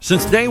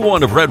Since day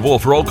one of Red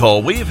Wolf Roll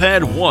Call, we've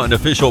had one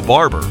official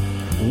barber.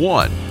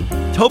 One.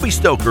 Toby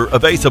Stoker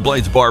of Ace of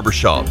Blades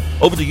Barbershop.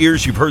 Over the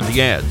years, you've heard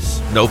the ads.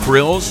 No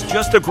frills,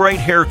 just a great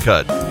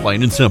haircut,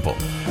 plain and simple.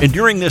 And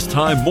during this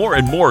time, more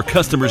and more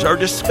customers are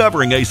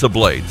discovering Ace of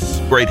Blades.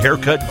 Great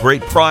haircut,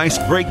 great price,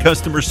 great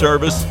customer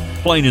service,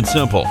 plain and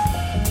simple.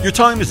 Your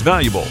time is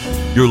valuable.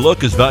 Your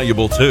look is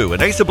valuable too,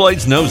 and Ace of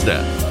Blades knows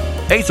that.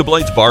 Ace of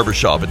Blades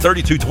Barbershop at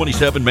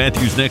 3227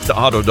 Matthews next to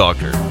Auto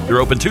Doctor.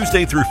 They're open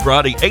Tuesday through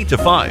Friday, 8 to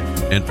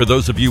 5. And for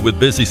those of you with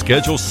busy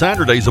schedules,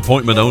 Saturday's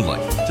appointment only.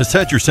 To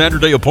set your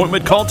Saturday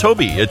appointment, call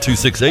Toby at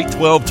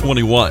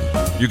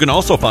 268-1221. You can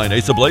also find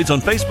Ace of Blades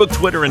on Facebook,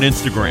 Twitter, and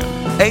Instagram.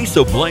 Ace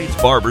of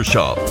Blades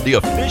Barbershop, the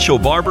official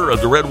barber of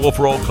the Red Wolf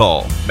Roll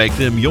Call. Make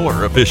them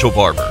your official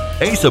barber.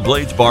 Ace of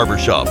Blades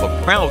Barbershop, a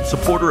proud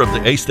supporter of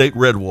the A-State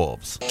Red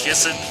Wolves.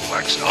 Kissing,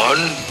 wax on,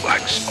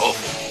 wax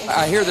off.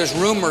 I hear there's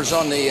rumors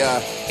on the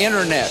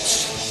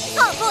internets.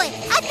 Oh, boy,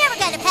 I've never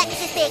gotten a package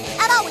this big.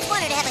 I've always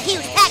wanted to have a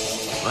huge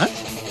package. What?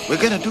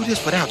 We're gonna do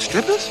this without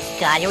strippers?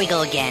 God, here we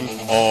go again.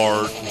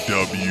 RWRC.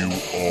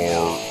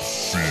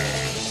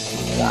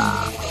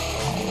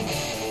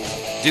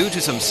 Due to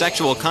some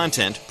sexual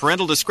content,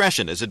 parental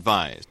discretion is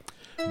advised.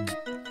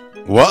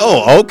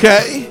 Whoa,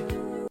 okay.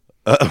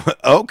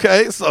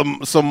 Okay,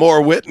 some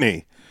more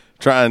Whitney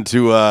trying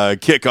to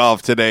kick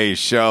off today's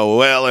show.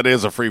 Well, it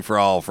is a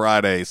free-for-all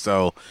Friday,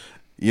 so,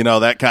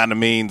 that kind of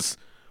means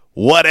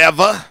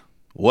whatever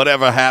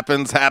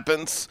happens.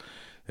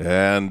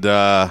 And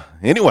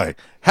anyway,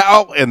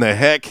 how in the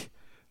heck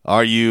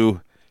are you,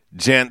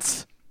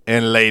 gents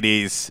and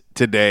ladies,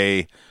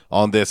 today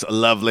on this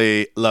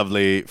lovely,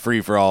 lovely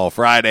free-for-all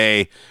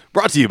Friday,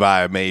 brought to you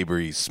by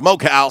Mabry's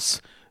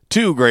Smokehouse.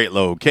 Two great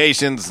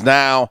locations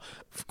now.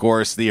 Of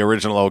course, the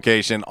original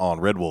location on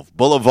Red Wolf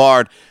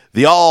Boulevard,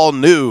 the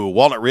all-new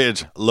Walnut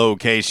Ridge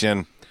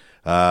location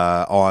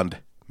on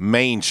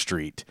Main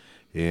Street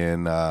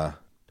in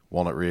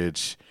Walnut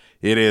Ridge.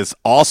 It is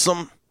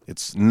awesome.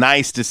 It's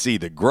nice to see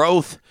the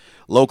growth.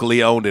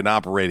 Locally owned and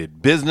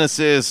operated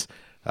businesses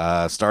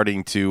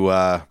starting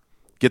to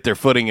get their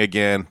footing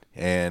again.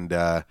 And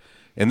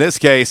in this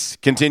case,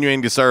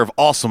 continuing to serve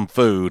awesome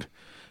food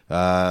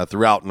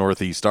throughout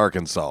Northeast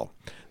Arkansas.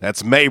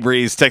 That's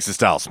Mabry's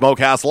Texas-Style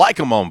Smokehouse. Like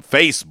them on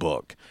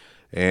Facebook.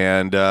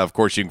 And, of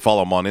course, you can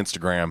follow them on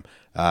Instagram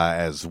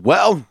as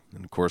well.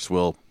 And, of course,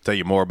 we'll tell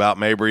you more about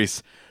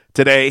Mabry's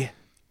today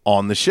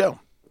on the show.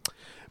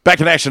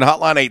 Back in action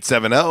hotline,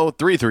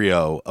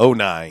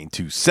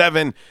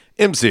 870-330-0927.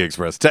 MC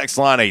Express text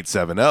line,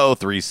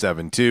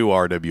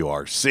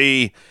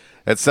 870-372-RWRC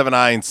at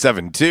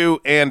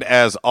 7972. And,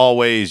 as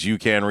always, you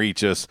can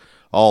reach us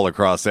all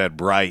across that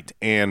bright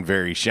and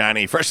very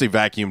shiny, freshly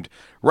vacuumed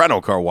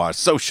rental car wash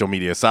social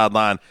media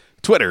sideline,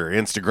 Twitter,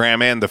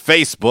 Instagram, and the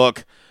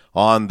Facebook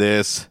on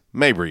this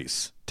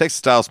Mabry's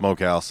Texas-Style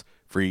Smokehouse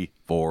free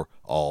for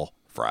all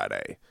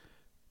Friday.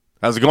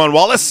 How's it going,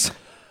 Wallace?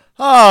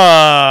 I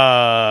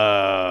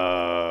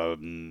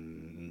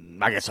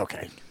guess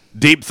okay.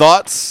 Deep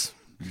thoughts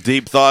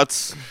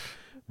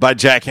by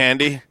Jack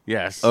Handy.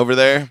 Yes. Over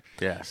there.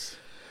 Yes.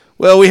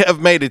 Well, we have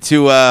made it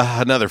to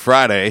another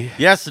Friday.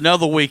 Yes,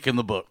 another week in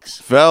the books.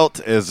 Felt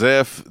as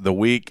if the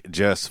week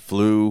just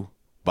flew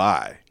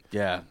by.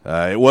 Yeah.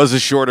 It was a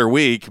shorter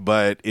week,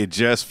 but it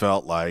just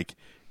felt like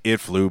it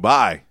flew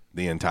by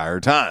the entire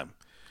time.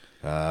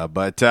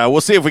 But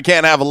we'll see if we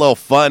can't have a little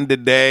fun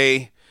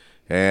today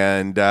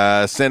and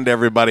send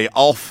everybody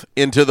off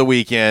into the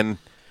weekend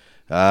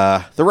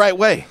the right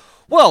way.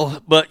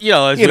 Well, but,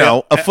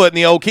 a foot in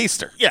the old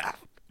keister. Yeah.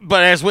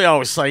 But as we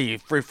always say,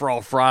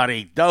 free-for-all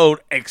Friday,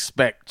 don't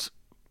expect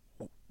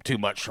too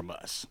much from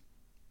us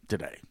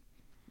today.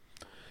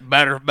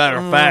 Matter of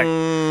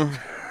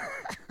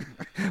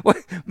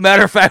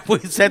fact, we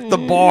set the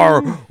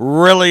bar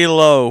really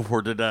low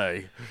for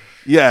today.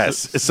 Yes.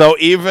 So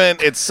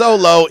it's so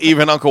low,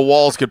 even Uncle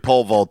Walls could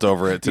pole vault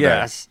over it today.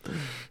 Yes.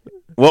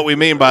 What we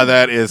mean by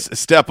that is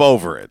step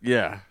over it.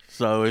 Yeah.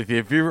 So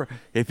if you're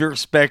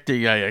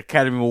expecting a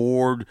Academy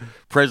Award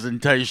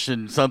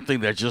presentation,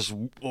 something that's just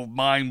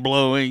mind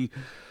blowing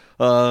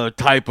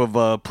type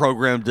of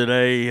program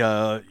today,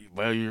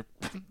 well,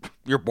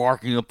 you're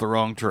barking up the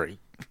wrong tree.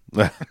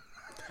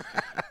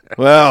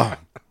 Well,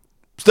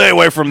 stay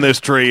away from this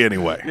tree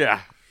anyway. Yeah.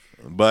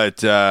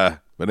 But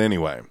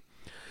anyway.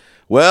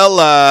 Well,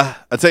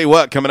 I'll tell you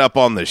what, coming up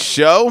on the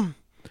show,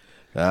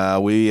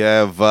 we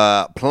have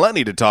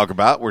plenty to talk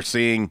about. We're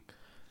seeing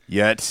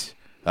yet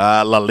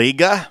La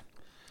Liga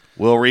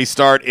will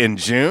restart in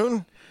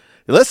June.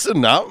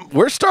 Listen,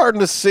 we're starting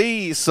to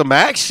see some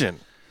action.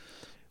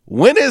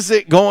 When is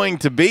it going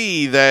to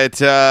be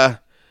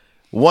that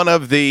one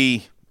of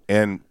the,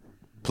 and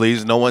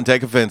please no one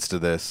take offense to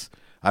this,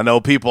 I know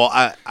people,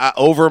 I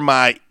over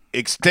my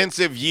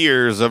extensive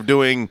years of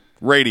doing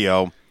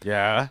radio,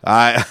 yeah,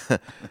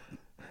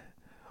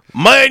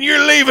 man,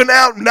 you're leaving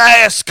out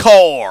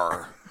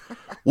NASCAR.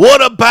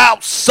 What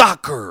about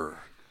soccer?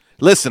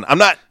 Listen, I'm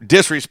not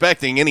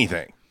disrespecting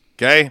anything,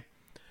 okay?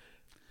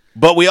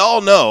 But we all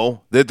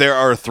know that there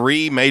are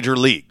three major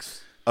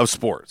leagues of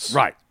sports.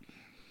 Right.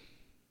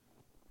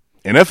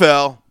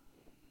 NFL,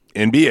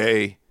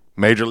 NBA,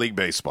 Major League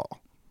Baseball.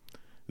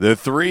 The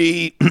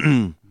three,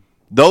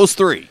 those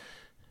three,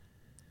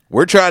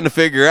 we're trying to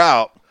figure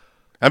out.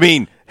 I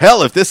mean,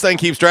 hell, if this thing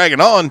keeps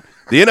dragging on,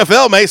 the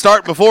NFL may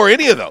start before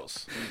any of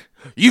those.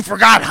 You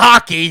forgot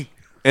hockey.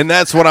 And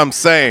that's what I'm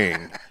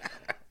saying.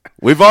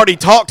 We've already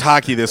talked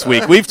hockey this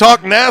week. We've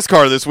talked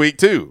NASCAR this week,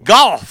 too.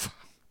 Golf.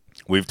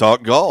 We've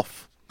talked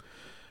golf.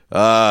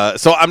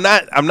 So I'm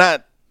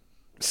not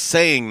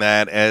saying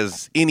that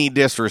as any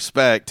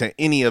disrespect to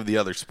any of the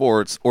other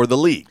sports or the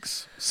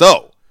leagues.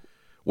 So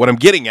what I'm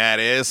getting at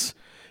is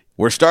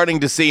we're starting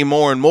to see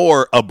more and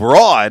more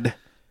abroad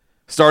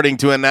starting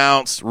to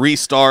announce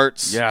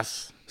restarts.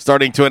 Yes.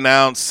 Starting to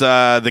announce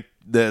the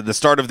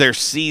start of their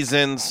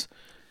seasons.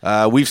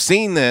 We've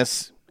seen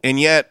this, and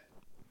yet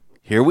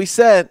here we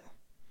sit.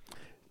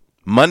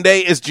 Monday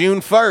is June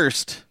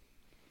 1st.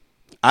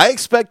 I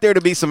expect there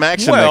to be some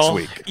action next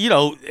week. You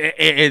know,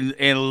 and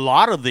a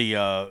lot of the,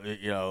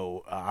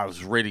 I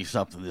was reading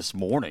something this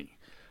morning.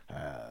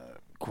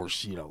 Of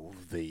course, you know,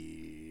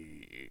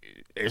 the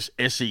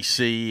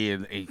SEC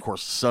and of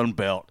course, the Sun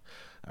Belt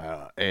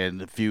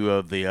and a few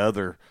of the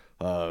other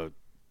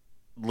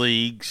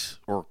leagues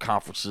or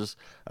conferences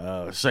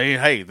saying,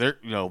 hey, they're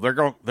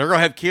going to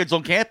have kids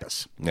on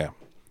campus. Yeah.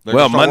 They're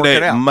Well, gonna start working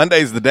it out.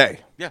 Monday's the day.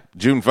 Yeah.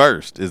 June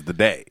 1st is the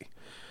day.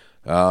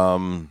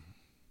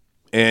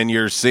 And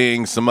you're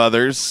seeing some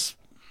others,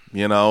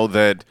 you know,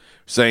 that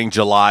saying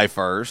July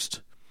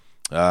 1st.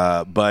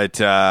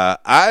 But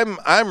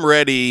I'm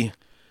ready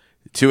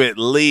to at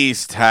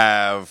least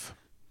have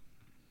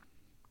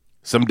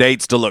some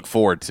dates to look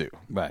forward to.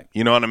 Right.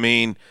 You know what I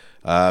mean?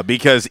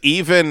 Because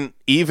even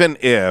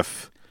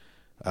if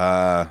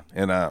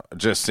and I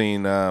just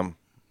seen an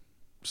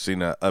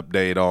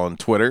update on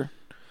Twitter,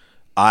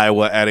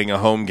 Iowa adding a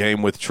home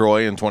game with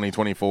Troy in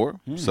 2024.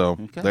 So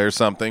there's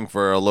something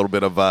for a little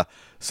bit of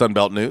Sun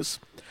Belt news.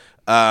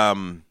 But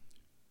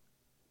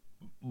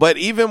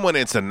even when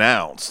it's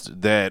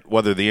announced that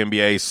whether the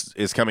NBA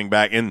is coming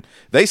back, and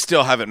they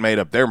still haven't made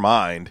up their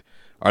mind,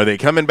 are they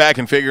coming back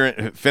and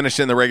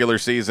finishing the regular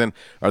season?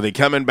 Are they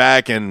coming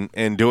back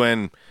and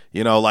doing,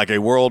 you know, like a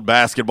world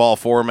basketball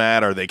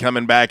format? Are they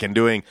coming back and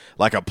doing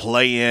like a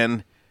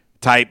play-in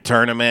type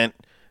tournament?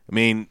 I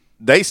mean,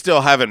 they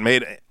still haven't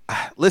made it.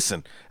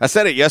 Listen, I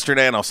said it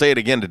yesterday and I'll say it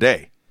again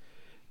today.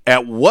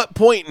 At what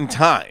point in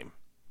time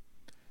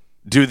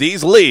do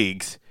these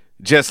leagues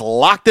just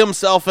lock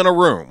themselves in a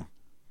room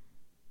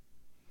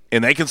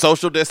and they can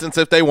social distance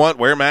if they want,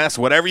 wear masks,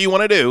 whatever you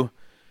want to do,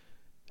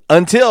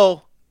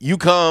 until you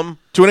come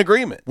to an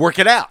agreement? Work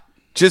it out.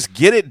 Just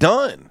get it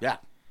done. Yeah.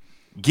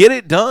 Get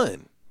it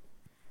done.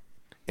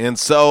 And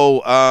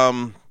so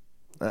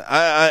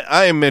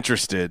I am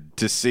interested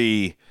to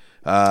see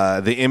the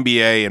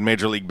NBA and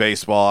Major League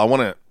Baseball.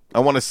 I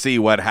want to see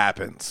what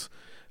happens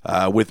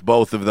with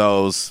both of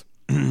those,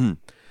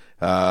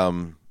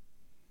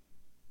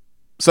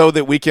 so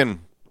that we can,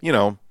 you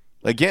know,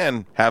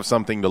 again, have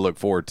something to look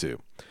forward to.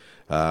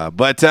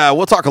 But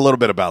we'll talk a little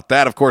bit about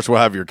that. Of course, we'll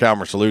have your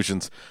Calmer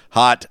Solutions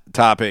hot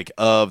topic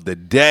of the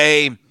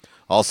day.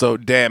 Also,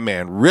 damn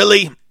man,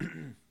 really?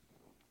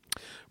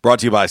 Brought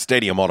to you by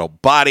Stadium Auto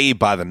Body,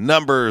 by the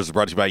numbers,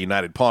 brought to you by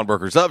United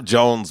Pawnbrokers of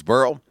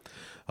Jonesboro.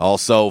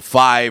 Also,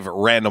 5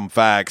 random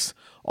facts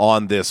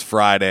on this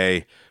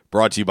Friday,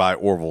 brought to you by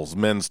Orville's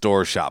Men's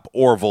Store. Shop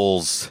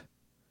Orville's.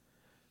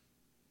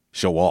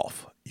 Show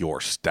off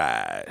your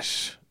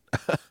stash.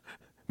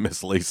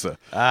 Miss Lisa.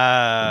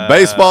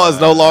 Baseball is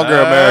no longer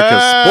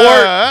America's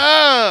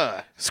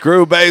sport.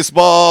 Screw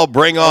baseball.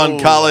 Bring on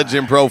college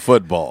and pro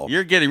football.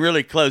 You're getting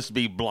really close to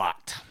be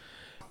blocked.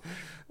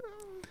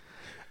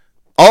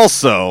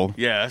 Also,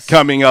 yes,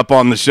 coming up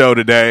on the show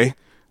today,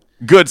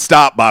 good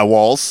stop by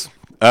Walls,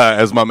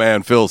 as my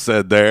man Phil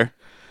said there.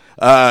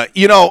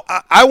 You know,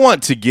 I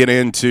want to get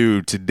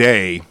into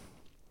today,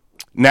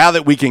 now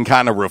that we can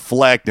kind of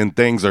reflect and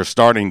things are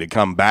starting to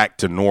come back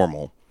to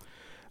normal,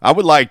 I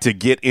would like to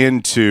get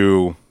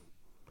into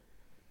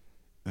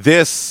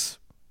this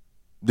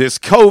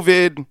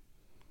COVID,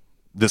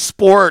 the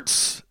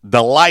sports,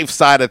 the life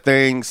side of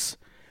things,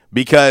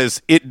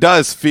 because it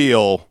does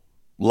feel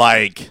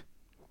like,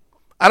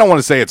 I don't want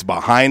to say it's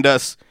behind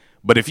us,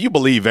 but if you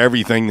believe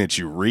everything that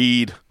you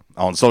read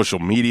on social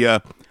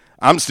media,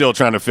 I'm still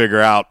trying to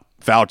figure out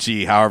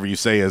Fauci, however you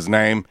say his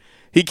name.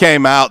 He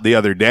came out the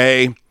other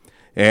day,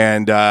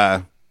 and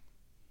matter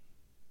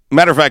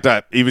of fact,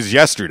 it was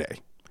yesterday.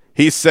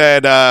 He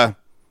said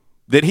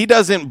that he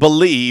doesn't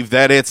believe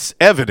that it's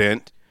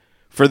evident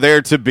for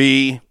there to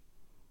be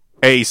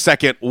a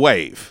second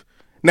wave.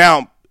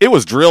 Now, it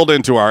was drilled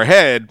into our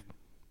head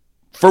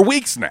for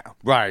weeks now.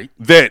 Right.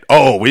 That,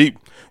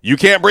 you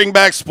can't bring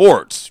back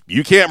sports.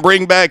 You can't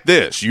bring back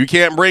this. You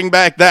can't bring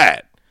back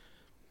that.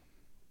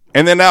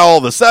 And then now all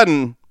of a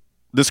sudden,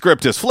 the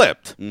script is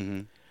flipped.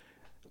 Mm-hmm.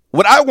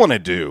 What I want to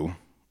do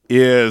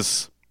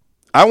is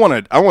I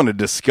want to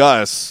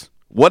discuss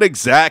what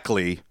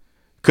exactly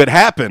could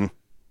happen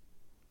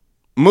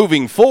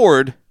moving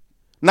forward,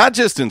 not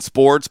just in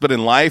sports, but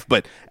in life,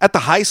 but at the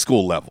high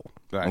school level.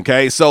 Right.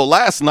 Okay, so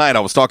last night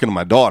I was talking to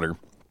my daughter,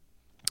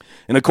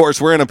 and of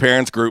course we're in a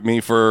parents group me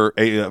for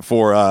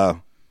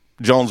Jonesboro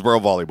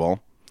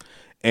volleyball,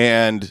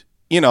 and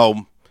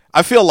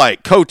I feel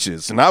like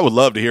coaches, and I would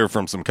love to hear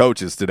from some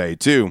coaches today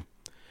too.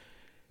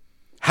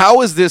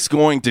 How is this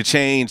going to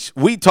change?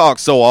 We talk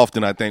so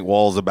often, I think,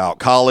 Walls, about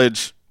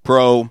college,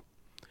 pro,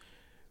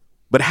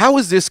 but how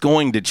is this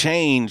going to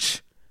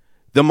change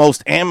the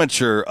most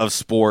amateur of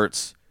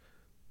sports,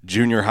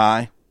 junior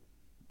high,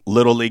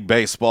 little league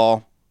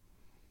baseball,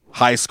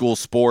 high school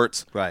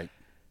sports? Right.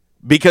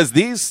 Because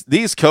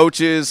these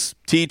coaches,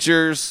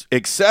 teachers,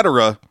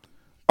 etc.,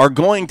 are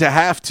going to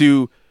have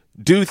to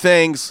do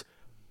things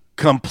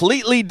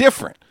completely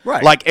different.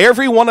 Right. Like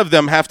every one of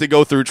them have to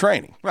go through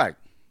training. Right.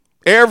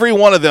 Every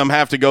one of them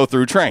have to go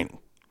through training.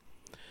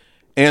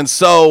 And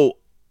so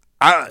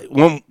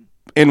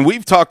and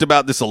we've talked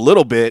about this a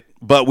little bit,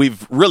 but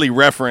we've really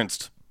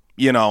referenced,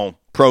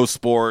 pro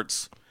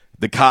sports,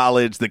 the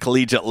college, the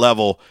collegiate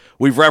level.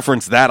 We've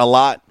referenced that a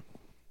lot.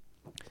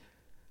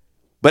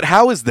 But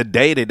how is the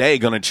day-to-day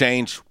going to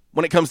change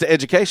when it comes to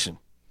education?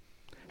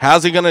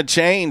 How's it going to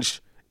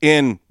change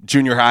in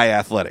junior high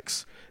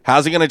athletics?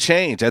 How's it going to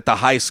change at the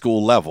high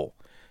school level?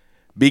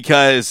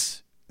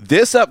 Because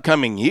this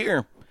upcoming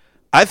year,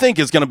 I think,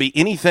 is going to be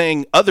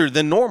anything other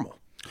than normal.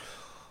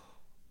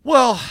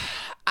 Well,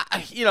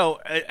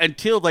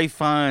 until they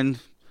find,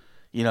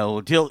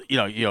 you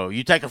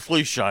take a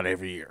flu shot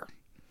every year.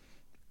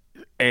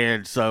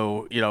 And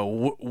so,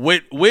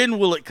 when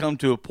will it come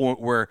to a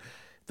point where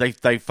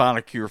they find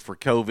a cure for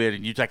COVID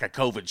and you take a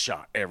COVID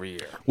shot every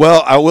year?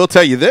 Well, I will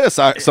tell you this,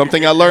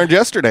 something I learned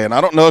yesterday, and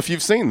I don't know if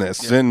you've seen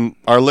this in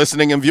our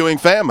listening and viewing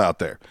fam out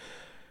there.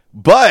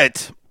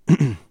 But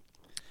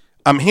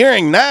I'm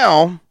hearing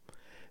now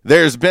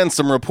there's been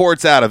some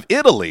reports out of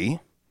Italy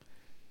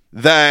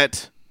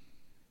that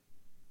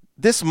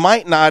this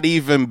might not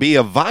even be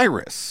a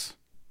virus.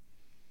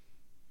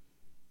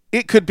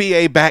 It could be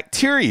a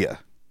bacteria.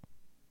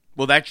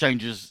 Well, that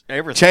changes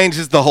everything.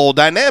 Changes the whole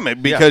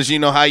dynamic because you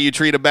know how you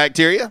treat a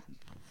bacteria?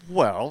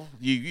 Well,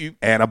 you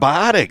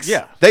antibiotics.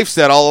 Yeah. They've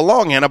said all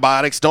along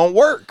antibiotics don't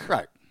work.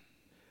 Right.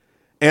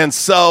 And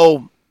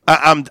so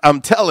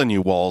I'm telling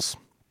you, Walls,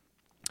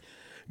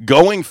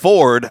 going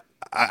forward,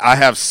 I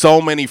have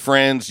so many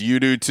friends. You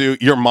do too.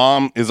 Your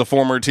mom is a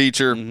former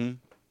teacher. Mm-hmm.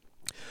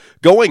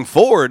 Going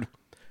forward,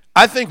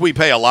 I think we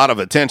pay a lot of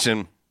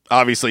attention,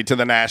 obviously, to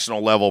the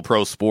national level,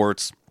 pro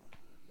sports,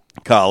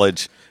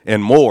 college,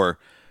 and more.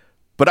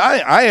 But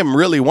I am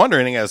really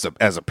wondering, as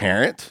a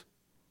parent,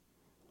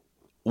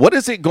 what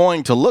is it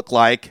going to look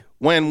like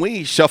when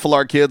we shuffle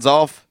our kids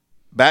off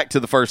back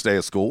to the first day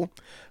of school?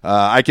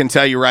 I can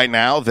tell you right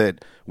now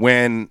that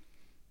when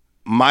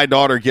my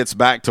daughter gets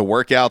back to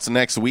workouts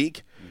next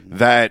week,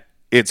 that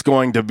it's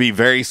going to be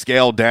very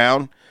scaled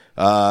down.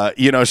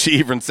 She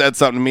even said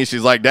something to me.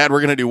 She's like, Dad, we're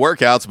going to do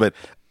workouts, but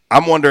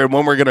I'm wondering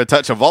when we're going to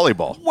touch a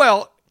volleyball.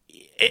 Well,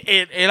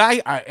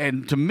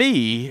 and to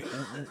me,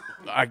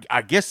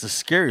 I guess the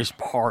scariest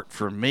part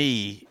for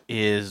me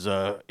is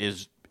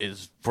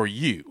for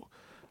you,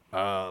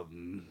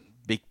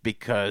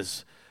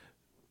 because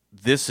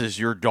this is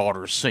your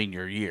daughter's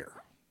senior year.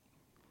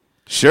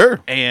 Sure.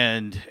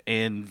 And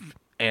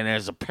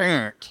as a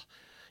parent,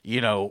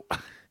 you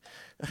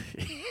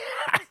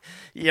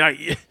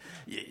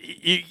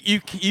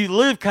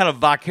live kind of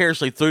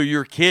vicariously through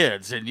your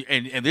kids,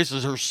 and this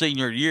is her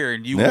senior year,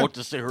 and you want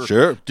to see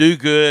her do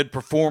good,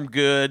 perform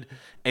good,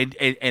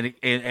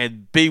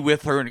 and be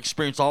with her and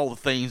experience all the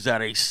things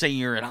that a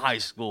senior in high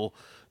school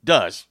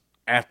does,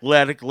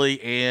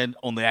 athletically and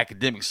on the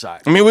academic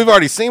side. I mean, we've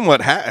already seen what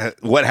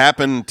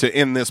happened to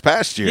in this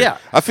past year. Yeah.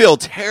 I feel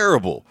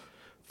terrible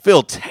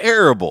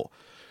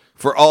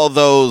for all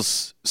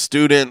those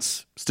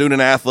students, student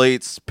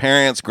athletes,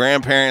 parents,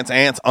 grandparents,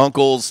 aunts,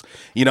 uncles.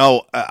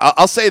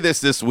 I'll say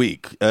this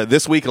week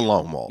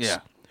alone, Walls. Yeah.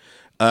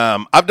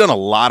 I've done a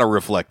lot of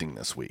reflecting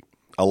this week,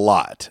 a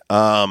lot.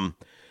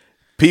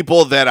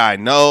 People that I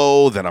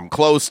know, that I'm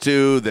close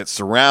to, that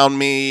surround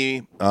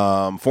me,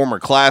 former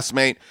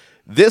classmate.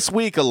 This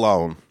week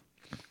alone,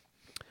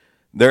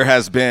 there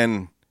has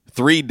been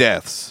 3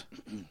 deaths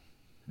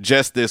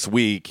just this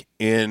week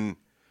in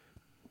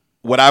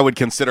what I would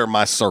consider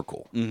my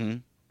circle. Mm-hmm.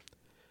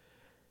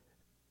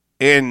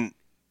 And,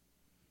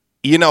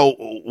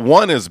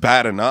 1 is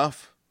bad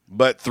enough,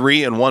 but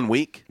 3 in 1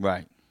 week,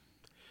 Right.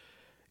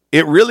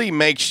 it really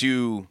makes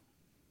you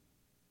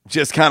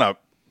just kind of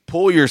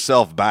pull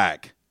yourself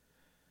back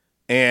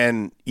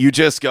and you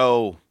just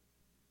go,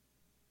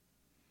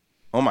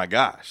 oh my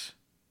gosh.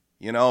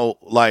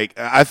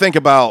 I think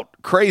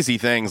about crazy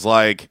things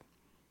like,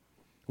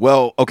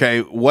 well,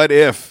 okay, what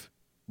if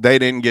they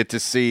didn't get to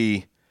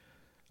see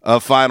a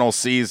final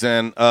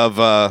season of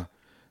a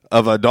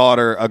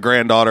daughter, a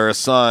granddaughter, a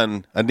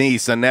son, a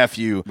niece, a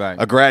nephew, Right.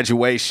 a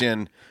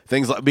graduation,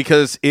 things like,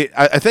 because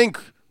I think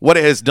what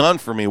it has done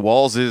for me,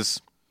 Walls,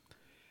 is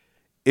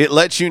it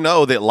lets you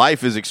know that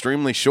life is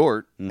extremely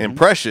short and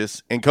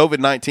precious, and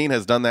COVID-19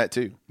 has done that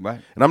too. Right.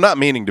 And I'm not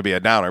meaning to be a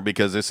downer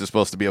because this is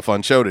supposed to be a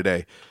fun show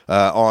today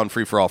on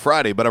Free for All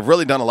Friday, but I've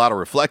really done a lot of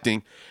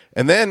reflecting.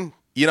 And then,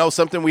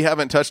 something we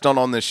haven't touched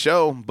on this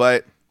show,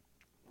 but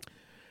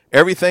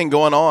everything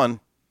going on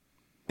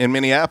in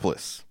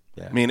Minneapolis.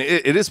 Yeah. I mean,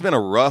 it has been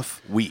a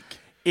rough week.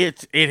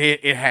 It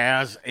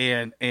has,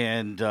 and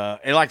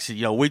like I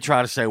said, we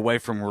try to stay away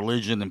from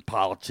religion and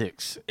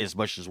politics as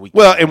much as we can.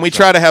 Well, and we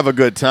try to have a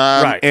good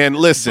time. Right. And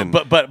listen,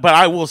 but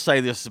I will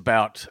say this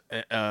about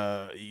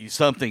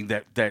something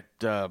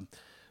that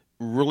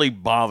really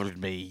bothered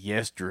me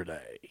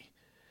yesterday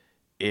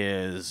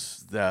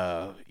is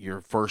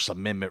your First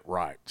Amendment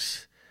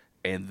rights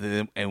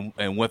and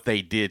what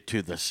they did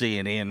to the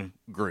CNN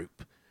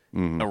group,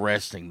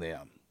 arresting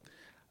them.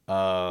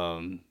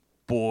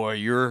 Boy,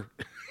 you're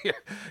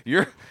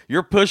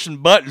pushing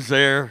buttons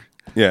there,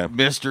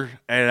 mister.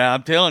 And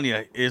I'm telling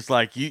you, it's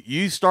like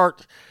you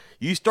start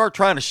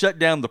trying to shut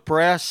down the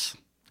press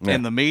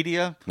and the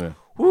media. Yeah.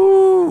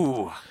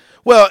 Woo.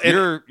 Well,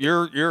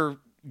 you're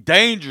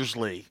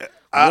dangerously.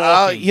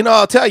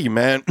 I'll tell you,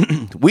 man.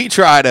 We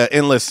try to,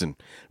 and listen,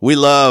 we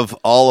love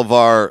all of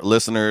our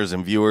listeners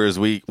and viewers.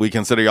 We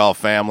consider y'all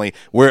family.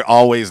 We're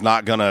always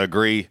not going to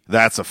agree.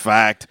 That's a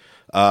fact.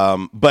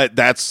 But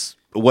that's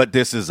what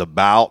this is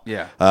about.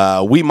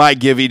 Yeah. We might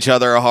give each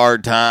other a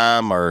hard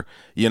time or,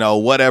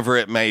 whatever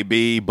it may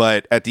be.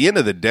 But at the end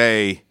of the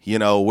day,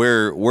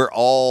 we're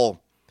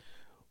all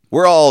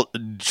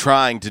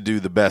trying to do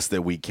the best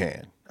that we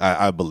can.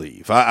 I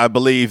believe. I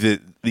believe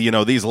that,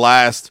 these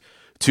last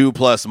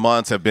 2+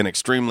 months have been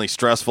extremely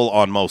stressful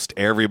on most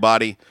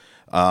everybody.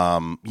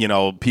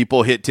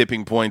 People hit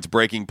tipping points,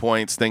 breaking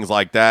points, things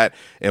like that.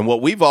 And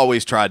what we've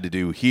always tried to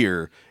do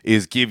here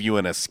is give you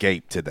an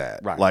escape to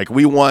that. Right. Like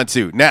we want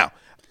to. Now,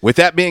 with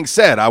that being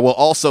said, I will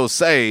also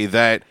say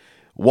that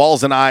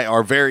Walls and I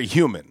are very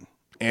human.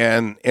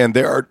 And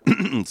there are,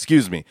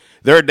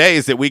 there are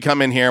days that we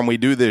come in here and we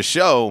do this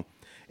show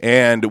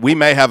and we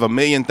may have a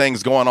million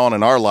things going on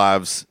in our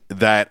lives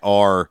that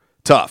are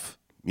tough,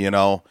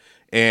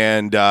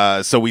 And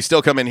so we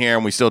still come in here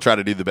and we still try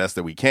to do the best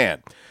that we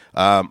can.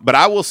 But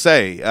I will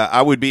say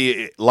I would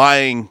be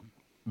lying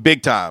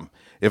big time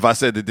if I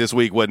said that this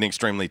week wasn't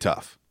extremely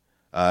tough.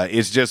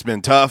 It's just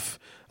been tough.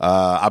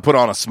 I put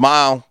on a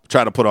smile,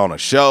 try to put on a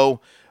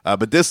show,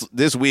 but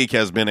this week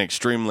has been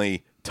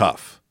extremely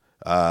tough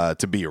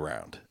to be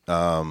around.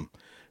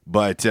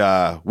 But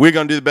we're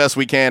going to do the best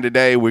we can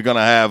today. We're going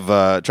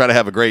to try to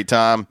have a great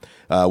time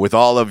with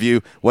all of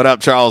you. What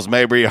up, Charles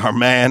Mabry, our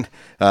man,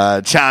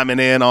 chiming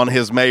in on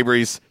his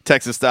Mabry's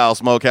Texas-style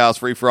smokehouse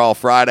Free for All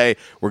Friday.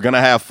 We're going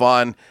to have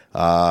fun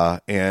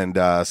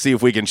and see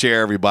if we can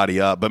cheer everybody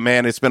up. But,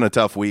 man, it's been a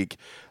tough week.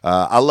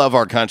 I love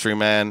our country,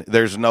 man.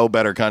 There's no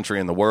better country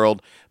in the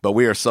world, but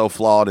we are so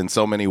flawed in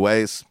so many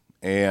ways.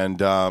 And,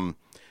 I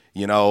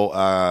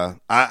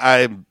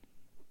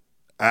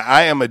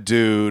am a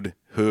dude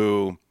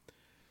who,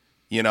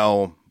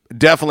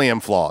 definitely am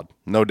flawed,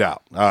 no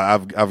doubt.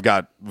 I've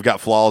got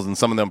flaws, and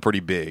some of them pretty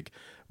big.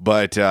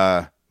 But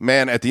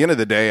man, at the end of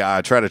the day,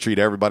 I try to treat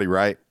everybody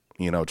right.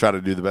 Try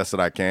to do the best that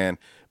I can.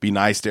 Be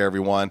nice to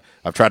everyone.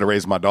 I've tried to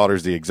raise my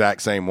daughters the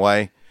exact same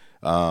way.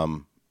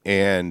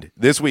 And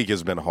this week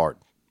has been hard.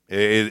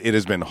 It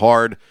has been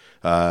hard.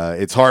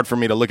 It's hard for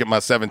me to look at my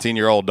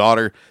 17-year-old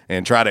daughter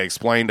and try to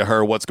explain to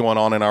her what's going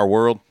on in our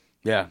world.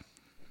 Yeah,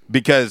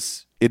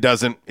 because it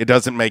doesn't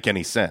make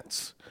any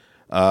sense.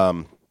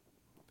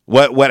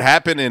 What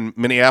happened in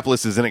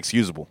Minneapolis is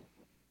inexcusable.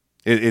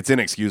 It's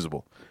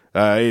inexcusable.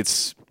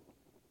 There's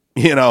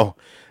hell,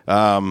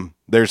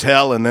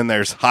 and then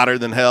there's hotter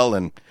than hell,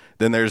 and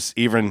then there's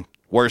even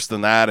worse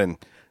than that. And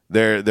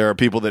there are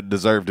people that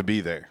deserve to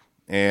be there.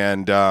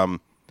 And I'm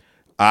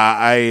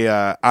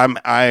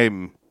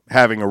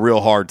having a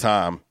real hard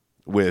time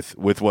with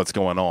what's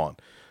going on.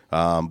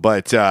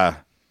 But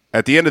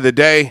at the end of the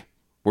day,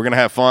 we're gonna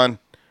have fun.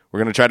 We're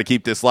going to try to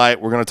keep this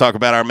light. We're going to talk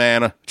about our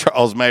man,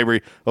 Charles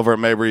Mabry, over at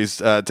Mabry's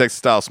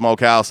Texas-style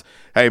Smokehouse.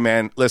 Hey,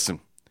 man, listen,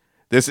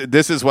 this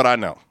is what I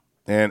know.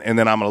 And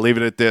then I'm going to leave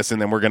it at this,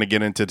 and then we're going to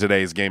get into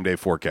today's game day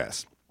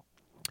forecast.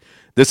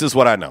 This is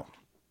what I know.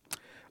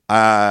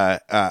 I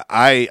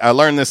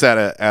learned this at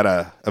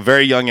a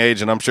very young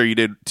age, and I'm sure you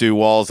did too,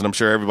 Walls, and I'm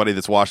sure everybody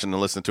that's watching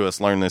and listening to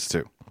us learned this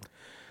too.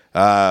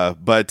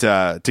 But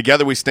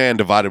together we stand,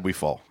 divided we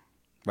fall.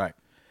 Right.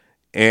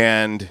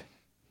 And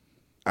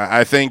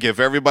I think if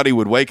everybody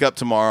would wake up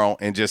tomorrow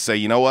and just say,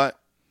 you know what?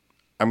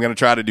 I'm going to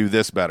try to do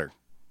this better.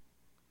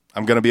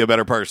 I'm going to be a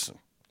better person.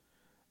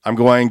 I'm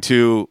going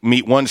to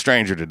meet one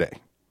stranger today.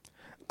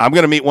 I'm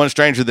going to meet one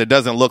stranger that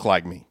doesn't look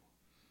like me.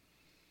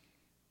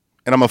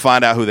 And I'm going to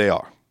find out who they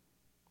are.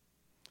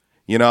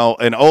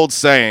 An old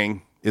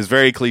saying is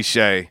very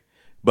cliche,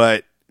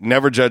 but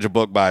never judge a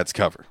book by its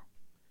cover.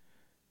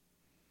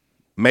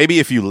 Maybe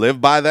if you live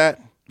by that,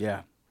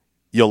 yeah,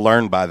 you'll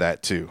learn by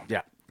that too.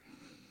 Yeah.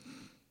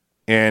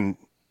 And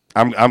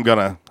I'm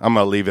gonna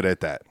leave it at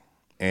that.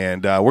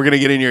 And we're gonna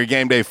get in your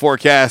game day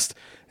forecast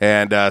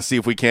and see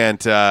if we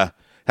can't have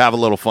a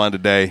little fun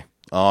today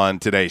on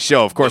today's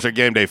show. Of course, our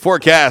game day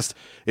forecast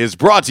is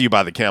brought to you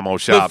by the Camo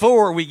Shop.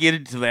 Before we get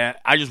into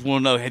that, I just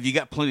want to know, have you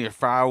got plenty of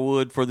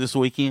firewood for this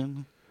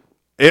weekend?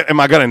 Am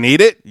I going to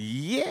need it?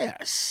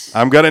 Yes.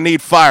 I'm going to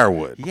need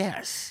firewood.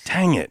 Yes.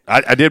 Dang it.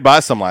 I did buy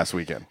some last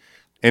weekend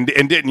and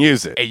didn't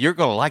use it. And you're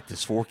going to like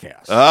this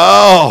forecast.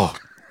 Oh,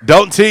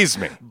 don't tease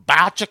me.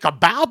 Bow chicka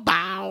bow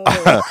bow.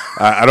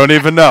 I don't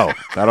even know.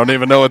 I don't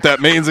even know what that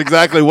means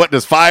exactly. What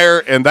does fire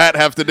and that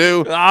have to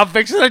do? I'm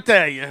fixing to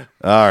tell you.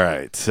 All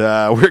right.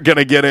 We're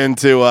gonna get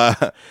into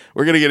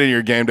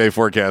your game day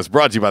forecast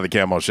brought to you by the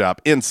Camo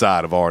Shop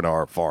inside of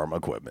R&R Farm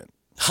Equipment.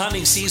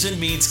 Hunting season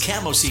means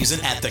camo season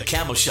at the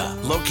Camo Shop,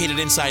 located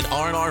inside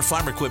R&R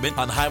Farm Equipment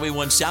on Highway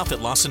 1 South at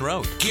Lawson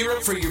Road. Gear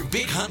up for your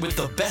big hunt with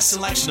the best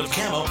selection of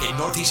camo in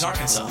Northeast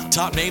Arkansas.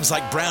 Top names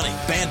like Browning,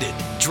 Bandit,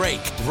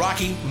 Drake,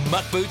 Rocky,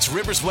 Muck Boots,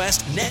 Rivers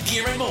West,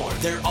 Netgear, and more.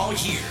 They're all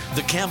here.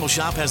 The Camo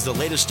Shop has the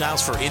latest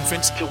styles for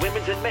infants to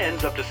women's and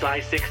men's up to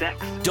size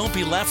 6X. Don't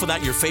be left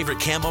without your favorite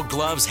camo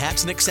gloves,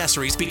 hats, and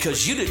accessories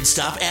because you didn't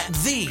stop at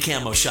the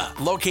Camo Shop,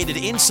 located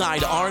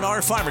inside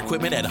R&R Farm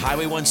Equipment at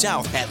Highway 1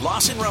 South at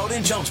Lawson Road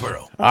in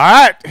Jonesboro. All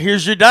right,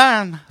 here's your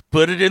dime.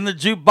 Put it in the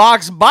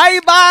jukebox.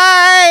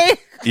 Bye-bye.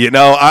 You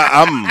know,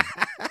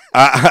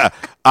 I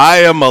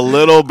am a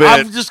little bit.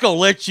 I'm just gonna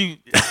let you.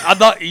 I'm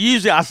not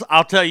usually.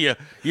 I'll tell you.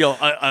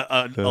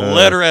 A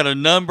letter and a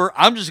number.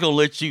 I'm just gonna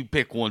let you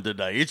pick one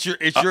today. It's your.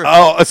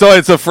 So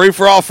it's a free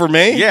for all for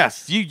me.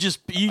 Yes, you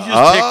just pick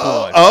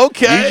one.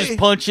 Okay. You just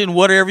punch in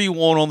whatever you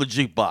want on the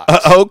jukebox.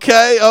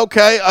 Okay.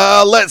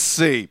 Let's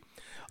see.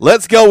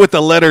 Let's go with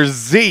the letter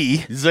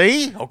Z.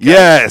 Z? Okay.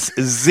 Yes,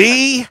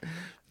 Z9.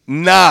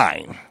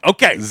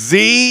 Okay.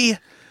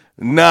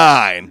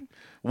 Z9.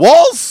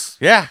 Walls?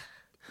 Yeah.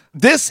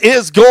 This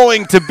is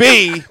going to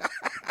be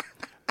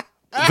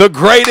the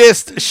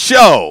greatest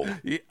show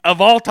of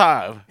all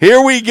time.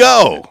 Here we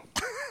go.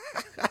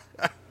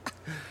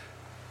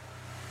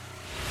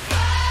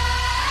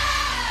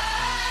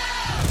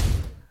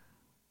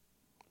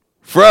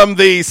 From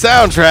the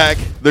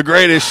soundtrack, The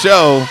Greatest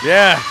Show.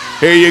 Yeah.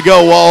 Here you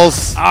go,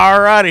 Walls. All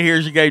righty,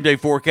 here's your game day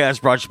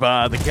forecast brought to you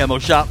by the Camo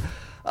Shop.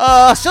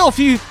 Still a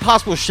few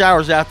possible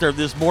showers out there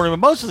this morning, but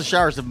most of the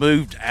showers have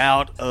moved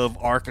out of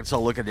Arkansas.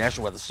 Look at the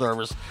National Weather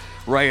Service.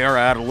 Radar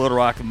out of Little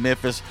Rock and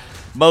Memphis.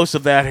 Most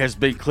of that has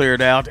been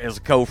cleared out as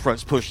the cold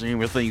front's pushing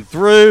everything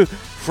through.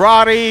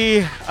 Friday,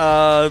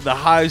 the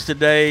highs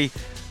today,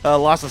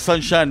 lots of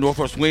sunshine,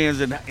 northwest winds,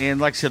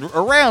 and like I said,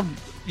 around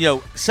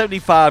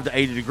 75 to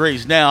 80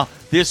 degrees. Now,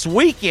 this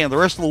weekend, the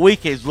rest of the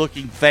weekend is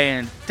looking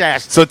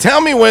fantastic. So tell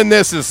me when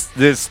this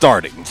is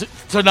starting.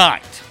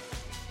 Tonight.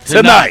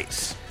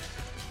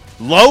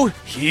 Low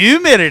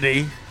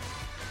humidity,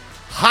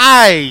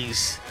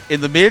 highs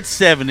in the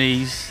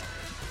mid-70s,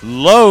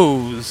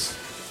 lows.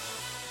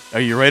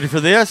 Are you ready for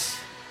this?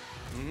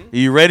 Are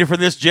you ready for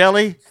this,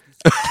 Jelly?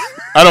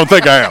 I don't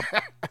think I am.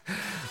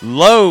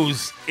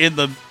 Lows in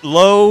the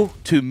low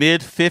to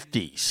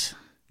mid-50s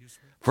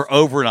for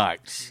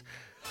overnights.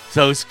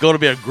 So it's going to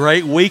be a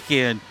great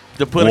weekend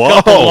to put a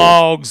couple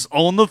logs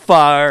on the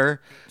fire,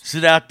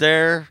 sit out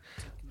there,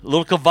 a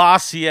little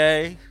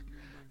Cavassier,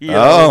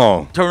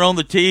 turn on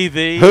the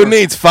TV. Who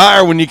needs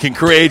fire when you can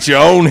create your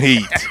own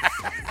heat?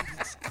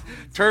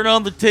 Turn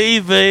on the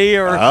TV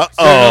or turn on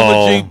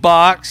the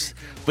jukebox.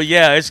 But,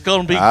 yeah, it's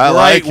going to be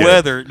great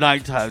weather at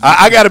nighttime.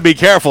 I got to be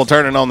careful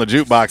turning on the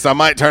jukebox. I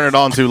might turn it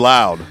on too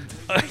loud.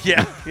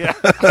 Yeah.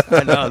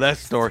 I know that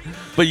story.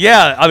 But,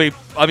 yeah,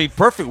 I mean,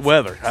 perfect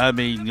weather. I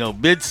mean,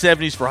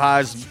 mid-70s for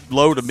highs,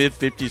 low to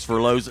mid-50s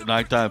for lows at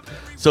nighttime.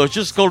 So it's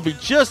just going to be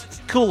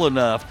just cool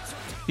enough,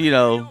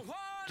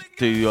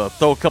 to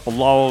throw a couple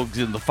logs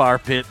in the fire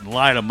pit and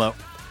light them up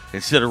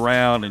and sit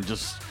around and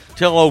just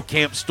tell old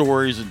camp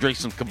stories and drink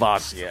some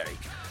Cavassier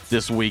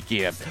this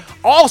weekend.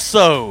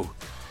 Also,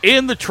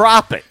 in the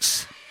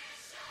tropics,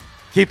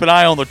 keep an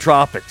eye on the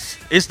tropics.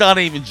 It's not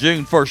even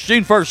June 1st.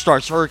 June 1st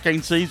starts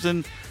hurricane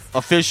season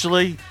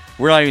officially.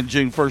 We're not even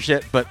June 1st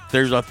yet, but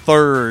there's a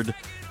third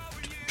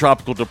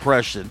tropical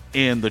depression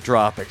in the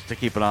tropics to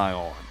keep an eye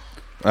on.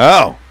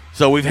 Oh.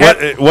 So we've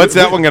had. What's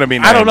that one going to be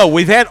named? I don't know.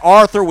 We've had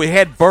Arthur. We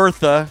had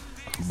Bertha.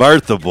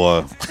 Bertha,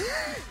 boy.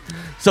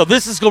 So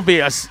this is going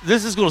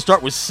to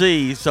start with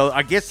C. So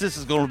I guess this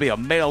is going to be a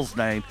male's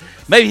name.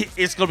 Maybe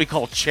it's going to be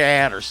called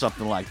Chad or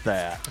something like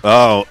that.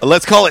 Oh,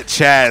 let's call it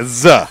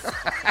Chaz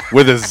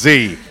with a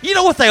Z. You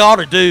know what they ought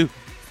to do?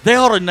 They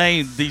ought to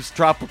name these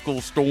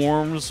tropical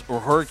storms or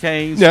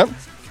hurricanes. Yep.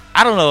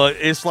 I don't know.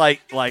 It's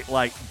like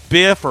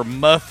Biff or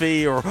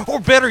Muffy or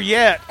better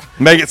yet,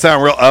 make it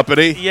sound real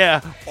uppity.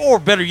 Yeah. Or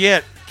better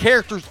yet,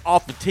 characters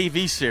off the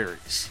TV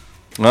series.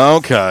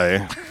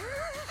 Okay.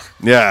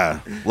 Yeah,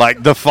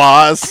 like the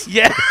Foz.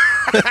 Yeah.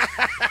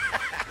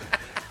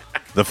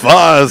 The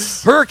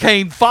Foz.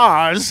 Hurricane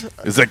Foz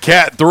is a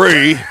Cat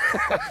 3.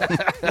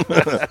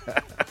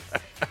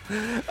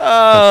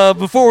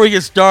 Before we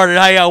get started,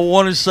 I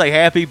want to say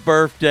happy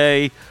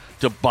birthday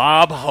to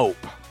Bob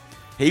Hope.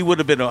 He would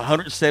have been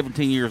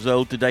 117 years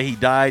old today. He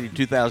died in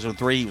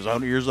 2003. He was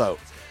 100 years old.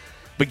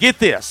 But get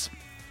this.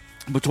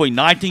 between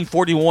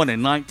 1941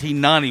 and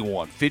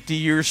 1991, 50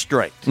 years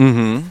straight.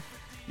 Mm-hmm.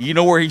 You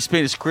know where he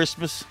spent his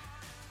Christmas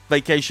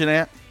vacation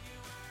at?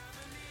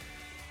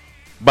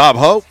 Bob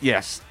Hope?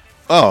 Yes.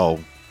 Oh,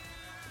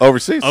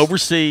 overseas?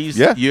 Overseas,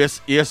 Yeah.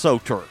 ESO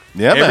tour.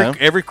 Yeah, man.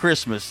 Every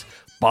Christmas,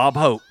 Bob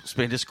Hope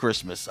spent his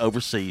Christmas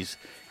overseas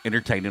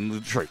entertaining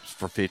the troops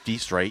for 50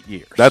 straight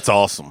years. That's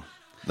awesome.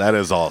 That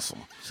is awesome.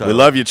 So, we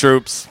love you,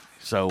 troops.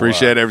 So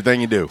Appreciate everything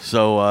you do.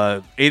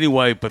 So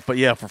anyway, but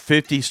yeah, for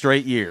 50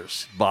 straight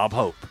years, Bob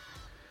Hope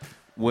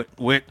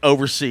went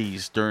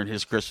overseas during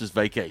his Christmas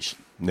vacation.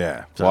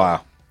 Yeah. So,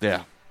 wow.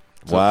 Yeah.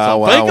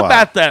 Wow. Think wow.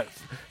 about that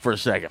for a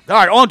second. All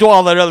right, on to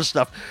all that other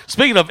stuff.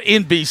 Speaking of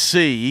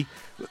NBC,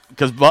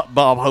 because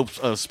Bob Hope's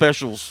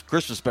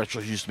Christmas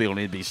specials used to be on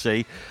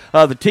NBC,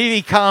 the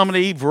TV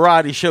comedy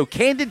variety show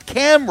Candid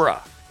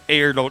Camera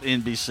aired on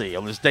NBC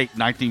on this date,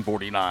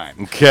 1949.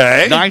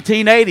 Okay.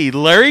 1980,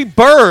 Larry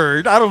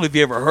Bird, I don't know if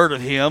you ever heard of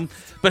him,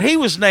 but he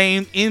was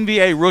named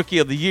NBA Rookie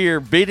of the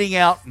Year, beating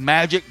out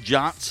Magic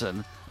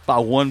Johnson by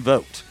 1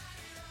 vote.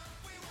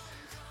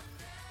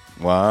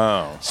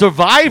 Wow.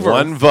 Survivor.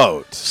 1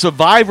 vote.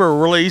 Survivor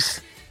released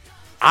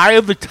Eye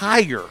of the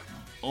Tiger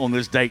on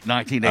this date,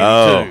 1982.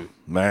 Oh,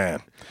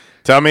 man.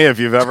 Tell me if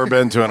you've ever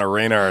been to an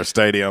arena or a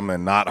stadium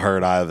and not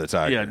heard Eye of the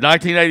Tiger. Yeah,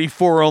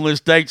 1984 on this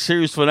date,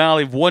 series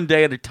finale of One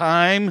Day at a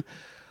Time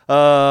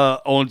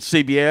on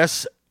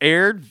CBS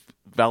aired.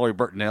 Valerie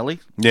Bertinelli.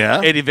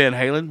 Yeah. Eddie Van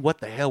Halen. What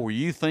the hell were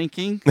you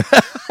thinking?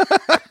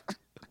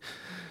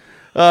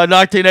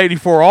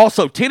 1984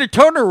 also. Tina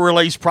Turner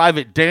released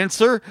Private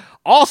Dancer.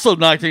 Also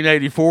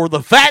 1984,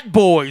 the Fat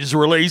Boys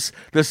released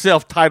the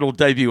self-titled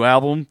debut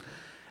album.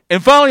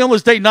 And finally, on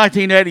this date,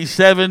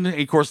 1987,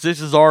 of course, this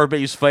is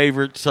R&B's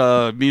favorite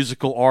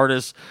musical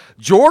artist,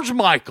 George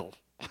Michael.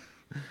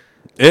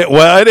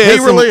 It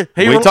is.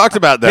 We talked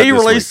about that. He this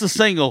released week. the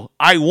single,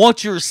 I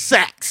Want Your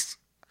Sex,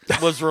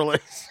 was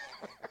released.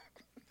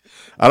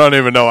 I don't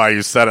even know why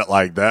you said it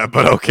like that,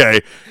 but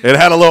okay. It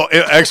had a little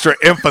extra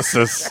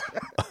emphasis.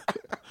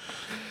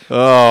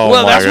 Oh,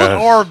 well, my that's gosh.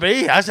 what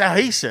R&B, that's how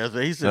he says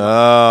it. He says,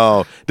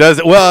 Oh, does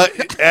it? Well,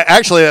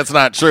 actually, that's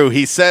not true.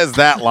 He says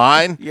that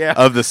line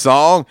of the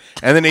song,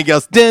 and then he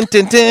goes din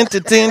din din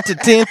din din din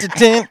din din,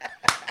 din.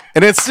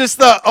 And it's just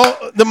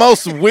the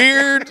most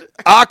weird,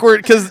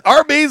 awkward, because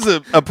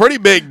RB's a pretty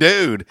big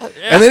dude,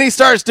 and then he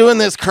starts doing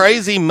this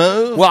crazy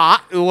move. Well,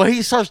 when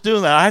he starts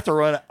doing that, I have to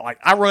run. Like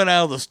I run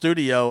out of the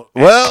studio.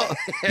 Well,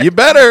 you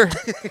better,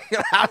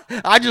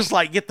 I just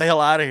like get the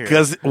hell out of here.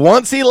 because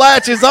once he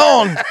latches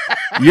on,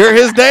 you're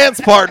his dance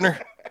partner.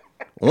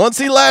 Once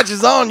he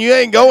latches on, you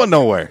ain't going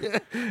nowhere.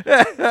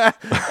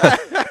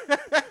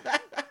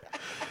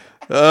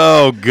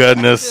 Oh,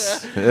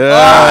 goodness.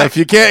 If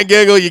you can't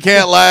giggle, you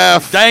can't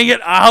laugh. Dang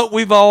it. I hope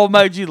we've all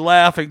made you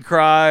laugh and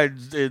cry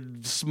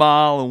and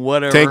smile and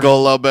whatever. Tinkle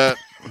a little bit.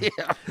 Yeah.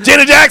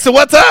 Jenna Jackson,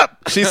 what's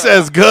up? She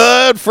says,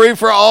 good free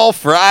for all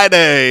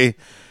Friday.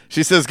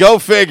 She says, go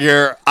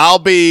figure. I'll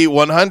be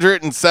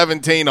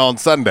 117 on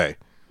Sunday.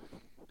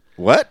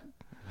 What?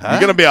 You're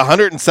going to be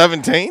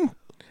 117?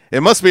 It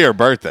must be her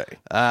birthday.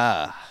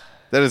 That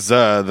is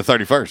the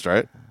 31st,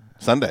 right?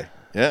 Sunday.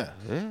 Yeah.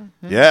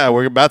 Yeah,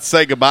 we're about to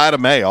say goodbye to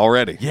May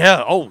already.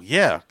 Yeah. Oh,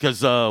 yeah.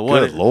 Because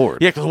Good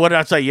Lord. Yeah, because what did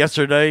I say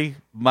yesterday?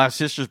 My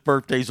sister's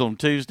birthday's on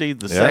Tuesday,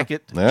 the 2nd,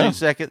 June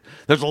 2nd.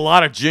 There's a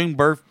lot of June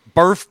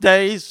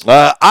birthdays.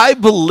 I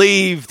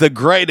believe the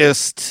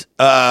greatest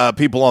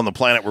people on the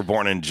planet were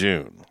born in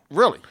June.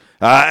 Really?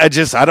 I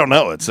don't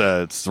know. It's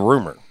a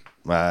rumor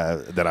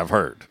that I've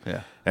heard.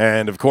 Yeah.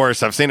 And, of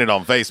course, I've seen it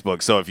on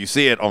Facebook. So if you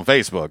see it on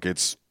Facebook,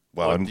 it's,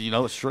 well, you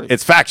know it's true.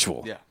 It's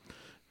factual. Yeah.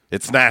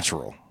 It's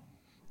natural.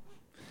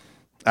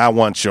 I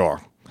want your.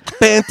 All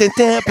But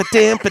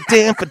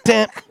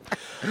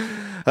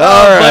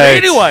right.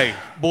 anyway,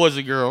 boys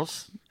and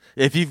girls,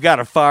 if you've got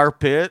a fire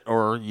pit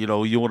or, you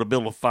want to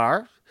build a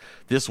fire,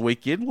 this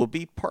weekend will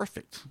be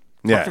perfect.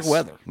 Perfect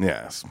weather.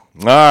 Yes.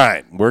 All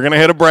right. We're going to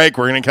hit a break.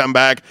 We're going to come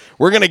back.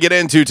 We're going to get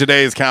into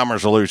today's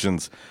Commerce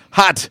Solutions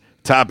hot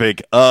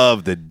topic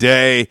of the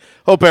day.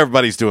 Hope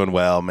everybody's doing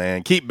well,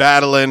 man. Keep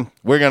battling.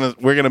 We're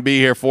going to be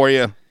here for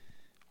you.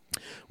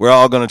 We're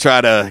all going to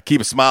try to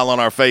keep a smile on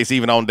our face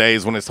even on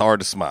days when it's hard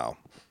to smile.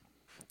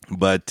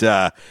 But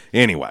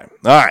anyway,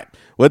 all right.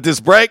 With this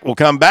break, we'll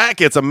come back.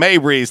 It's a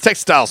Maybreeze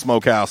Textile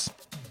Smokehouse.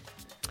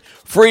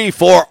 Free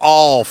for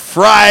all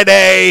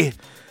Friday.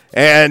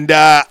 And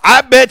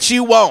I bet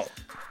you won't.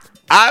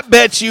 I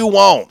bet you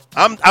won't.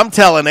 I'm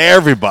telling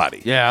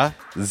everybody. Yeah.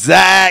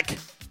 Zach,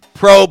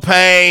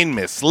 Propane,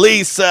 Miss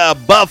Lisa,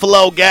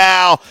 Buffalo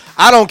Gal.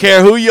 I don't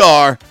care who you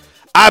are.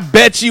 I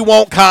bet you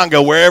won't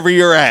Congo wherever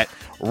you're at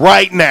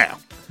right now.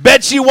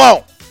 Bet you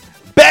won't.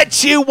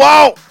 Bet you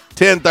won't.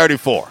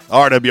 1034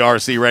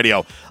 RWRC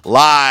Radio,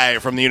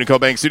 live from the Unico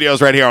Bank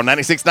Studios right here on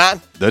 96.9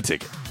 The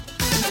Ticket.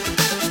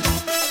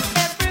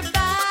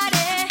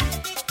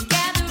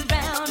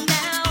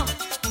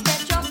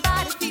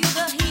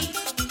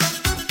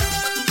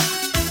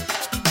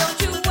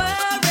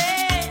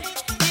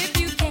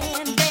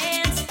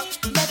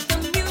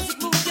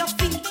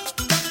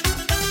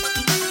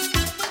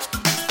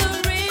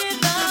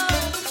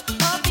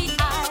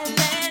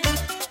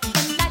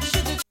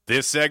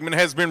 This segment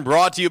has been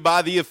brought to you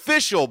by the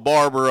official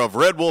barber of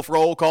Red Wolf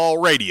Roll Call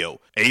Radio,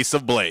 Ace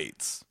of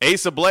Blades.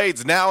 Ace of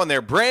Blades now in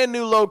their brand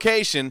new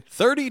location,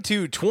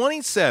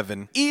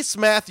 3227 East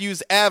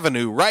Matthews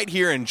Avenue, right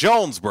here in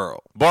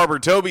Jonesboro. Barber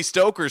Toby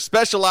Stoker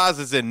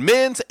specializes in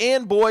men's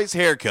and boys'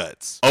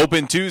 haircuts.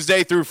 Open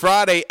Tuesday through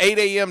Friday, 8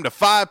 a.m. to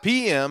 5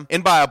 p.m.,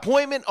 and by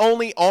appointment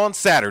only on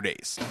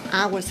Saturdays.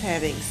 I was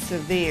having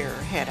severe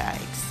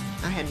headaches.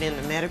 I had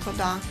been to medical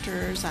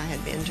doctors, I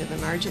had been to the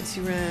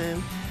emergency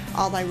room.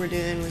 All they were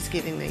doing was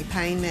giving me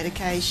pain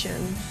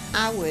medication.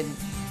 I would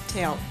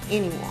tell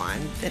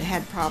anyone that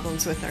had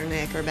problems with their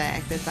neck or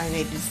back that they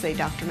needed to see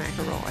Dr.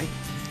 McElroy.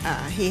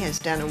 He has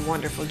done a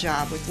wonderful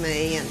job with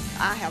me, and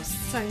I have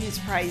sung his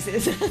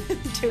praises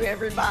to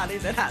everybody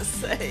that I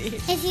see.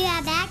 If you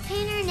have back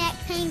pain or neck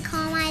pain,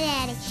 call my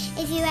daddy.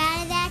 If you're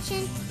out of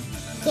action,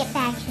 get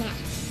back here.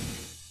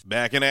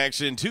 Back in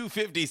action,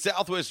 250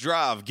 Southwest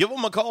Drive. Give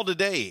them a call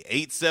today,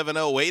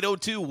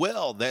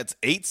 870-802-WELL. That's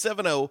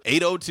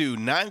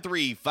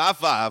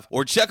 870-802-9355.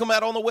 Or check them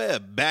out on the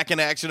web,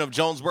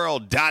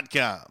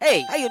 backinactionofjonesboro.com.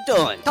 Hey, how you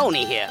doing?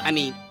 Tony here.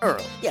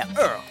 Earl. Yeah,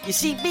 Earl. You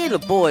see, me and the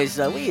boys,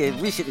 we have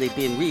recently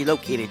been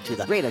relocated to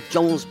the greater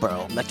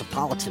Jonesboro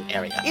metropolitan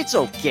area. It's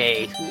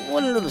okay.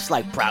 One little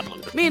slight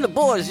problem. Me and the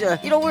boys,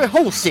 we're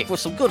homesick for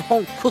some good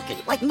home cooking,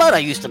 like Mother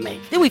used to make.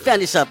 Then we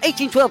found this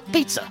 1812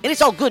 pizza, and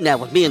it's all good now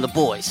with me and the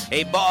boys.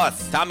 Hey,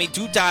 boss, Tommy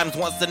 2 Times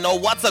wants to know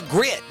what's a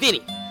grit.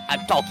 Vinny, I'm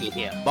talking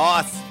here.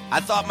 Boss, I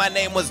thought my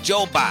name was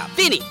Joe Bob.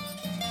 Vinny,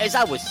 as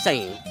I was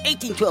saying,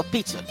 1812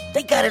 Pizza,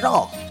 they got it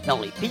all. Not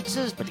only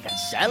pizzas, but they got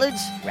salads,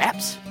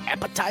 wraps,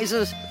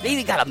 appetizers. They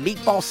even got a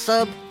meatball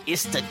sub.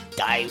 It's to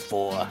die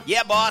for.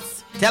 Yeah,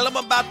 boss. Tell them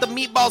about the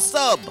meatball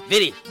sub.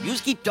 Vinny, you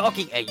just keep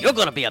talking and you're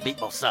gonna be a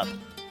meatball sub.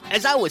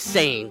 As I was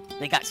saying,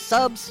 they got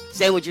subs,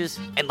 sandwiches,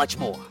 and much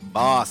more.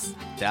 Boss,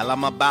 tell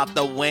them about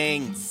the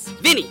wings.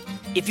 Vinny,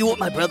 if you want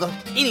my brother,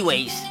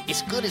 anyways,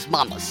 it's good as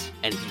mama's.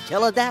 And if you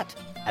tell her that,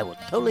 I will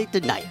totally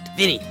deny it.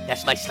 Vinny,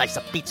 that's my slice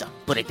of pizza.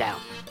 Put it down.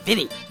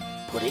 Vinny,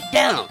 put it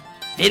down.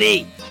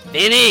 Vinny!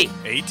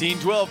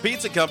 1812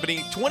 Pizza Company,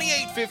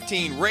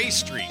 2815 Ray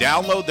Street.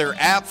 Download their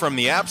app from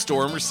the App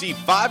Store and receive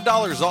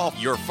 $5 off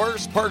your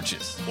first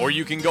purchase. Or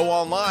you can go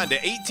online to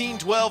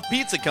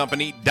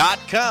 1812pizzacompany.com.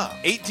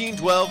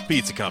 1812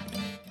 Pizza Company.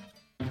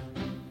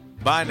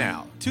 By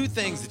now, two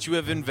things that you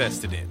have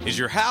invested in is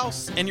your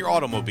house and your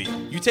automobile.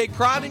 You take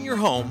pride in your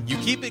home, you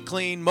keep it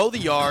clean, mow the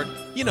yard,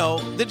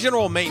 the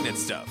general maintenance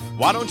stuff.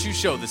 Why don't you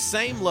show the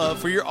same love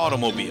for your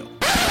automobile?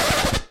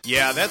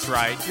 Yeah, that's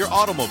right, your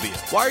automobile.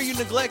 Why are you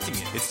neglecting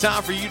it? It's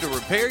time for you to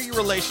repair your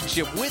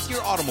relationship with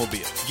your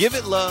automobile. Give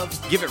it love,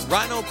 give it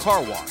Rhino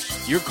Car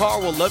Wash. Your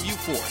car will love you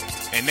for it.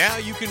 And now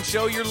you can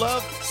show your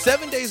love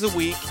 7 days a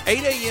week,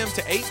 8 a.m.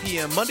 to 8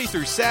 p.m. Monday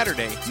through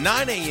Saturday,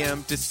 9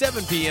 a.m. to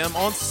 7 p.m.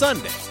 on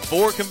Sunday.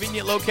 4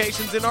 convenient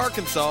locations in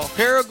Arkansas,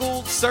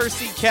 Paragould,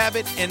 Searcy,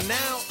 Cabot, and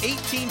now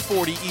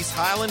 1840 East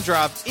Highland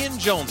Drive in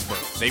Jonesboro.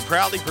 They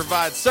proudly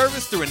provide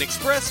service through an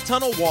express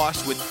tunnel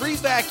wash with free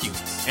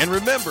vacuums. And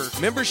remember,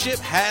 membership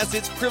has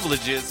its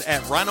privileges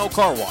at Rhino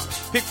Car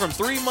Wash. Pick from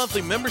 3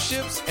 monthly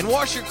memberships and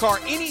wash your car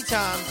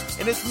anytime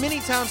and as many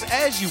times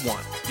as you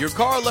want. Your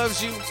car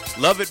loves you,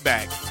 love it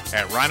back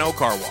at Rhino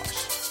Car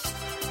Wash.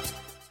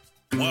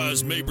 Why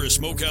is Mabry's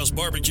Smokehouse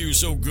Barbecue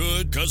so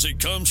good? Because it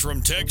comes from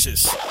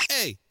Texas.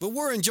 Hey, but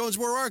we're in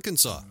Jonesboro,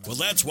 Arkansas. Well,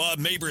 that's why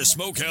Mabry's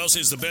Smokehouse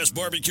is the best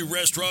barbecue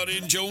restaurant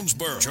in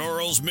Jonesboro.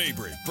 Charles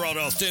Mabry brought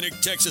authentic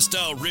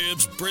Texas-style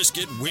ribs,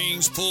 brisket,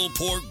 wings, pulled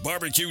pork,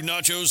 barbecue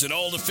nachos, and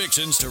all the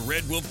fixings to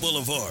Red Wolf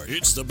Boulevard.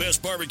 It's the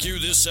best barbecue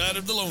this side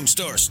of the Lone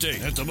Star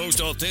State at the most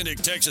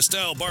authentic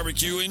Texas-style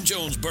barbecue in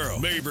Jonesboro.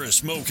 Mabry's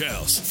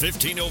Smokehouse,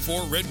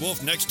 1504 Red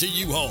Wolf next to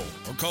U-Haul.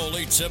 Or call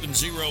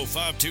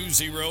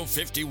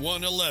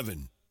 870-520-5111.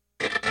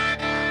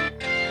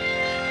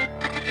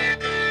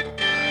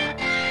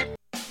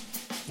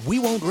 We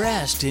won't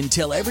rest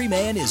until every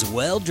man is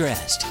well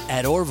dressed.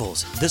 At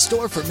Orville's, the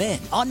store for men,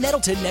 on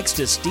Nettleton next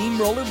to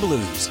Steamroller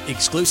Blues.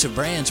 Exclusive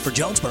brands for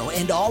Jonesboro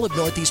and all of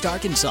Northeast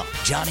Arkansas.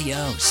 Johnny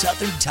O,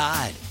 Southern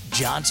Tide,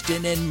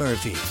 Johnston and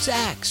Murphy,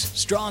 Saks,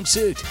 Strong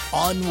Suit,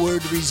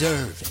 Onward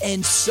Reserve,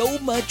 and so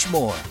much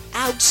more.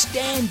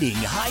 Outstanding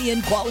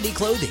high-end quality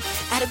clothing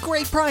at a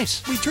great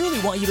price. We truly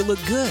want you to look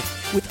good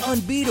with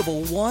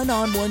unbeatable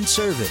one-on-one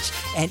service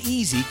and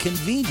easy,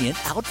 convenient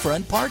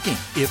out-front parking.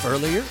 If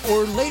earlier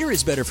or later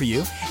is better for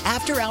you,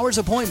 after-hours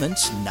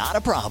appointments, not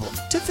a problem.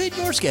 To fit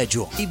your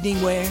schedule.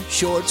 Evening wear,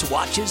 shorts,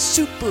 watches,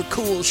 super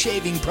cool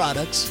shaving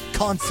products,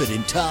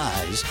 confident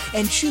ties,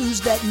 and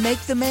shoes that make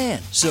the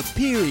man.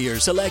 Superior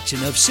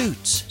selection of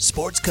suits,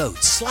 sports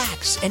coats,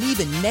 slacks, and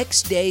even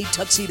next-day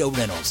tuxedo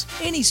rentals.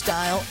 Any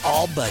style,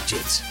 all budgets.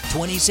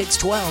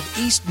 2612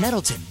 East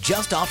Nettleton,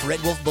 just off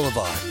Red Wolf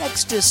Boulevard,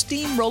 next to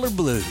Steamroller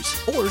Blues.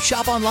 Or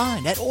shop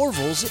online at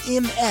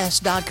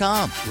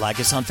orvillesms.com. Like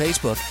us on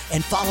Facebook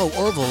and follow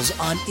Orville's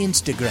on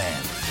Instagram.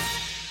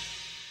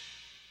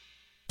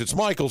 It's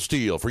Michael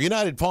Steele for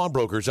United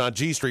Pawnbrokers on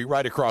G Street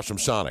right across from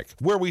Sonic,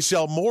 where we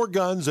sell more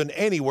guns than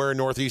anywhere in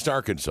Northeast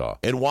Arkansas.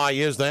 And why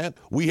is that?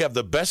 We have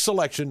the best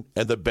selection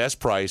and the best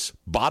price,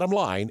 bottom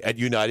line, at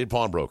United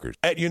Pawnbrokers.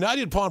 At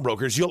United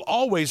Pawnbrokers, you'll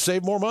always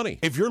save more money.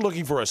 If you're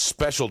looking for a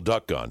special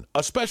duck gun,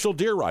 a special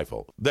deer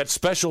rifle, that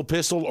special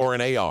pistol, or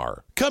an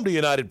AR, come to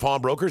United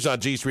Pawnbrokers on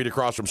G Street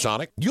across from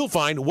Sonic. You'll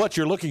find what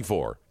you're looking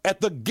for at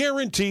the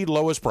guaranteed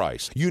lowest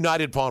price.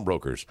 United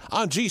Pawnbrokers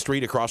on G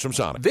Street across from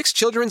Sonic. Vicks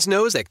Children's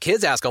knows that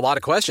kids ask a lot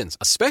of questions,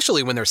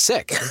 especially when they're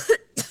sick.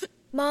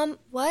 Mom,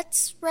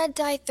 what's red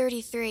dye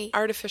 33?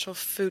 Artificial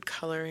food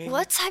coloring.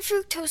 What's high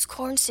fructose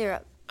corn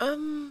syrup?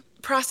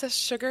 Processed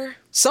sugar.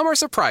 Some are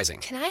surprising.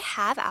 Can I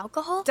have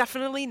alcohol?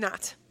 Definitely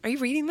not. Are you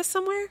reading this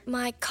somewhere?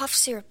 My cough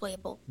syrup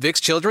label.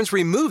 Vicks Children's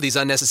remove these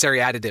unnecessary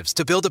additives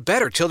to build a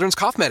better children's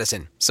cough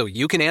medicine. So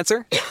you can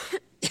answer.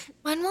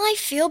 When will I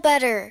feel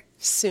better?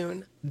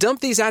 Soon.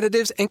 Dump these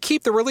additives and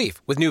keep the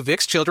relief with new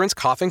Vicks Children's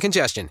Cough and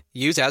Congestion.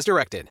 Use as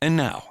directed. And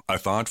now, a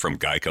thought from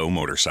Geico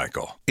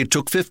Motorcycle. It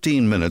took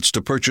 15 minutes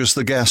to purchase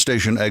the gas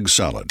station egg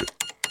salad.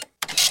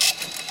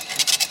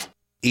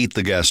 Eat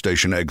the gas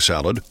station egg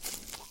salad.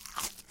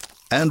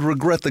 And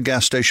regret the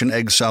gas station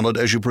egg salad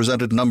as you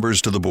presented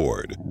numbers to the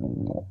board.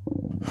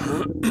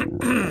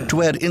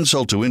 To add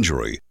insult to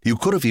injury, you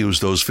could have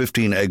used those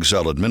 15 egg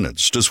salad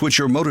minutes to switch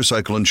your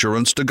motorcycle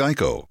insurance to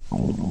Geico.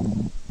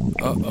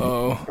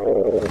 Uh-oh.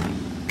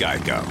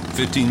 Geico.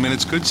 15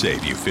 minutes could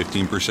save you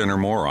 15% or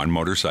more on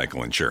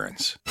motorcycle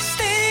insurance.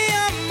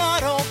 Stadium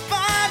Auto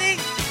Body,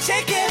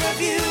 take care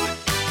of you.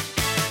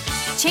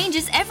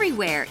 Changes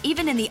everywhere,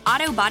 even in the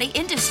auto body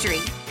industry.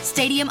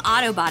 Stadium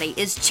Auto Body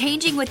is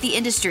changing with the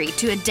industry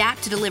to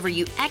adapt to deliver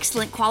you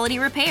excellent quality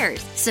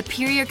repairs,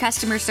 superior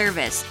customer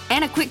service,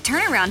 and a quick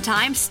turnaround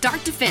time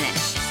start to finish.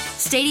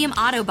 Stadium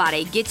Auto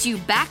Body gets you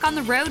back on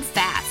the road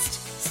fast.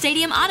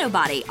 Stadium Auto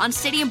Body on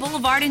Stadium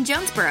Boulevard in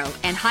Jonesboro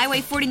and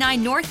Highway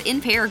 49 North in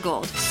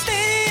Paragould.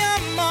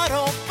 Stadium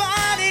Auto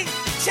Body,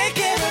 take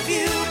care of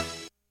you.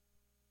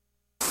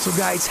 So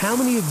guys, how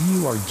many of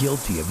you are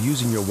guilty of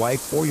using your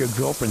wife or your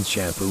girlfriend's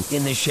shampoo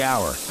in the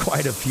shower?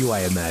 Quite a few,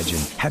 I imagine.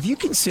 Have you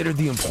considered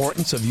the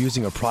importance of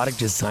using a product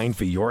designed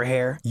for your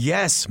hair?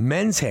 Yes,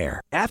 men's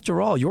hair.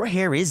 After all, your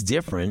hair is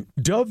different.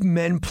 Dove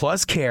Men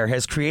Plus Care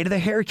has created a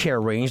hair care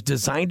range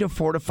designed to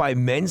fortify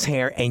men's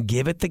hair and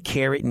give it the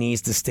care it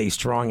needs to stay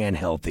strong and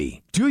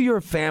healthy. Do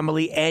your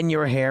family and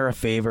your hair a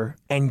favor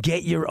and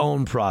get your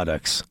own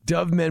products.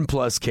 Dove Men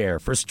Plus Care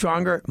for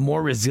stronger,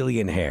 more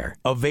resilient hair.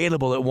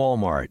 Available at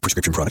Walmart.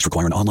 Prescription products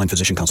require an online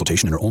physician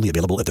consultation and are only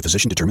available if the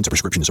physician determines a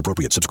prescription is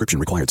appropriate. Subscription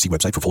required. See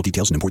website for full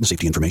details and important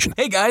safety information.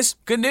 Hey guys,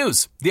 good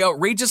news. The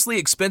outrageously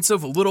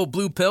expensive Little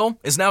Blue Pill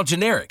is now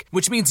generic,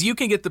 which means you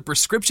can get the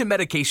prescription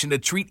medication to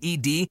treat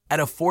ED at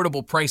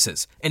affordable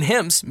prices. And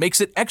Hims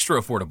makes it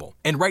extra affordable.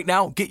 And right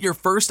now, get your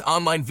first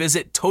online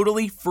visit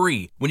totally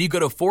free when you go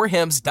to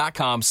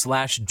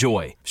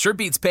forhims.com/joy. Sure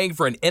beats paying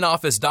for an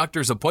in-office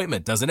doctor's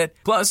appointment, doesn't it?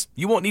 Plus,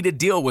 you won't need to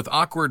deal with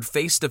awkward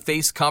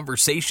face-to-face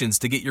conversations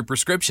to get your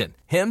prescription.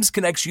 Hims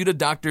connects you to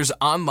doctors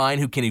online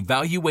who can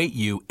evaluate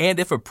you and,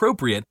 if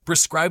appropriate,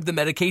 prescribe the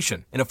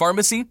medication. And a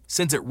pharmacy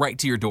sends it right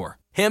to your door.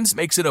 Hims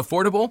makes it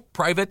affordable,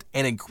 private,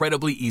 and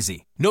incredibly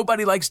easy.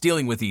 Nobody likes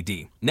dealing with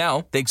ED.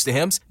 Now, thanks to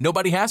Hims,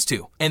 nobody has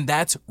to. And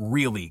that's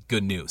really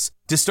good news.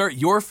 To start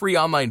your free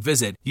online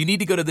visit, you need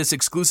to go to this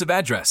exclusive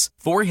address,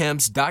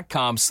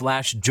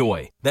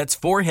 forhims.com/joy. That's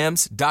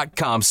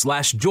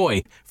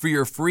forhims.com/joy for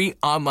your free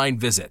online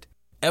visit.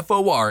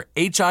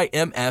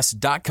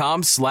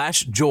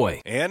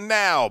 forhims.com/joy. And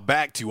now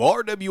back to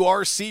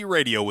RWRC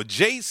Radio with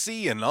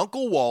JC and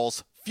Uncle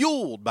Walls,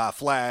 fueled by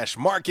Flash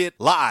Market,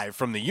 live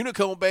from the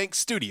Unico Bank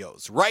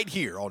Studios, right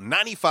here on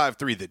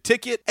 95.3 The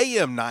Ticket,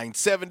 AM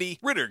 970,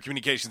 Ritter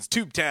Communications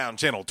Tubetown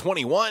Channel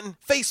 21,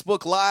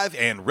 Facebook Live,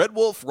 and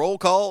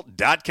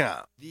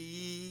RedWolfRollCall.com.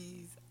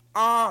 These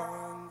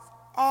arms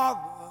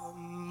are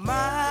mine.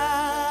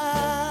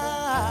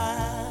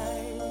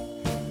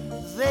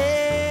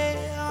 They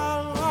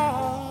are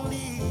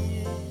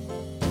lonely,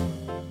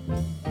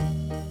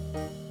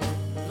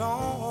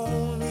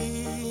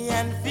 lonely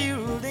and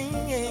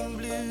feeling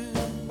blue.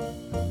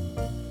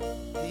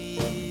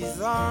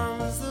 These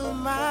arms of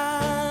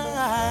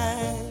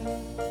mine,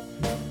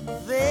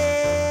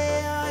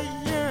 they are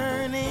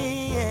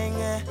yearning,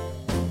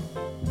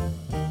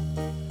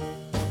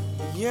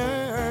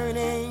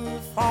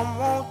 yearning for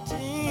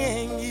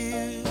wanting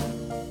you.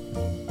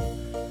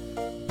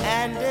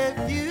 And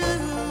if you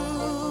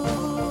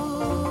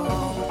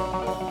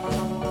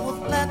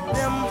would let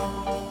them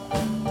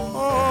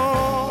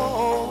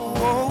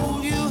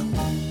hold you,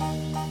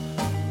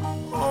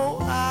 oh,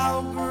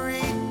 how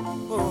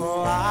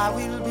grateful I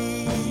will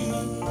be.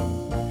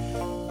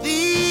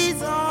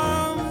 These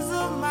arms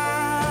of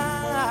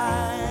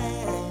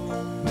mine,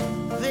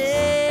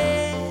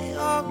 they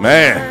are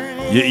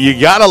Man,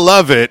 you gotta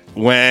love it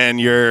when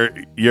you're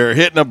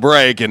hitting a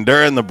break, and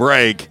during the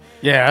break,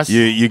 yes,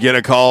 you get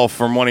a call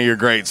from one of your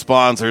great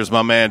sponsors.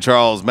 My man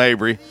Charles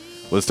Mabry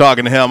was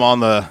talking to him on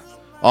the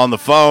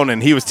phone,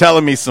 and he was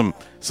telling me some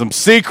some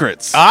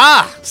secrets.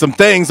 Some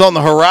things on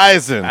the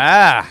horizon.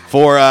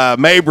 For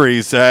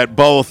Mabry's at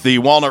both the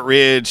Walnut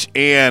Ridge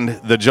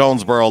and the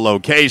Jonesboro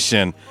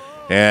location.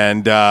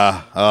 And,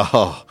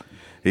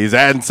 he's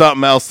adding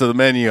something else to the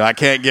menu. I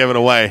can't give it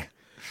away.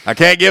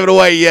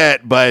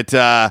 Yet, but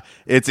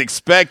it's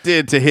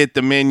expected to hit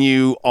the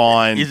menu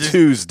on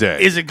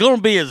Tuesday. Is it going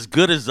to be as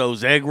good as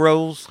those egg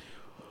rolls?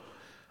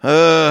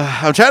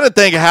 I'm trying to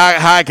think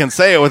how I can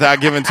say it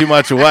without giving too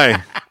much away.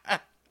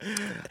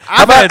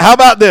 How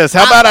about this?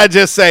 How about I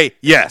just say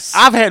yes?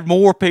 I've had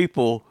more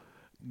people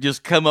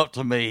just come up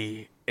to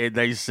me and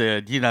they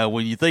said,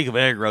 when you think of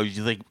egg rolls,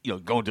 you think,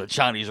 going to a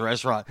Chinese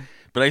restaurant.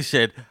 But they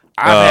said,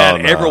 I've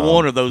had every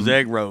one of those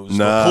egg rolls.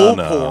 The pulled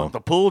pork,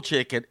 the pulled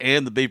chicken,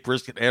 and the beef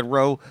brisket egg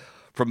roll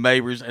from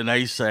Mabry's. And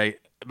they say,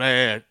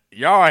 man,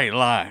 y'all ain't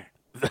lying.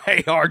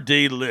 They are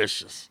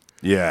delicious.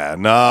 Yeah,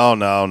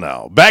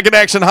 no. Back in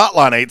Action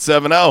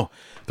Hotline,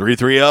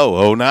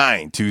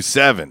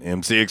 870-330-0927.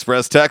 MC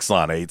Express text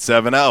line,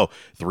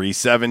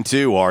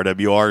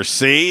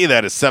 870-372-RWRC.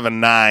 That is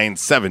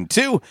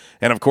 7972.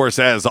 And, of course,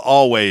 as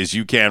always,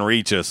 you can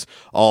reach us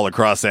all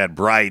across that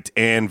bright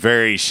and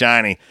very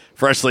shiny,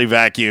 freshly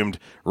vacuumed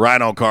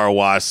Rhino Car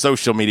Wash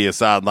social media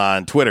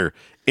sideline, Twitter,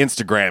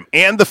 Instagram,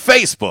 and the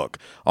Facebook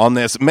on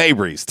this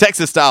Mabry's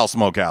Texas-style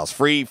smokehouse,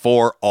 free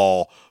for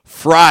all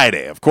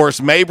Friday. Of course,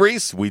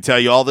 Mabry's, we tell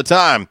you all the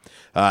time,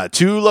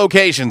 2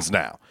 locations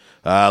now.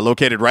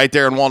 Located right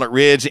there in Walnut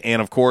Ridge,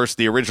 and, of course,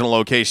 the original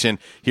location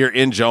here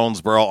in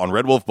Jonesboro on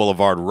Red Wolf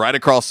Boulevard, right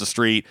across the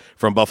street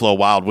from Buffalo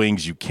Wild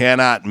Wings. You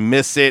cannot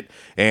miss it.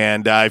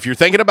 And if you're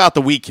thinking about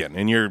the weekend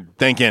and you're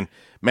thinking,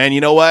 man,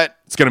 you know what?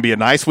 It's going to be a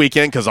nice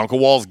weekend because Uncle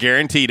Walls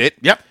guaranteed it.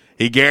 Yep.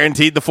 He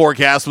guaranteed the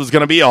forecast was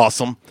going to be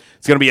awesome.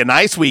 It's going to be a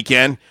nice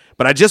weekend,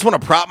 but I just want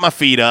to prop my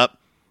feet up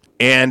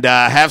and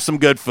have some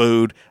good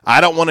food.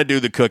 I don't want to do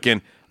the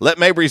cooking. Let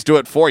Mabry's do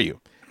it for you.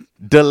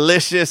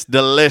 Delicious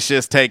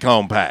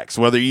take-home packs.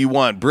 Whether you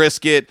want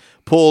brisket,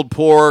 pulled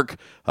pork,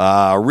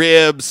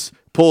 ribs,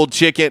 pulled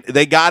chicken,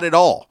 they got it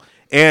all.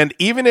 And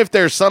even if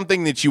there's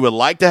something that you would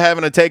like to have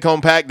in a take-home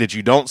pack that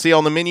you don't see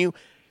on the menu,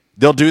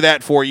 they'll do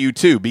that for you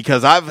too.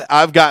 Because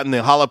I've gotten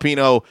the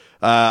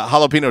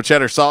jalapeno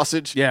cheddar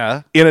sausage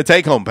in a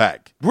take-home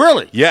pack.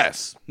 Really?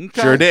 Yes.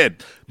 Okay. Sure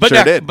did.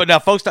 But now,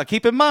 folks,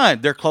 keep in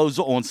mind, they're closed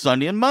on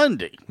Sunday and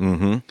Monday.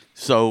 Mm-hmm.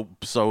 So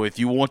if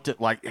you want to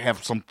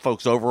have some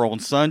folks over on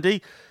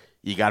Sunday,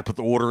 you got to put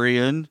the order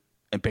in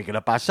and pick it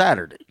up by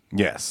Saturday.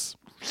 Yes.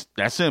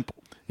 That's simple.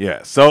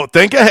 Yeah. So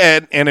think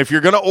ahead, and if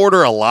you're going to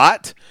order a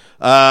lot,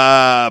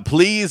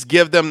 please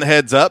give them the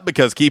heads up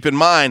because keep in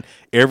mind,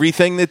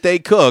 everything that they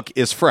cook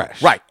is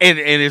fresh. Right. And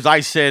as I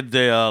said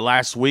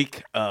last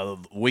week,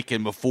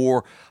 weekend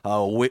before,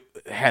 we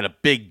had a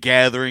big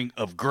gathering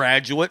of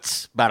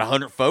graduates, about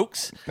 100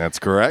 folks. That's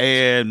correct.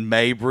 And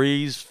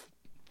Mabry's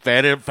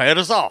fed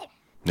us all.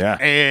 Yeah.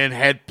 And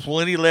had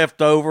plenty left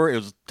over. It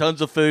was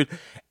tons of food.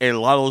 And a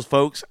lot of those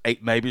folks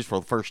ate Mabry's for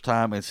the first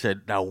time and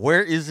said, now,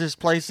 where is this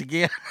place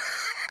again?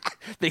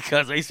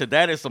 Because they said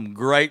that is some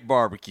great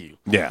barbecue.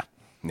 Yeah.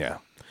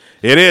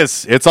 It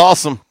is. It's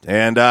awesome.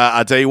 And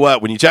I tell you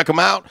what, when you check them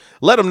out,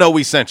 let them know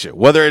we sent you.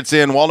 Whether it's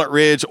in Walnut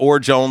Ridge or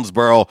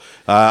Jonesboro,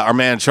 our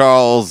man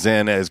Charles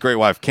and his great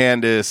wife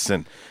Candace,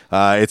 and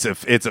it's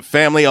a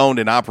family-owned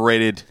and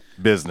operated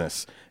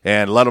business.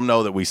 And let them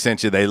know that we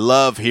sent you. They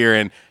love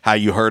hearing how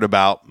you heard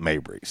about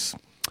Mabry's.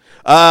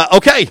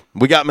 Okay,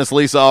 we got Miss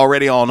Lisa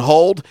already on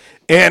hold,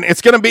 and it's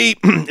gonna be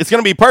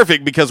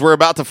perfect because we're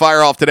about to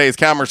fire off today's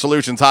Calmer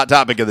Solutions hot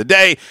topic of the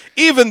day.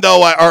 Even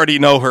though I already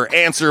know her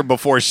answer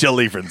before she'll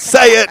even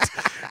say it,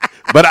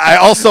 but I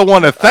also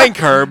want to thank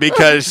her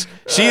because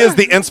she is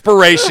the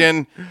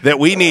inspiration that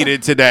we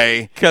needed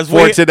today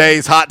for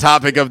today's hot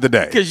topic of the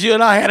day. Because you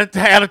and I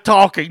had a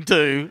talking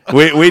to.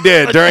 We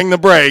did during the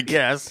break.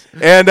 Yes,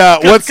 and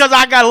because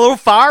I got a little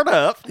fired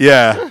up.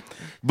 Yeah,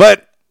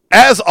 but.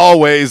 As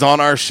always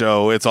on our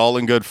show, it's all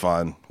in good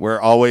fun.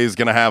 We're always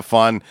going to have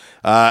fun.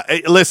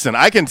 Listen,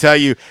 I can tell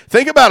you,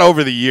 think about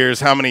over the years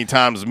how many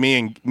times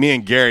me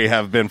and Gary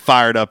have been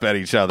fired up at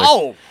each other.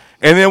 Oh,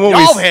 and then when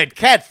y'all had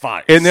cat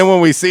fights. And then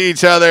when we see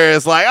each other,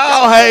 it's like,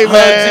 oh, hey, hugs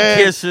man. and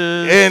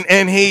kisses.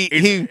 And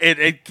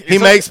he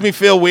makes me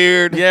feel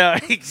weird. Yeah.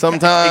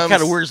 Sometimes. It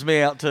kind of weirds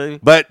me out, too.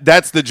 But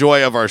that's the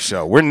joy of our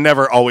show. We're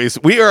never always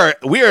 – we are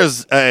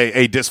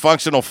a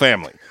dysfunctional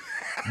family.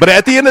 But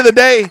at the end of the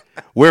day,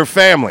 we're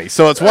family.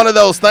 So it's one of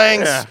those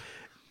things. Yeah.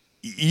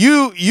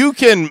 You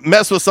can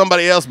mess with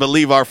somebody else, but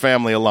leave our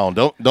family alone.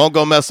 Don't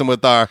go messing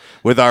with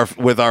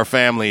our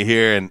family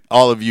here. And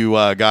all of you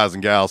guys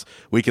and gals,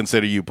 we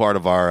consider you part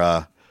of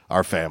our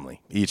family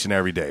each and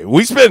every day.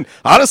 We spend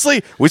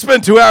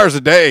 2 hours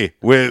a day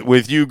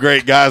with you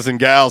great guys and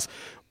gals.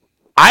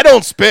 I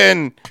don't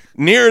spend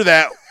near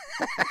that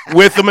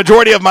with the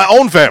majority of my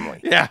own family.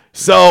 Yeah.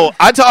 So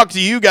I talk to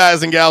you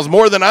guys and gals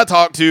more than I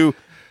talk to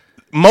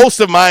most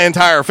of my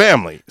entire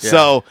family.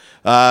 Yeah.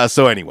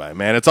 So anyway,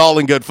 man, it's all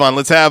in good fun.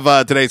 Let's have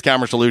today's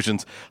Calmer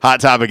Solutions hot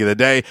topic of the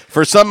day.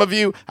 For some of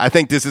you, I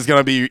think this is going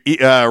to be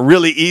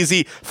really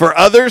easy. For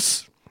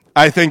others,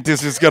 I think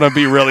this is going to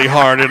be really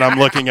hard, and I'm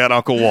looking at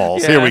Uncle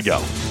Walls. Here we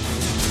go.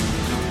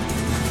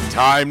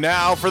 Time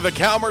now for the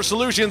Calmer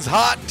Solutions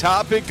Hot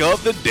Topic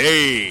of the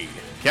Day.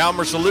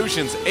 Calmer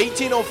Solutions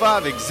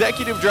 1805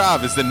 Executive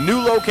Drive is the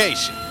new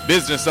location.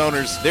 Business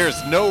owners,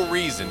 there's no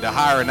reason to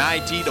hire an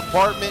IT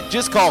department.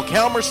 Just call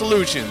Calmer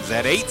Solutions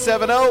at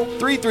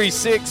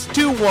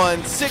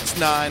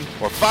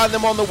 870-336-2169 or find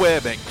them on the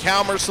web at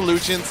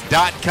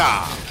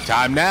calmersolutions.com.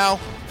 Time now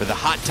for the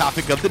Hot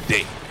Topic of the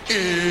Day. It's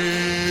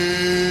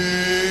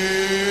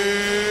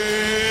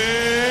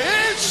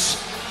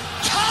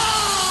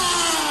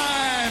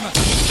time!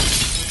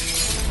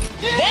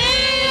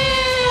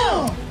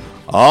 Damn!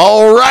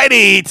 All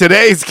righty,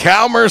 today's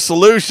Calmer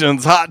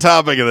Solutions Hot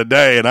Topic of the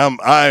Day, and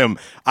I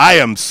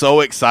am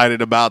so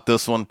excited about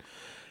this one.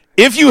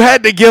 If you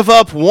had to give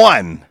up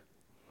one,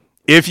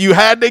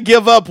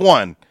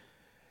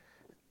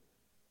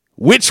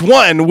 which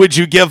one would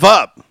you give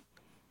up?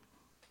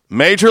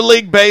 Major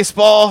League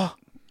Baseball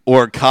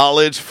or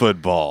college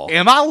football?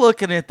 Am I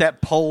looking at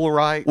that poll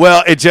right?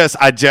 Well,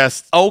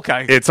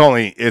 okay. It's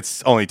only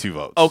 2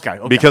 votes. Okay.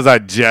 Because I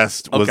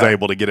just was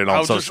able to get it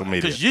on social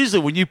media. Because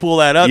usually when you pull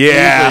that up,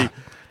 yeah.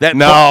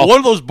 One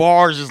of those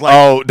bars is like.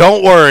 Oh,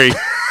 don't worry.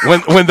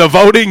 when the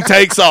voting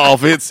takes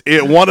off,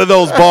 one of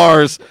those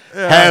bars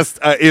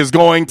is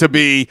going to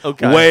be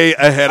way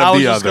ahead of the other. I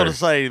was just going to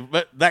say,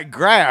 but that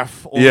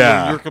graph on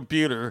your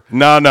computer.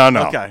 No.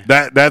 Okay.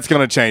 That's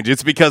going to change.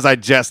 It's because I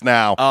just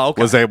now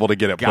was able to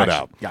get it put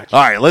out. Gotcha.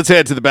 All right, let's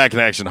head to the Back in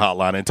Action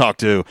hotline and talk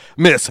to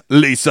Miss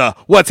Lisa.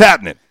 What's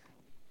happening?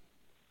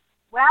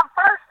 Well,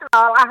 first of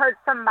all, I heard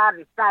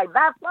somebody say,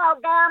 Buffalo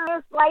down,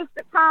 Miss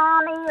Lisa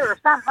Connie, or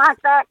something like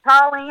that.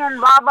 Call in,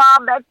 blah, blah,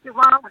 bet you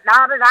won't,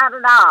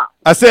 da-da-da-da-da.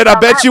 I said, I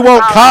bet you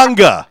won't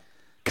conga.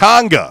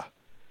 Conga.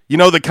 You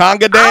know the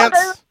conga dance?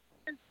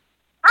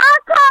 I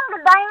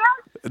conga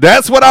dance.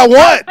 That's what I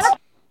want.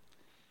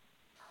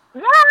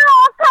 Yeah,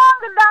 I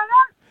conga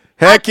dance.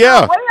 Heck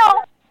yeah.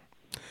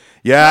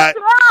 Yeah.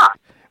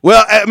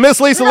 Well, Miss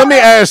Lisa, let me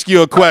ask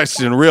you a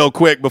question real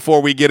quick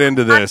before we get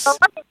into this.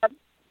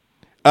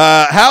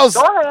 How's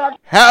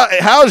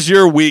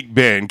your week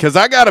been? Because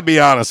I got to be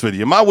honest with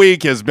you, my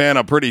week has been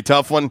a pretty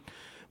tough one.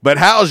 But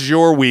how's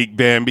your week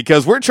been?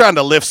 Because we're trying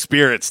to lift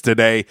spirits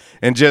today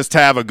and just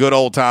have a good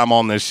old time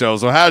on this show.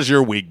 So how's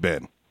your week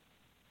been?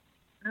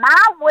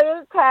 My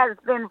week has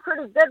been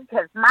pretty good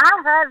because my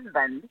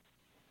husband,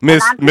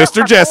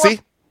 Mr.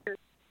 Jesse.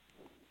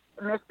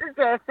 Mr.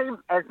 Jesse,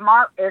 as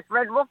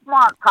Red Wolf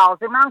Mark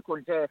calls him, Uncle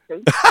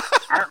Jesse.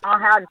 I don't know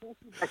how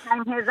Jesse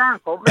became his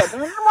uncle, but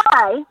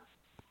anyway.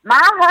 My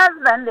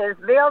husband is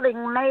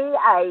building me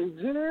a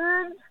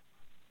huge,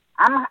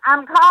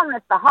 I'm calling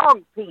it the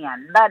hog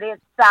pen, but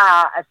it's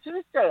a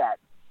shoe set.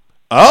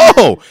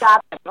 Oh! It's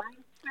got the glass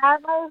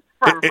panels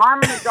from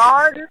Harmony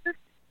Gardens,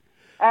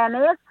 and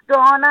it's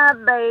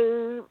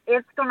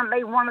gonna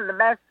be one of the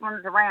best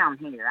ones around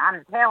here.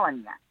 I'm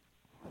telling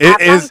you.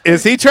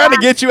 Is he trying to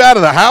get you out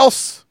of the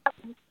house?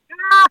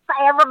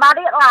 Everybody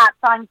at Light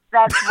thinks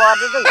that's what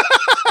it is.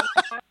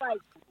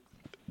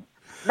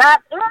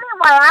 But anyway,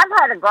 I've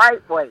had a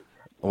great week.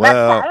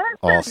 Well,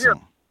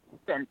 awesome.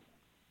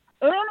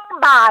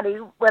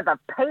 Anybody with a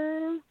P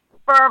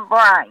for a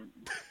brain,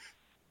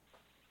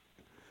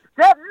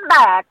 sitting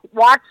back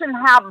watching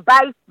how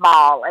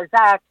baseball is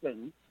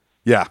acting,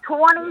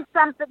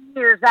 20-something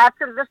years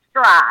after the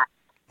strike,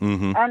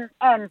 and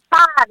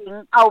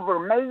fighting over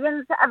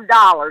millions of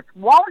dollars,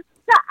 wants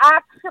to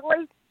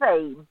actually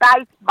see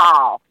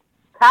baseball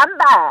come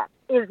back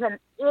is an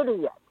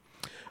idiot.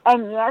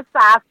 And yes,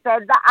 I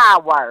said the I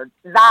word.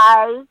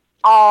 They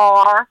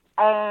are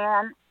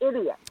an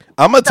idiot.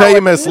 I'm going to tell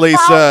you, Miss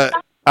Lisa,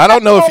 I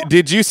don't know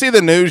did you see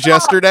the news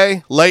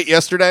late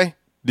yesterday?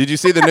 Did you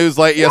see the news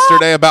late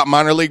yesterday about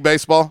minor league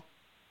baseball?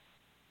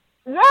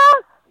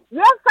 Yes,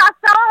 I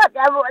saw it.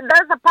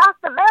 There's a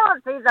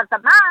possibility that the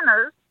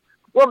minors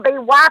will be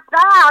wiped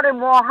out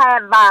and we'll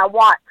have,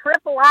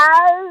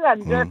 AAA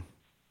and just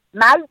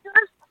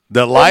majors?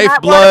 The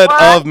lifeblood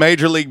of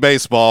Major League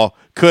Baseball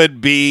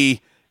could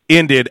be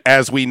ended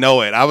as we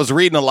know it. I was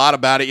reading a lot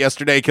about it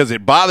yesterday because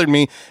it bothered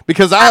me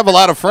because I have a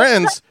lot of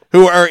friends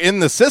who are in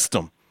the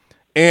system,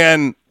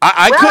 and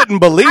I couldn't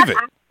believe it.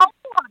 I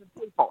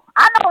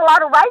know a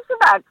lot of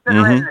racerbacks that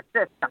are in the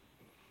system.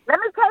 Let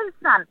me tell you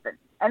something.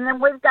 And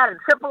then we've got a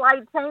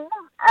AAA team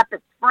up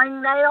at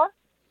Springdale,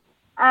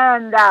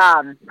 and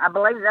I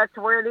believe that's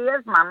where it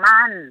is. My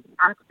mind,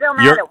 I'm still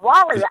mad at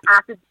Wally.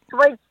 I could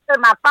switch to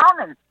my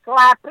phone and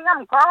slap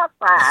him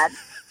cross-eyed.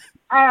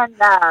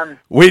 And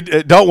we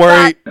don't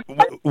worry,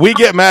 we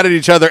get mad at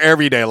each other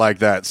every day like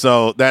that,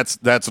 so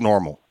that's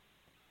normal.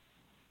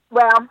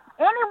 Well,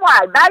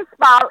 anyway,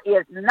 baseball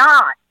is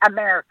not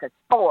America's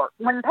sport.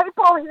 When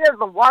people hear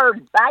the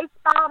word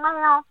baseball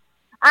now,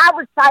 I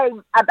would say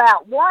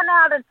about 1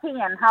 out of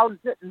 10 holds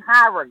it in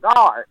high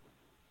regard,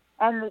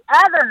 and the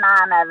other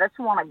 9 of us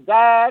want to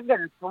gag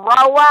and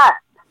throw up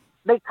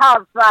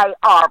because they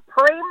are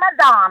prima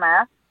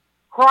donna,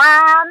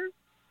 crying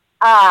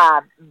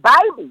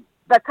babies.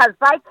 because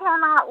they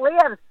cannot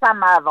live,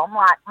 some of them,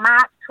 like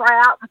Mike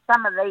Trout and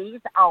some of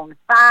these, on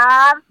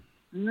 $5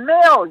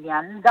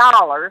 million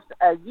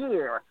a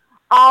year.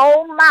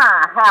 Oh,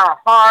 my, how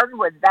hard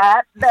would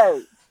that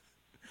be?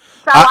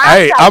 So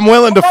I'm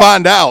willing to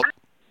find out.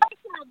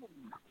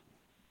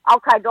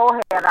 Okay, go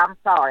ahead. I'm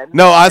sorry.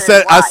 No, I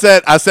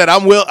said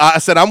I'm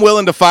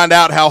willing to find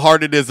out how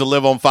hard it is to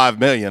live on $5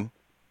 million.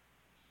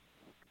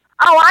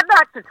 Oh, I'd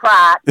like to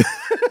try it,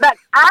 but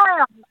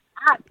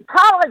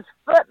college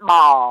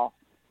football,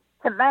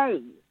 to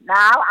me,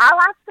 now I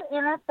like the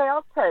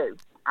NFL too.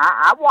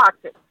 I watch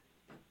it.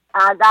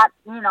 I got,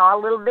 a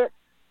little bit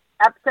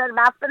upset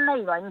about the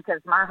kneeling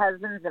because my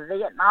husband's a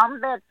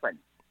Vietnam veteran.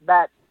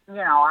 But,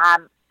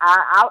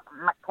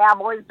 my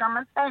Cowboys are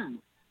my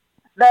team.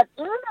 But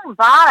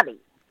anybody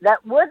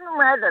that wouldn't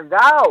rather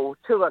go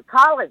to a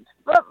college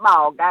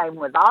football game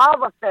with all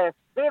the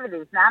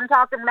festivities, now I'm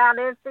talking about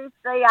SEC,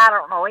 I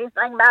don't know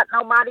anything about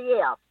nobody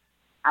else.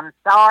 I'm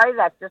sorry,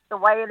 that's just the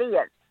way it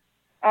is.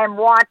 And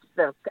watch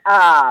the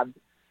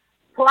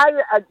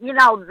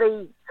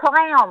the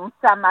clowns,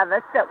 some of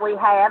us that we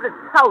have as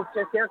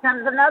coaches. Here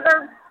comes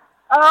another.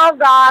 Oh,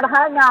 God,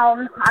 hang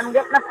on. I'm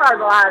getting a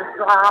fertilizer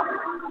drop.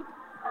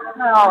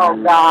 Oh,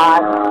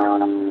 God.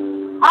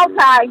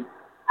 Okay.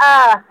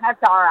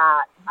 That's all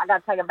right. I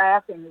got to take a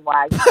bath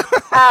anyway.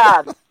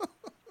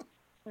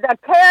 The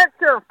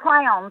character of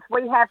clowns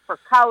we have for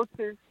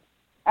coaches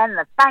and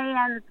the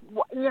fans,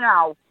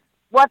 the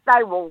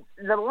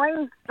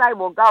lengths they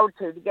will go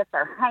to get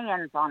their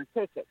hands on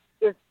tickets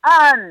is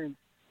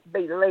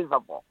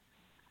unbelievable.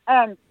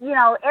 And,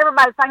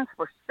 everybody thinks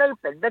we're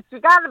stupid, but you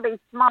got to be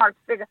smart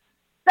to figure.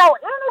 So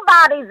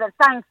anybody that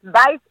thinks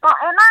baseball,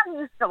 and I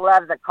used to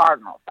love the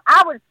Cardinals.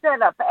 I would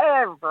sit up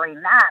every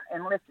night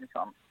and listen to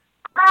them.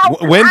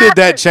 When did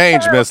that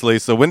change, Miss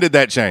Lisa? When did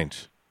that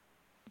change?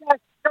 The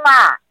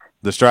strike.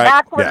 The strike?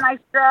 Back when they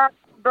struck,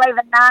 I believe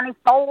in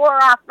 94,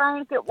 I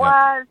think it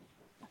was.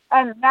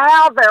 And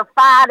now they're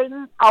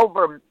fighting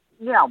over,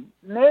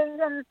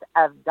 millions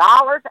of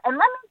dollars. And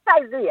let me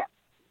say this.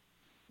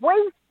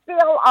 We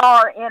still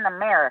are in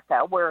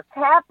America where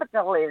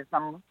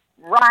capitalism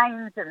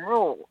reigns and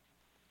rules.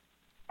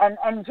 And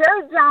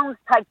Jerry Jones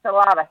takes a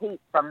lot of heat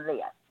from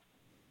this.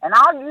 And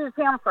I'll use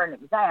him for an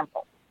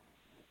example.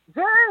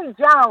 Jerry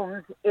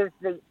Jones is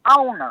the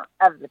owner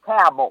of the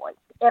Cowboys.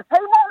 If he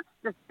wants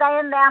to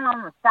stand down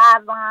on the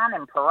sideline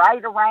and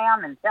parade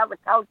around and tell the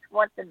coach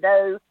what to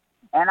do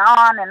and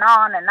on and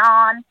on and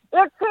on,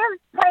 it's his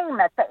team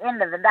at the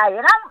end of the day. It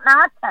ain't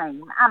my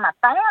team. I'm a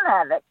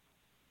fan of it.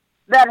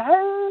 But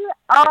he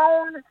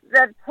owns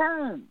the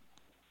team.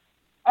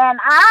 And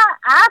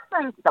I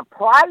think the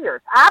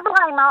players, I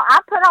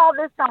put all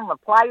this on the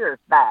players'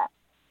 back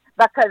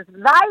because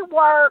they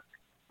work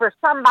for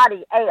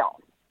somebody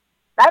else.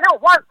 They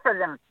don't work for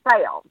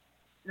themselves.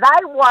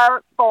 They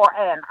work for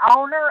an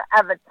owner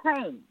of a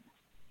team.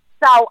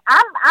 So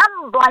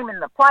I'm blaming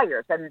the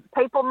players, and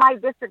people may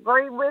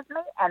disagree with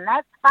me, and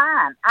that's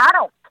fine. I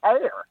don't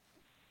care.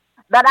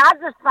 But I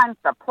just think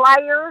the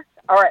players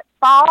are at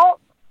fault,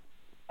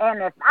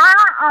 and if I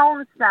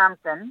own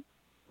something,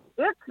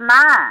 it's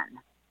mine,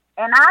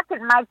 and I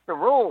can make the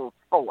rules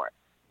for it.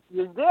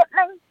 You get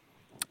me?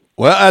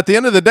 Well, at the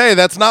end of the day,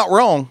 that's not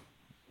wrong.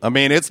 I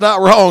mean, it's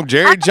not wrong.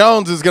 Jerry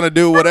Jones is going to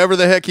do whatever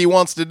the heck he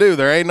wants to do.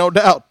 There ain't no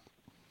doubt.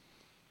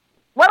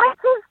 Well,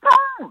 it's his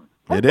team.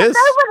 He can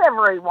do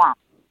whatever he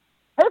wants.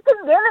 He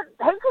can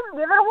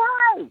give it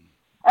away.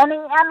 And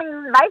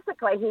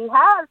basically he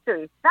has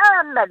to his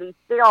son, but he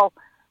still,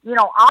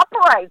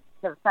 operates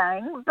the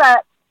thing.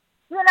 But,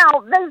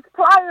 these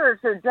players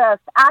are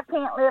just, I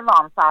can't live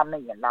on $5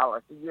 million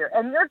a year.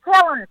 And you're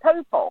telling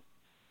people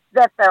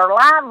that their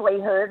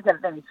livelihoods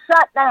have been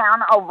shut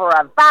down over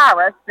a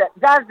virus that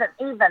doesn't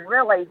even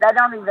really, they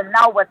don't even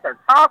know what they're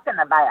talking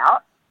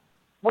about.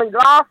 We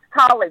lost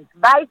college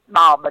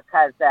baseball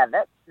because of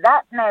it.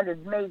 That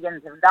netted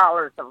millions of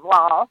dollars of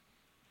loss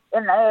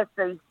in the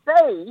SEC.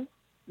 And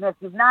if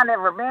you've not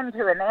ever been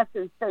to an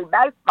SEC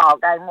baseball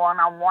game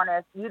one-on-one,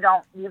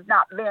 you've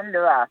not been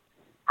to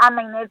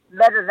it's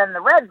better than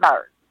the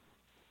Redbirds.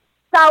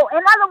 So, in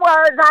other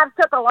words, I've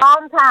took a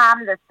long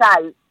time to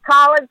say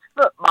college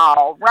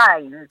football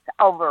reigns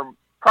over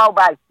pro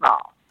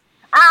baseball.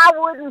 I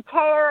wouldn't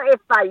care if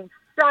they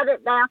shut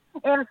it down.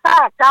 In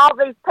fact, all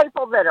these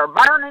people that are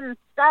burning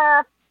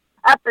stuff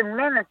up in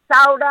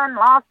Minnesota and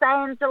Los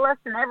Angeles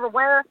and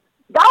everywhere,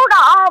 go to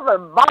all the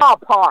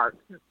ballparks,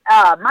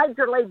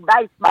 Major League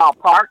Baseball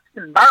parks,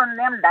 and burn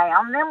them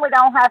down. Then we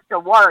don't have to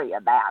worry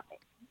about it.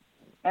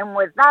 And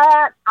with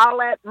that, I'll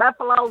let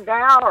Buffalo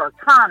Gal or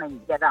Connie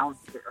get on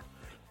here.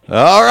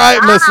 All right,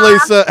 Miss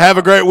Lisa. Have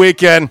a great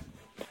weekend.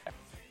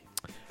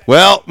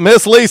 Well,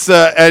 Miss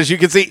Lisa, as you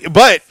can see,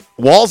 but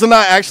Walls and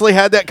I actually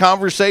had that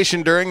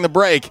conversation during the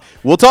break.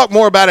 We'll talk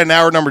more about it in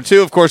hour number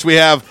 2. Of course, we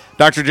have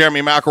Dr.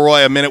 Jeremy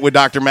McElroy, A Minute with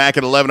Dr. Mack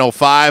at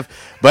 11:05.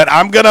 But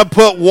I'm going to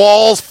put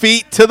Walls'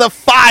 feet to the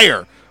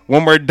fire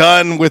when we're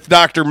done with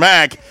Dr.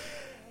 Mack.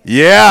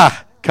 Yeah,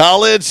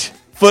 college,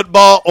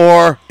 football,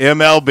 or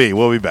MLB.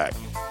 We'll be back.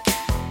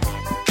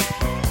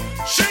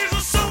 She's a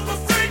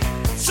super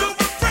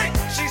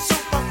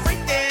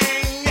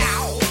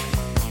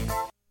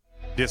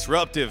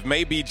Disruptive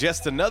may be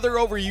just another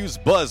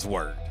overused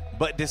buzzword,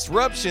 but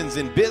disruptions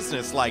in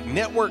business like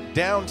network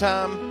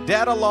downtime,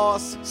 data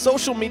loss,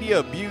 social media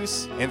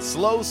abuse, and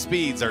slow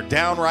speeds are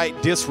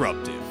downright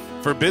disruptive.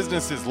 For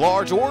businesses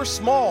large or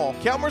small,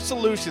 Calmer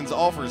Solutions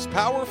offers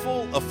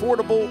powerful,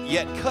 affordable,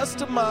 yet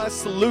customized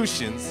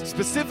solutions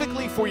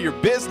specifically for your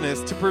business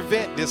to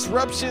prevent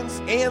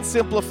disruptions and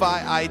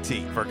simplify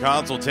IT. For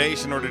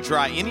consultation or to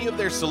try any of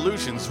their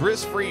solutions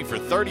risk-free for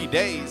 30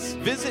 days,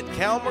 visit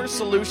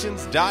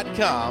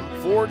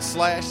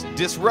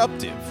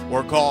calmersolutions.com/disruptive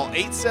or call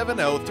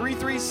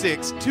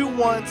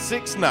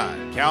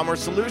 870-336-2169. Calmer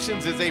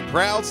Solutions is a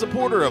proud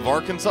supporter of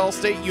Arkansas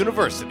State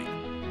University.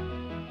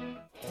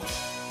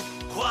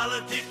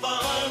 Quality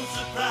Farm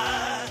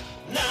Supply,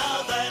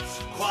 now that's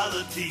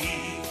quality.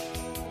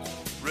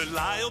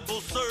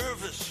 Reliable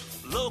service,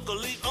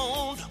 locally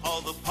owned, all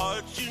the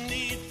parts you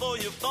need for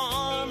your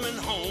farm and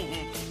home.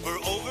 For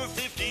over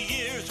 50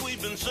 years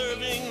we've been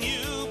serving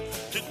you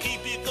to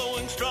keep you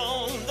going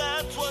strong,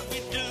 that's what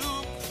we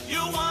do.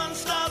 Your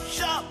one-stop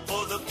shop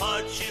for the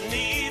parts you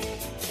need.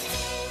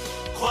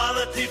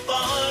 Quality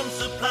Farm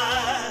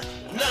Supply,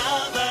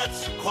 now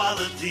that's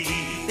quality.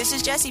 This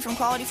is Jessie from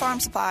Quality Farm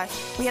Supply.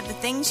 We have the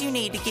things you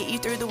need to get you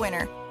through the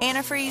winter.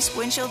 Antifreeze,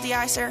 windshield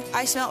deicer,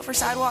 ice melt for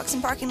sidewalks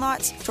and parking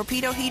lots,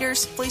 torpedo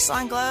heaters, fleece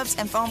line gloves,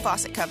 and foam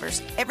faucet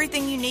covers.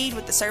 Everything you need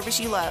with the service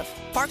you love.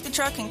 Park the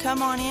truck and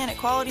come on in at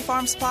Quality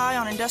Farm Supply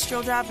on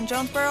Industrial Drive in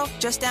Jonesboro,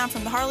 just down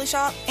from the Harley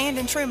Shop, and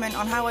in Truman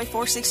on Highway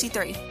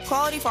 463.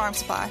 Quality Farm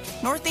Supply,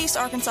 Northeast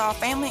Arkansas,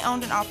 family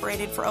owned and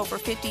operated for over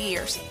 50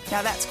 years.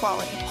 Now that's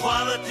quality.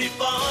 Quality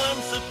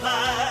Farm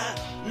Supply,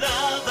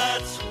 now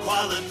that's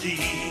quality.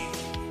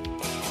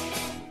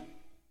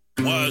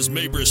 Why is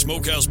Mabry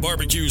Smokehouse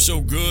Barbecue so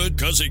good?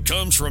 Because it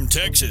comes from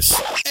Texas.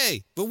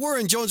 Hey, but we're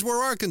in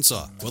Jonesboro,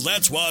 Arkansas. Well,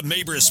 that's why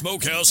Mabry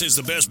Smokehouse is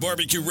the best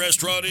barbecue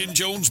restaurant in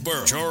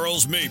Jonesboro.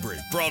 Charles Mabry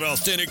brought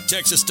authentic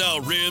Texas-style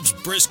ribs,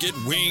 brisket,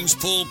 wings,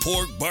 pulled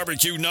pork,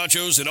 barbecue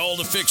nachos, and all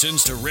the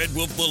fixins to Red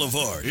Wolf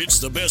Boulevard. It's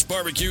the best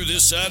barbecue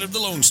this side of the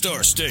Lone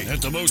Star State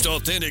at the most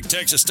authentic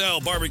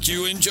Texas-style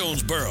barbecue in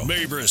Jonesboro.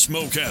 Mabry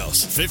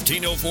Smokehouse,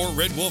 1504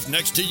 Red Wolf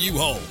next to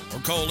U-Haul.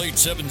 Or call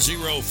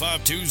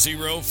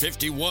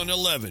 870-520-5111.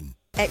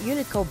 At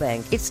Unico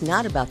Bank, it's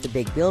not about the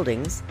big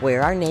buildings,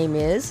 where our name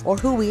is, or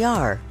who we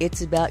are.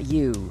 It's about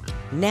you,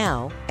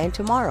 now and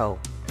tomorrow.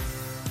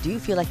 Do you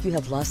feel like you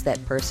have lost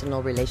that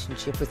personal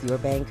relationship with your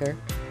banker?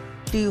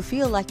 Do you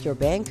feel like your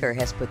banker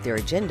has put their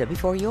agenda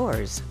before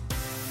yours?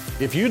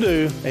 If you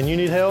do and you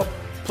need help,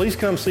 please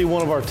come see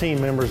one of our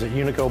team members at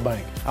Unico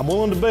Bank. I'm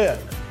willing to bet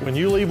when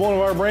you leave one of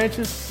our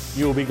branches,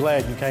 you will be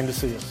glad you came to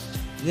see us.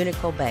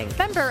 Unico Bank.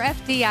 Member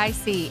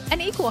FDIC,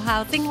 an equal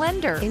housing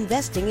lender.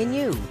 Investing in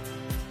you.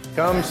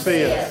 Come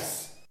see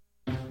us.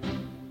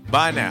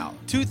 By now,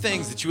 two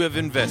things that you have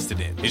invested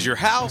in is your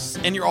house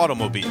and your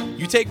automobile.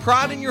 You take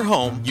pride in your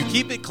home, you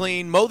keep it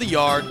clean, mow the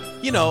yard,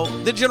 you know,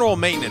 the general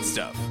maintenance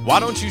stuff. Why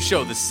don't you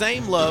show the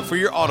same love for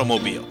your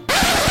automobile?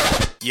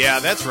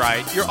 Yeah, that's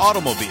right, your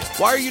automobile.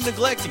 Why are you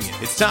neglecting it?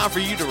 It's time for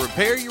you to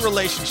repair your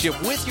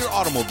relationship with your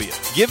automobile.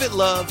 Give it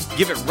love,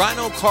 give it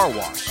Rhino Car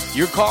Wash.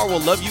 Your car will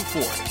love you for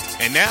it.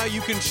 And now you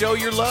can show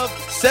your love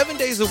 7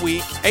 days a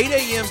week, 8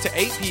 a.m. to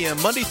 8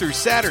 p.m. Monday through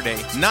Saturday,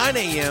 9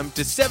 a.m.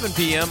 to 7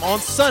 p.m. on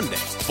Sunday.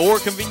 4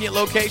 convenient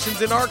locations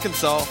in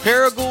Arkansas: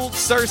 Paragould,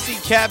 Searcy,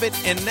 Cabot,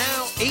 and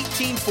now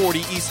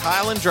 1840 East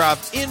Highland Drive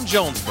in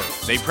Jonesboro.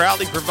 They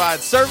proudly provide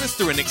service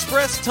through an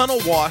express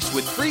tunnel wash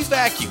with free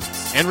vacuums.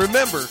 And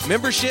remember,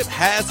 membership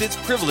has its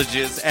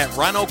privileges at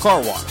Rhino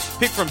Car Wash.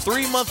 Pick from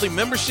 3 monthly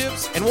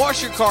memberships and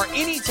wash your car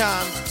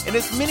anytime and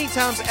as many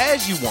times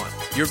as you want.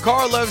 Your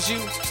car loves you,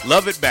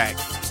 love it back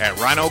at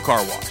Rhino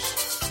Car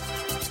Wash.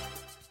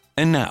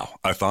 And now,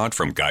 a thought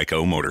from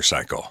Geico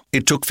Motorcycle.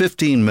 It took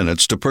 15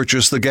 minutes to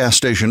purchase the gas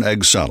station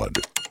egg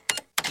salad.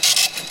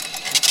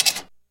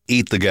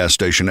 Eat the gas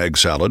station egg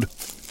salad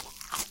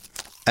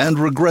and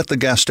regret the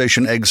gas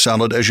station egg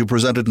salad as you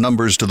presented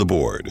numbers to the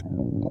board.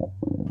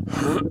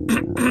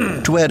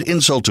 To add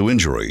insult to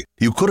injury,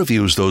 you could have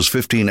used those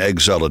 15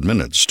 egg salad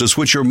minutes to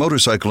switch your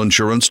motorcycle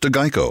insurance to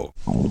Geico.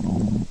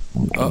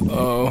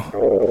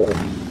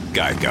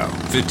 Geico.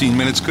 15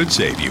 minutes could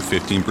save you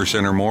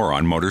 15% or more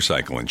on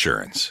motorcycle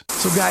insurance.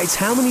 So guys,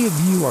 how many of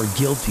you are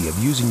guilty of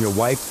using your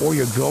wife or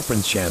your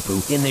girlfriend's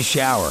shampoo in the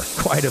shower?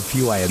 Quite a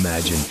few, I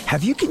imagine.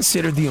 Have you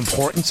considered the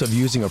importance of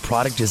using a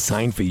product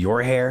designed for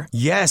your hair?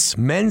 Yes,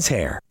 men's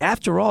hair.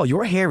 After all,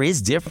 your hair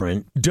is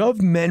different.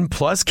 Dove Men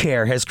Plus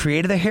Care has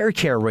created a hair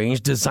care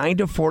range designed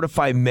to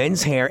fortify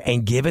men's hair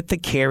and give it the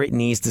care it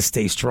needs to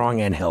stay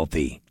strong and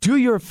healthy. Do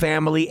your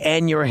family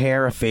and your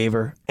hair a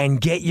favor and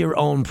get your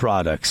own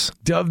products.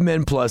 Dove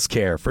Men Plus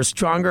Care for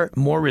stronger,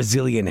 more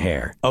resilient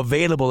hair.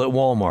 Available at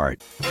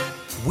Walmart.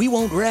 We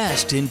won't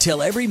rest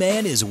until every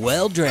man is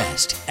well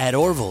dressed. At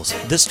Orville's,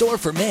 the store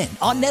for men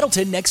on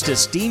Nettleton next to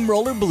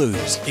Steamroller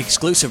Blues.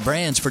 Exclusive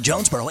brands for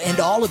Jonesboro and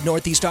all of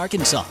Northeast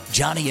Arkansas.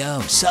 Johnny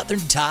O,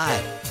 Southern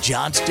Tide,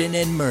 Johnston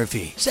and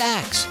Murphy,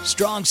 Saks,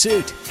 Strong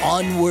Suit,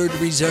 Onward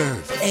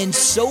Reserve, and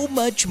so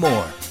much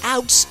more.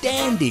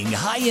 Outstanding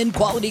high-end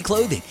quality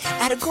clothing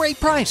at a great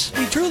price.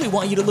 We truly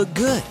want you to look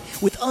good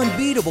with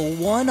unbeatable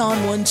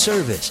one-on-one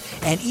service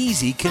and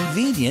easy,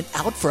 convenient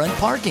out-front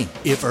parking.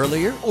 If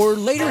earlier or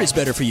later is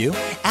better for you,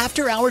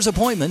 after-hours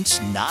appointments,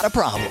 not a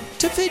problem.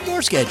 To fit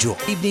your schedule,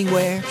 evening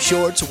wear,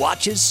 shorts,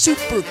 watches,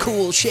 super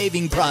cool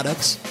shaving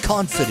products,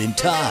 confident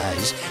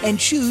ties,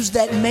 and shoes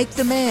that make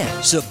the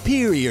man.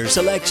 Superior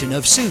selection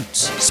of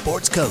suits,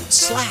 sports coats,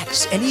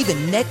 slacks, and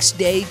even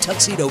next-day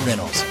tuxedo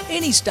rentals.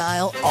 Any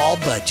style, all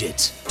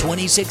budgets.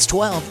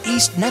 2612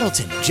 East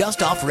Nettleton,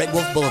 just off Red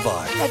Wolf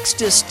Boulevard, next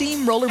to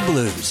Steamroller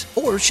Blues.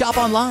 Or shop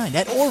online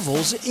at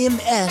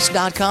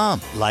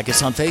orvillesms.com. Like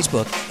us on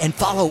Facebook and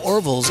follow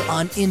Orville's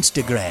on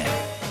Instagram.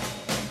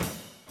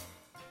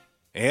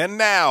 And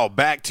now,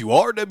 back to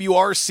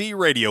RWRC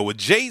Radio with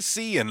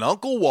JC and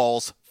Uncle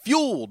Walls,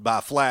 fueled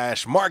by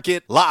Flash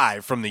Market,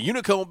 live from the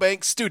Unico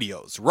Bank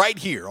Studios, right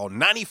here on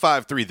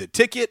 95.3 The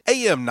Ticket,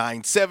 AM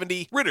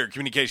 970, Ritter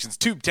Communications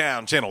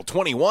Tubetown Channel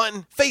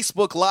 21,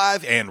 Facebook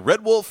Live, and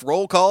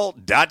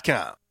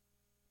RedWolfRollCall.com.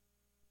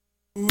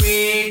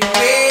 Red,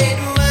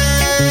 red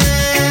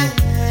wine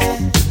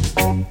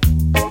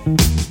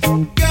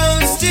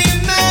goes to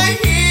my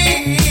head,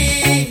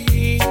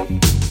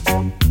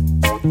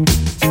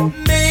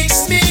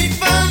 makes me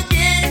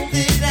forget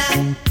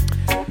that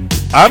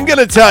I'm going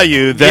to tell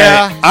you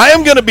that I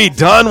am going to be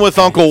done with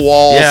Uncle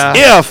Walls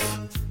if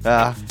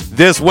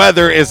this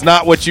weather is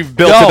not what you've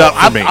built it up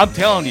for me. I'm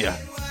telling you,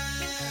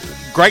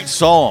 great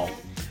song.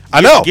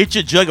 I know. Get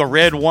you a jug of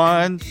red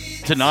wine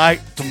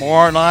tonight,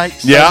 tomorrow night,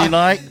 Sunday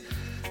night.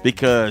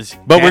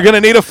 But we're going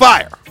to need a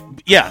fire.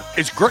 Yeah,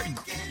 it's great,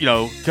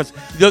 because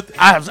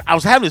I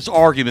was having this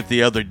argument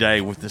the other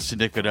day with the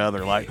significant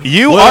other.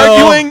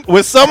 Arguing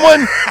with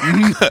someone?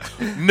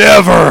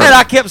 Never. And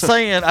I kept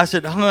saying, I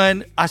said,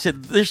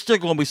 there's still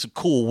going to be some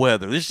cool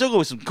weather. There's still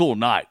going to be some cool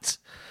nights,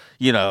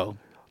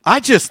 I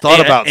just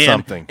thought about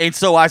something. And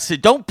so I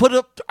said, don't put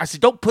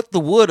the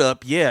wood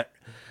up yet.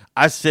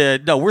 I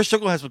said, no, we're still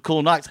going to have some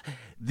cool nights.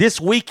 This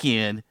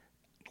weekend,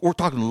 we're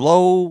talking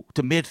low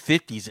to mid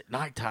 50s at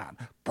nighttime.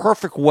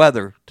 Perfect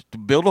weather to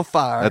build a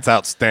fire. That's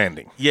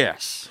outstanding.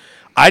 Yes.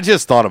 I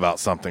just thought about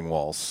something,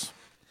 Walls.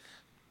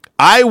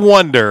 I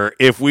wonder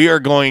if we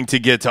are going to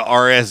get to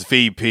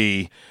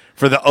RSVP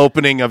for the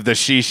opening of the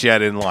She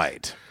Shed in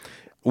Light.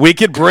 We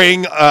could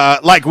bring,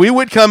 we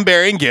would come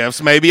bearing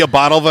gifts, maybe a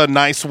bottle of a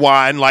nice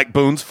wine like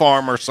Boone's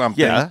Farm or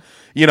something. Yeah.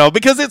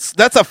 Because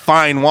that's a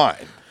fine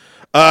wine.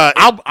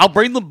 I'll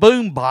bring the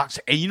boom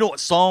box, and you know what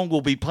song will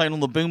be playing on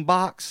the boom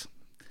box?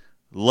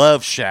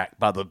 Love Shack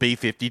by the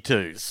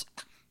B-52s.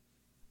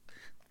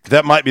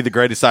 That might be the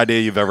greatest idea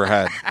you've ever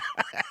had.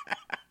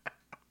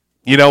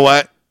 You know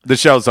what? The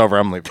show's over.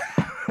 I'm leaving.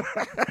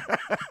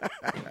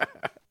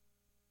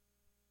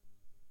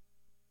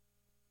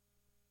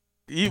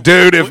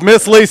 Dude, if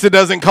Miss Lisa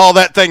doesn't call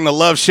that thing the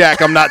Love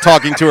Shack, I'm not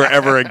talking to her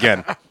ever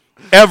again.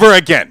 Ever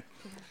again.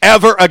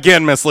 Ever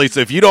again, Miss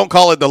Lisa. If you don't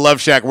call it the Love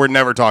Shack, we're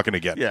never talking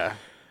again. Yeah.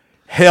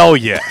 Hell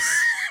yes.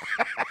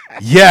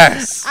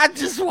 Yes. I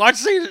just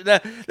watched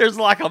it. There's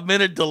like a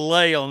minute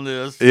delay on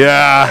this.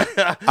 Yeah.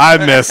 I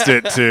missed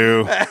it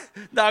too.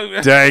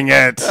 No. Dang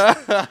it.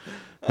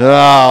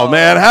 Oh,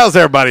 man. How's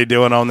everybody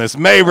doing on this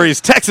Mabry's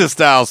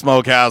Texas-style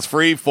smokehouse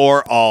free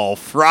for all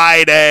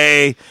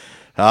Friday?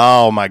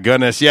 Oh, my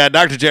goodness. Yeah,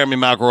 Dr. Jeremy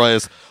McElroy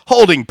is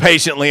holding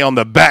patiently on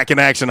the Back in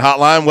Action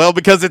hotline. Well,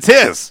 because it's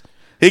his.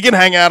 He can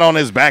hang out on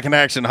his Back in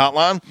Action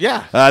hotline.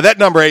 Yeah. That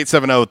number,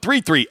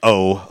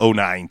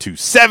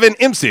 870-330-0927.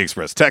 MC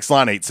Express text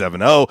line,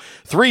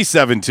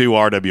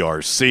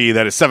 870-372-RWRC.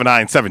 That is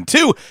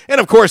 7972. And,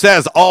 of course,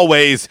 as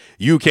always,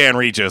 you can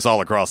reach us all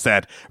across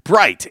that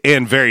bright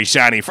and very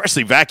shiny,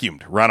 freshly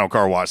vacuumed Rhino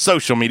Car Wash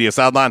social media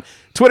sideline,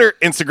 Twitter,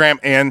 Instagram,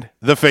 and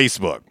the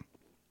Facebook.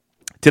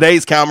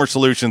 Today's Calmer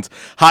Solutions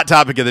hot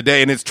topic of the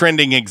day, and it's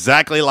trending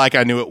exactly like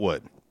I knew it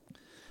would.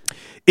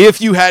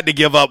 If you had to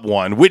give up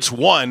one, which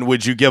one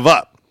would you give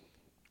up?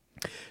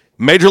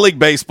 Major League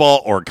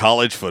Baseball or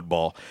college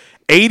football?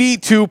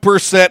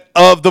 82%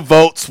 of the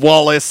votes,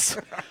 Wallace,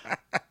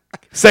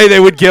 say they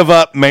would give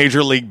up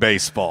Major League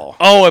Baseball.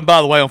 Oh, and by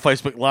the way, on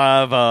Facebook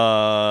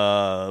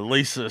Live,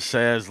 Lisa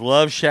says,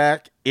 Love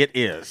Shack, it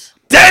is.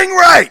 Dang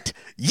right!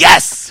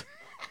 Yes!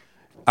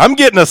 I'm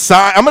getting a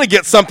sign. I'm going to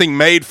get something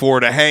made for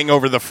her to hang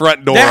over the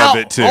front door of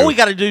it, too. All we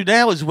got to do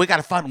now is we got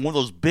to find one of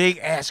those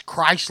big-ass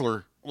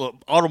Chrysler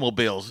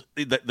automobiles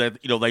that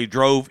they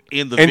drove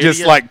in the and video.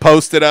 Just like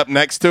post it up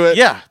next to it.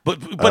 Yeah, but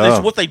it's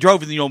what they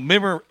drove.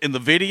 Remember in the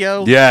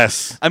video?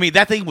 Yes. I mean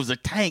that thing was a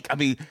tank. I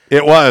mean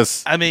it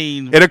was. I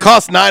mean it had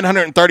cost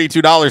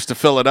 $932 to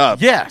fill it up.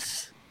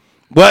 Yes.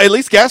 Well, at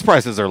least gas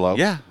prices are low.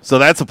 Yeah. So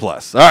that's a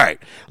plus. All right.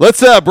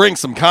 Let's bring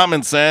some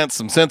common sense,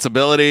 some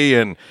sensibility,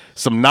 and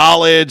some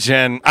knowledge,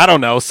 and, I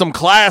don't know, some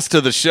class to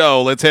the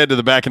show. Let's head to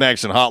the Back in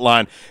Action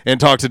hotline and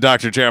talk to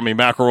Dr. Jeremy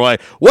McElroy.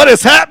 What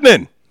is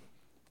happening?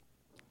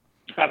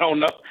 I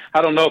don't know.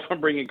 I don't know if I'm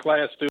bringing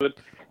class to it.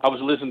 I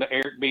was listening to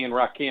Eric B. and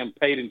Rakim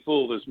paid in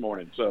full this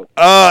morning. So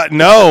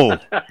no,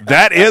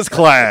 that is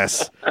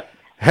class.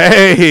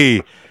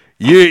 Hey,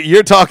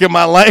 you're talking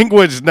my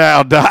language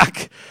now,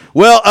 Doc.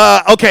 Well,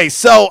 okay,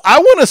 so I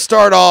want to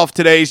start off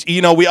today's,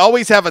 we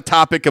always have a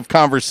topic of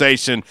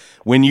conversation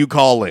when you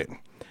call in.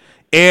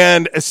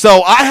 And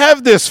so I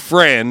have this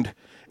friend,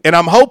 and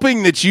I'm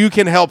hoping that you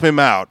can help him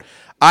out.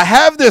 I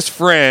have this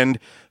friend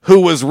who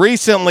was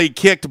recently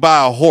kicked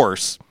by a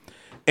horse.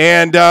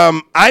 And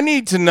I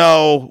need to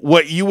know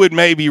what you would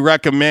maybe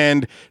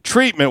recommend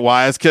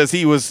treatment-wise, because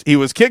he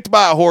was kicked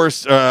by a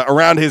horse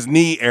around his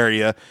knee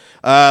area.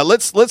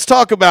 Let's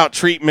talk about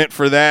treatment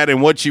for that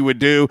and what you would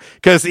do,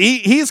 because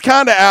he's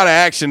kind of out of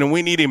action and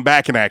we need him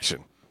back in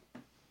action.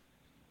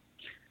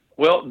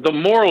 Well, the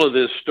moral of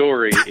this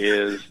story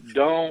is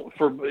don't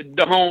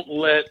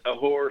let a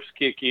horse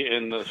kick you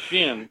in the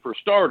shin, for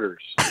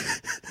starters.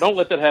 Don't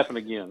let that happen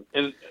again.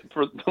 And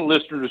for the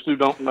listeners who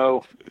don't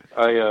know,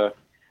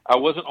 I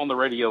wasn't on the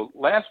radio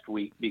last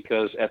week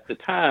because at the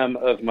time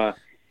of my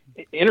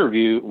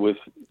interview with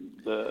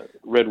the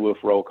Red Wolf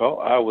Roll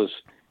Call, I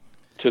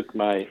took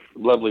my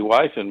lovely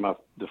wife and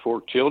the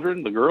 4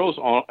 children, the girls,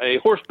 on a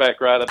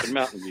horseback ride up in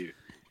Mountain View.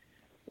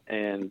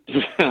 And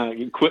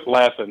you quit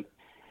laughing.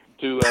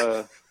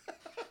 To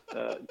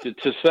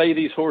say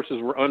these horses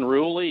were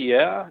unruly,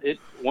 yeah.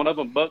 One of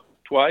them bucked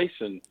twice,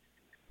 and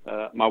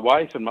my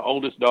wife and my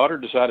oldest daughter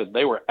decided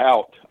they were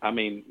out. I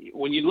mean,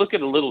 when you look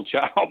at a little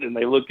child and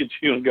they look at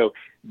you and go,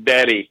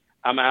 "Daddy,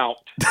 I'm out."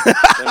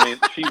 I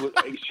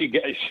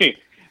mean,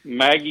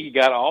 Maggie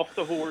got off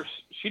the horse.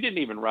 She didn't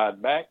even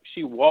ride back.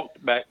 She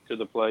walked back to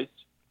the place.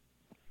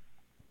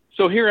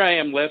 So here I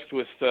am left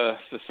with the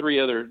 3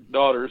 other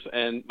daughters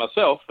and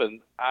myself,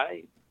 and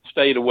I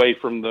stayed away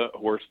from the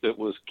horse that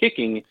was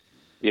kicking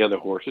the other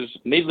horses.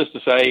 Needless to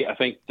say, I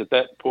think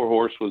that poor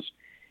horse was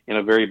in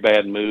a very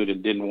bad mood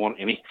and didn't want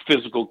any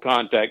physical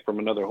contact from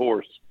another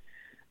horse.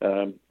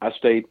 I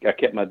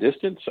kept my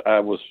distance.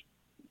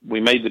 We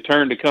made the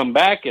turn to come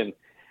back, and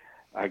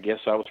I guess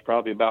I was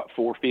probably about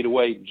 4 feet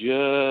away,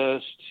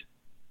 just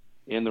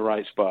in the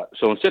right spot.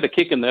 So instead of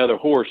kicking the other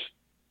horse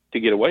to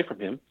get away from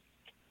him,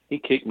 he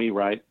kicked me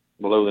right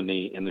below the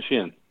knee in the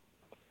shin.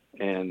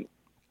 And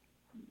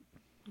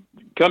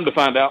come to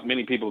find out,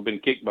 many people have been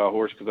kicked by a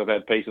horse because I've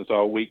had patients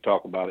all week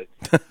talk about it.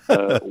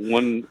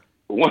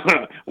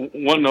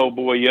 One old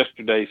boy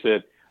yesterday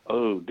said,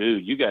 "Oh,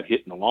 dude, you got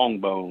hit in the long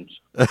bones."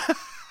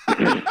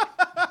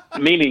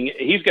 Meaning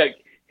he's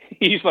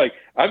like,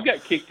 I've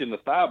got kicked in the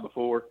thigh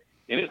before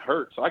and it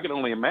hurts. So I can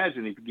only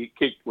imagine if you get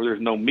kicked where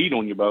there's no meat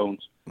on your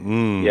bones.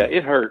 Yeah,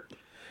 it hurt.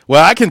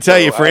 Well, I can tell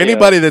you, for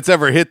anybody that's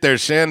ever hit their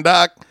shin,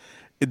 Doc,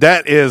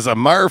 that is a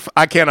Murph.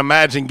 I can't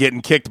imagine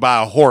getting kicked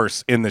by a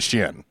horse in the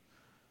shin.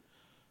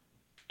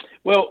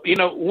 Well,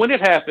 when it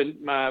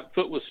happened, my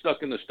foot was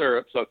stuck in the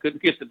stirrup, so I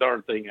couldn't get the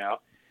darn thing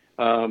out.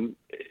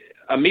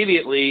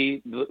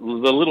 Immediately, the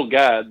little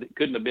guy that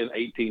couldn't have been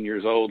 18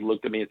 years old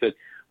looked at me and said,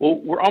 "Well,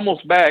 we're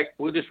almost back.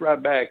 We'll just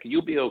ride back.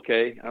 You'll be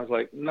okay." I was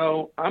like,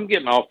 "No, I'm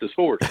getting off this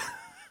horse."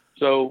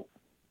 So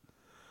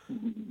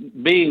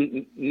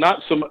being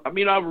not some,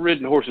 I've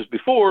ridden horses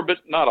before, but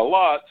not a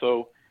lot.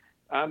 So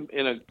I'm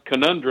in a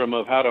conundrum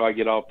of how do I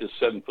get off this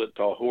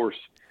 7-foot-tall horse,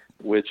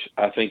 which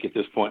I think at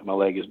this point my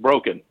leg is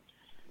broken.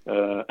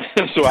 So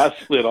I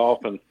slid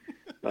off, and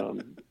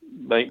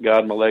thank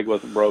God my leg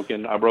wasn't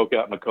broken. I broke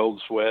out in a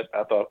cold sweat.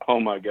 I thought, oh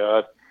my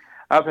God,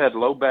 I've had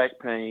low back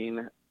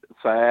pain,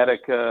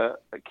 sciatica,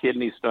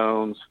 kidney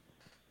stones,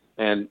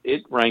 and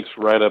it ranks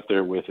right up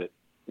there with it.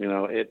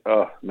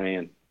 Oh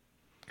man.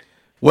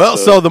 Well,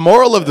 so the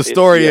moral of the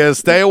story is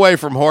stay away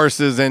from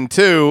horses, and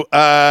 2,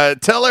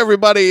 tell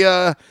everybody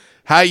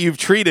how you've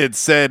treated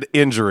said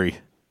injury.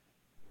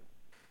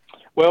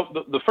 Well,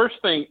 the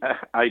first thing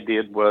I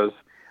did was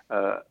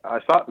I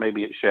thought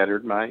maybe it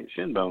shattered my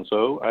shin bone,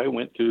 so I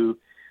went to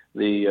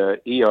the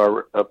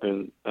ER up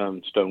in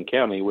Stone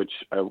County, which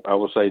I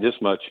will say this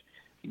much.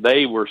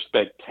 They were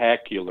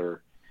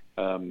spectacular.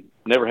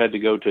 Never had to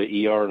go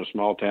to ER in a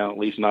small town, at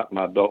least not in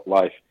my adult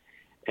life,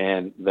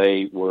 and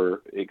they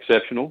were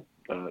exceptional.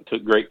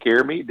 Took great care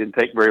of me. Didn't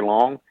take very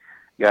long.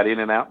 Got in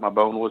and out. My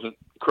bone wasn't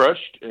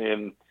crushed,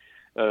 and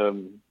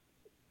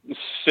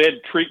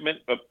said treatment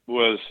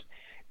was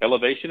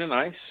elevation and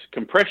ice,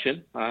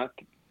 compression. I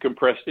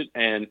compressed it,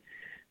 and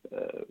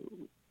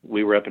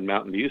we were up in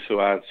Mountain View, so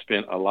I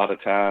spent a lot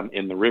of time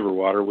in the river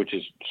water, which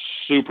is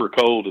super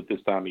cold at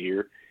this time of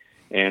year,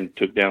 and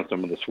took down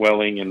some of the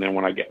swelling. And then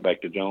when I got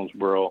back to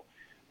Jonesboro,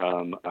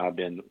 I've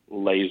been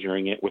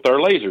lasering it with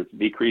our laser to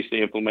decrease the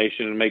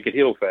inflammation and make it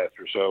heal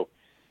faster. So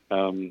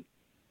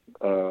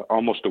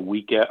almost a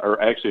week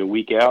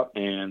out,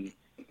 and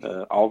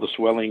all the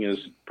swelling is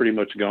pretty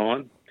much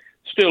gone.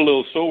 Still a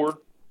little sore,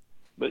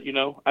 but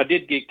I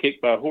did get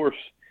kicked by a horse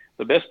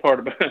the best part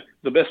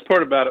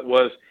about it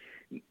was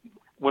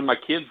when my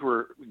kids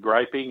were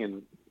griping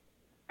and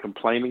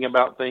complaining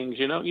about things.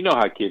 You know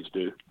how kids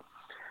do.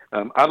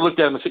 I looked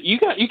at them and said, "You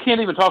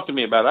can't even talk to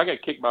me about it. I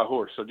got kicked by a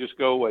horse, so just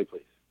go away,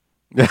 please."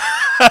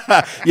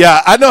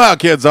 Yeah, I know how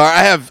kids are.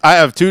 I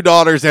have 2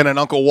 daughters and an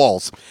Uncle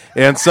Waltz,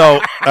 and so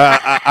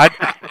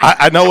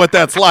I know what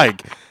that's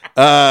like.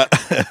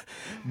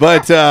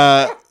 But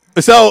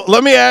so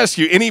let me ask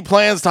you: any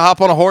plans to hop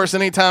on a horse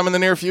anytime in the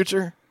near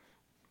future?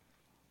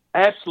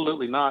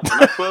 Absolutely not.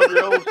 And my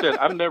 12-year-old said,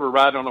 "I'm never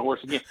riding on a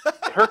horse again."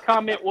 Her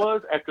comment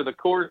was after the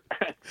course.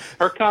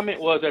 Her comment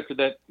was after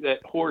that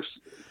horse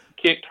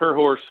kicked her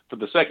horse for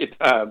the second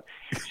time.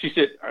 She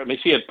said,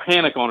 she had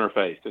panic on her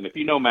face. And if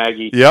you know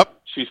Maggie,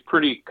 yep, she's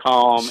pretty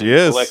calm and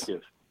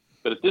collective.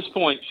 But at this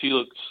point, she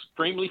looked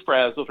extremely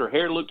frazzled. Her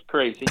hair looked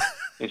crazy.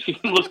 And she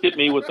looked at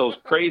me with those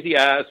crazy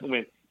eyes and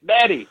went,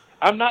 "Daddy,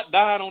 I'm not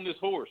dying on this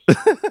horse."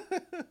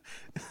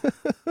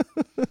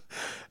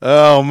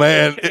 Oh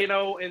man,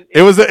 and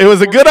it was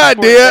a good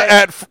idea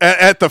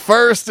at the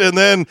first, and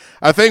then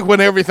I think when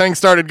everything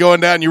started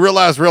going down, you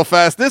realized real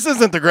fast this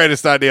isn't the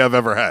greatest idea I've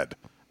ever had.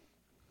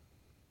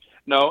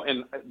 No,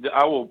 and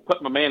I will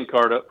put my man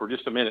card up for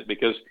just a minute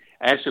because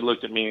Ashley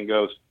looked at me and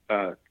goes,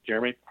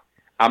 "Jeremy,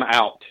 I'm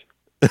out."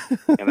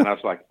 And then I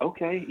was like,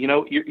 "Okay,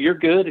 you're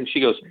good." And she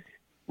goes,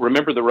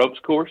 "Remember the ropes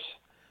course?"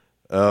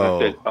 Oh,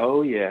 and I said,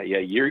 "Oh yeah,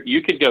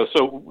 you can go."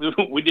 So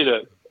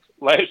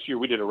last year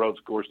we did a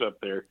ropes course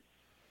up there,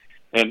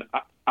 and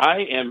I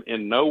am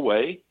in no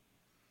way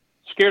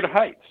scared of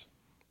heights.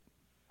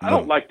 No. I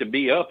don't like to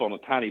be up on a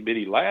tiny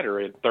bitty ladder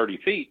at 30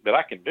 feet, but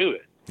I can do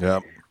it.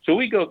 Yeah. So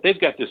we go. They've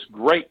got this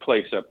great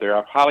place up there.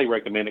 I highly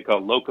recommend it,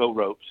 called Loco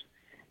Ropes,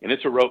 and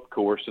it's a rope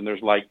course. And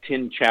there's like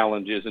 10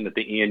 challenges, and at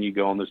the end you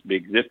go on this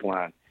big zip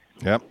line.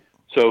 Yep.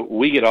 So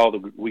we get all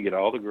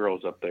the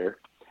girls up there,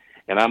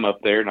 and I'm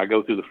up there, and I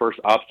go through the first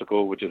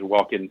obstacle, which is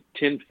walking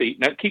 10 feet.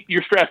 Now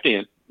you're strapped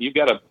in. You've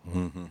got a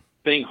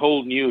thing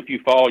holding you. If you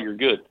fall, you're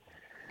good.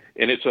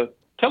 And it's a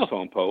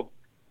telephone pole.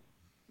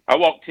 I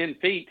walk 10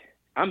 feet.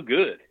 I'm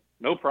good.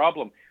 No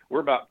problem.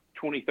 We're about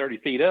 20, 30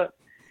 feet up.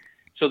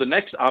 So the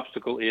next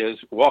obstacle is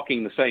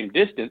walking the same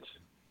distance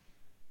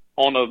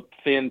on a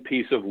thin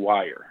piece of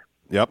wire.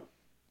 Yep.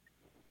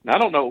 Now, I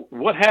don't know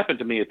what happened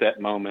to me at that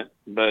moment,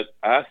 but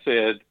I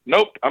said,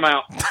 "Nope, I'm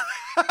out."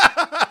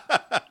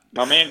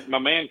 my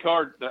man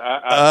card.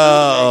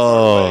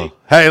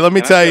 Hey, let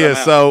me tell you.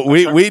 So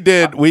we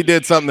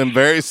did something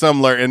very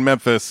similar in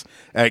Memphis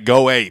at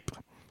Go Ape,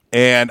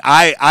 and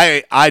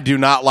I do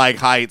not like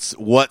heights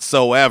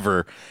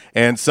whatsoever.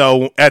 And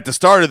so at the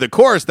start of the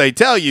course, they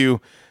tell you,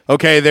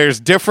 okay, there's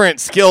different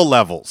skill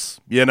levels,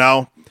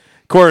 Of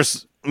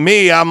course,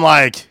 I'm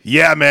like,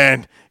 yeah,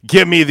 man,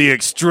 give me the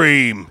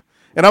extreme.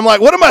 And I'm like,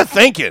 what am I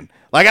thinking?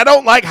 Like, I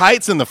don't like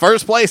heights in the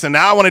first place, and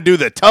now I want to do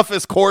the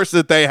toughest course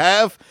that they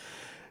have.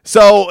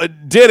 So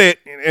did it,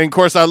 and of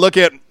course, I look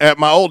at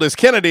my oldest,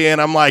 Kennedy,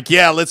 and I'm like,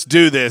 yeah, let's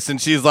do this.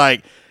 And she's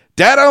like,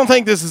 Dad, I don't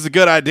think this is a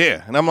good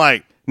idea. And I'm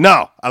like,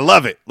 no, I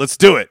love it. Let's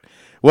do it.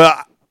 Well,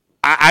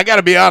 I got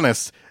to be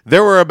honest.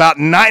 There were about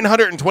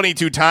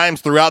 922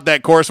 times throughout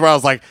that course where I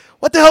was like,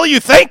 what the hell are you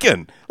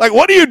thinking? Like,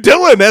 what are you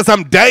doing as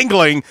I'm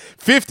dangling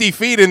 50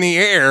 feet in the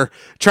air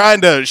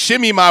trying to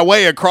shimmy my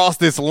way across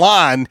this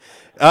line?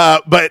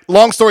 But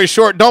long story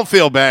short, don't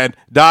feel bad,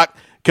 Doc,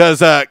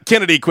 because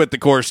Kennedy quit the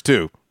course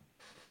too.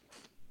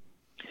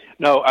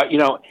 No,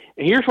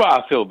 here's why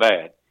I feel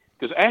bad.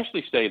 Because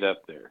Ashley stayed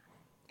up there.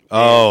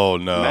 Oh,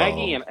 no.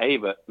 Maggie and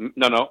Ava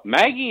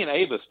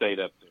stayed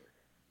up there.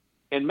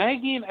 And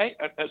Maggie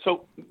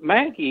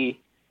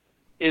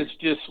is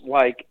just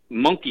like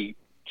monkey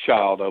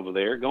child over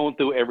there, going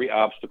through every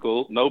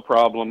obstacle, no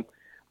problem.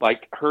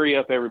 Like, hurry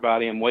up,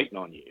 everybody! I'm waiting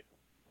on you.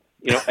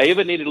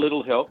 Ava needed a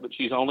little help, but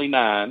she's only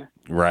 9.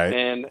 Right.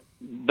 And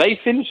those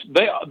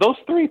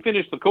 3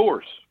 finished the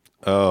course.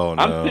 Oh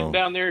no! I'm sitting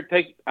down there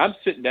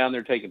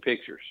taking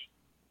pictures.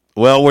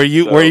 Well, were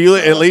you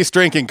at least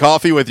drinking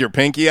coffee with your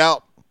pinky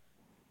out?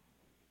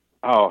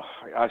 Oh,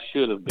 I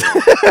should have been.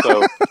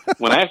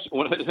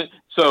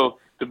 So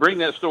to bring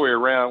that story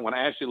around, when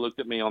Ashley looked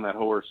at me on that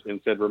horse and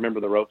said,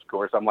 "Remember the ropes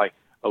course," I'm like,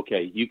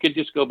 "Okay, you can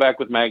just go back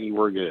with Maggie.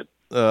 We're good."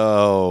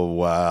 Oh,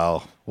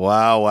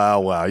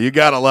 wow. You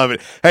got to love it.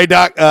 Hey,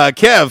 Doc,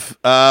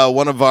 Kev,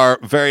 one of our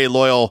very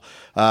loyal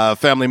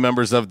family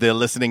members of the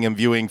listening and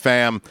viewing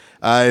fam,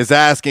 is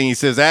asking, he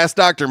says, ask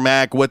Dr.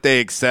 Mack what they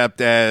accept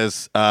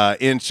as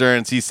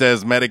insurance. He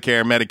says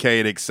Medicare,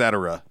 Medicaid,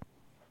 etc.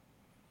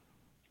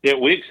 Yeah,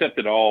 we accept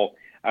it all.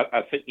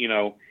 I think,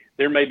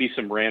 there may be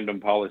some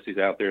random policies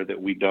out there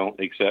that we don't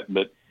accept,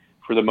 but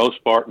for the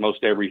most part,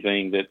 most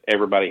everything that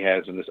everybody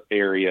has in this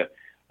area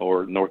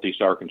or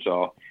Northeast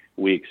Arkansas,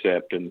 we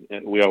accept, and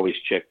we always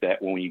check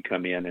that when you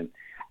come in. And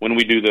when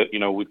we do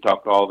we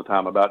talk all the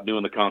time about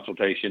doing the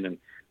consultation and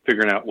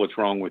figuring out what's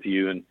wrong with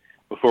you. And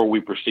before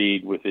we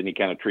proceed with any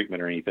kind of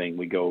treatment or anything,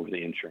 we go over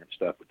the insurance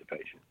stuff with the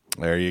patient.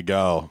 There you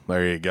go.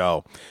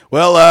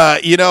 Well,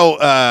 you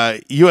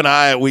and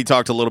I, we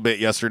talked a little bit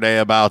yesterday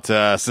about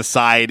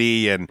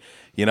society and,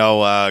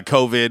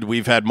 COVID.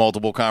 We've had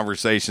multiple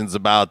conversations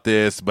about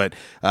this, but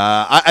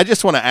I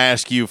just want to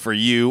ask you, for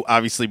you,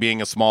 obviously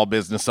being a small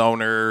business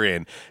owner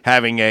and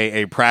having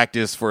a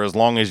practice for as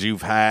long as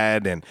you've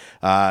had, and,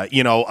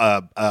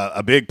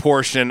 a big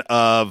portion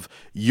of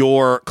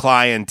your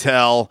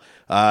clientele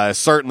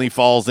certainly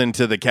falls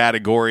into the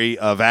category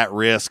of at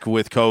risk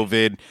with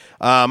COVID.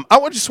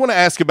 I just want to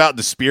ask about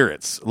the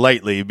spirits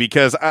lately,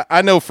 because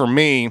I know for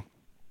me,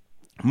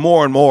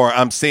 more and more,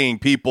 I'm seeing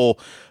people,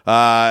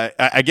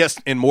 I guess,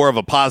 in more of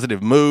a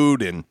positive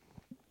mood and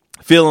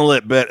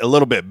feeling a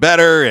little bit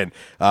better, and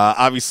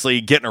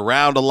obviously getting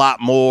around a lot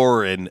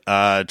more and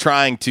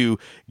trying to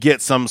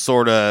get some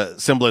sort of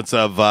semblance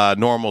of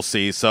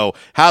normalcy. So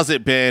how's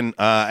it been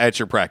at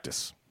your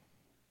practice?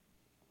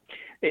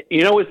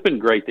 It's been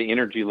great. The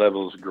energy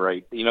level is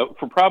great.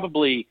 For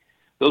probably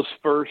those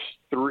first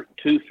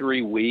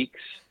 2-3 weeks,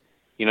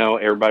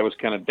 everybody was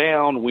kind of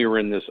down. We were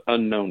in this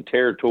unknown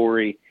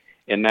territory.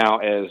 And now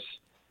as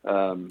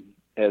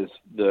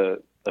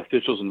the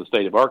officials in the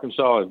state of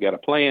Arkansas have got a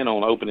plan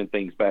on opening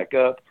things back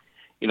up,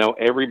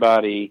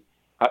 everybody,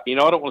 I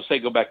don't want to say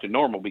go back to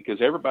normal,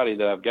 because everybody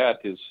that I've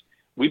got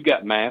we've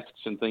got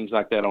masks and things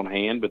like that on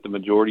hand, but the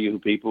majority of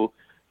people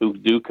who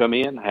do come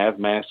in have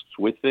masks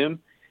with them.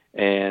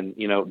 And,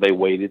 they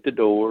wait at the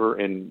door,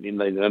 and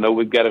they know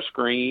we've got a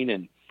screen,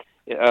 and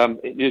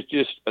it's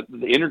just,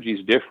 the energy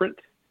is different.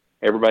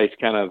 Everybody's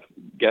kind of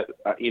got,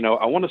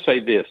 I want to say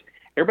this,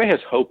 everybody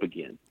has hope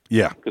again.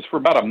 Yeah. Because for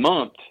about a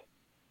month,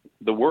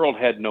 the world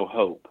had no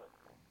hope.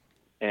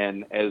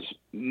 And as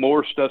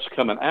more stuff's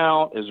coming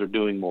out, as they're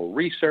doing more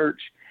research,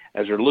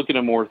 as they're looking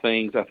at more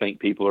things, I think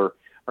people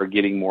are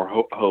getting more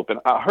hope. And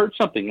I heard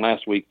something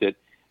last week that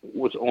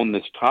was on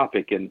this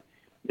topic, and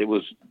it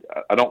was,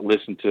 I don't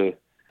listen to,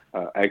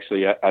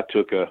 actually, I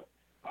took the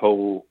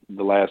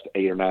last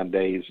 8 or 9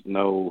 days,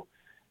 no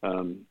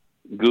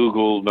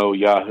Google, no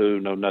Yahoo,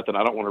 no nothing.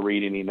 I don't want to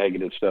read any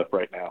negative stuff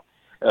right now.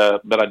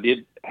 But I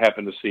did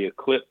happen to see a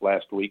clip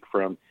last week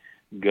from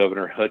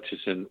Governor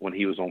Hutchinson when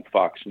he was on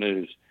Fox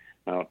News.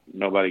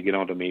 Nobody get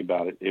on to me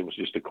about it. It was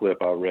just a clip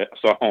I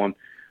saw on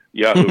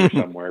Yahoo or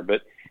somewhere.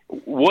 But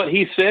what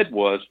he said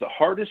was the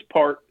hardest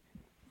part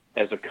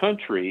as a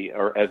country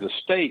or as a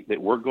state that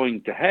we're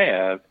going to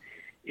have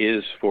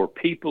is for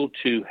people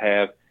to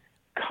have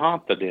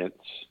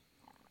confidence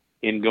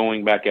in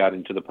going back out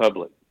into the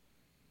public.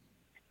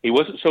 He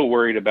wasn't so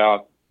worried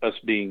about us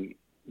being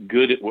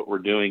good at what we're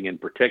doing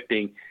and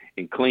protecting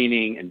and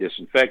cleaning and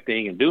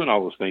disinfecting and doing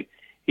all those things.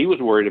 He was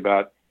worried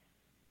about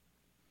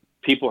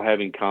people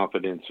having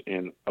confidence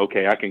in,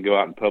 okay, I can go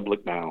out in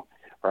public now,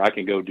 or I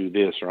can go do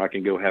this, or I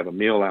can go have a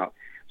meal out.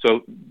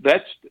 So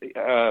that's,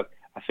 I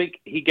think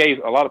he gave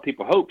a lot of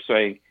people hope,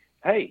 saying,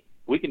 hey,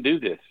 we can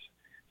do this.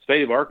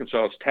 State of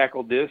Arkansas has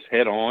tackled this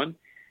head on.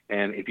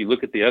 And if you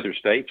look at the other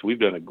states, we've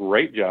done a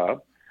great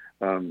job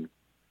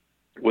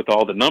with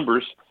all the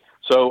numbers.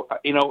 So,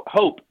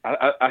 hope.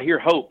 I hear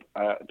hope.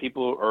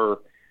 People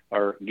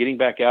are getting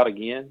back out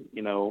again,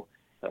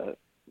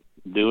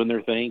 doing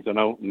their things. I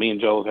know me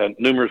and Joel have had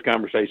numerous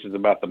conversations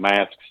about the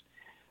masks.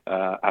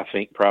 I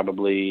think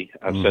probably,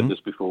 I've said this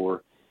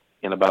before,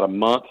 in about a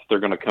month, they're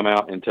going to come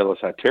out and tell us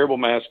how terrible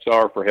masks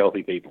are for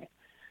healthy people.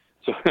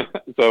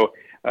 So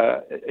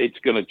it's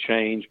going to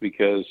change,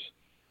 because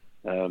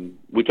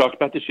we talked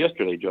about this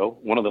yesterday, Joe.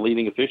 One of the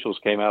leading officials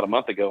came out a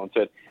month ago and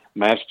said,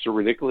 masks are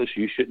ridiculous.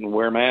 You shouldn't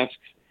wear masks.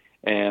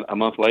 And a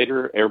month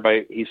later,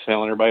 he's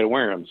telling everybody to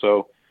wear them.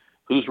 So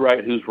who's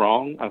right, who's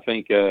wrong? I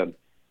think us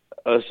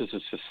as a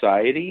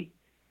society,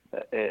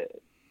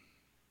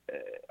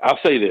 I'll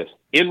say this.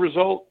 End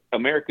result,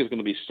 America is going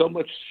to be so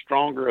much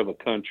stronger of a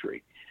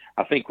country.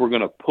 I think we're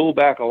going to pull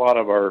back a lot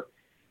of our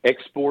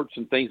exports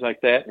and things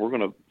like that. We're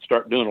going to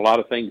start doing a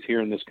lot of things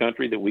here in this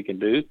country that we can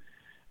do.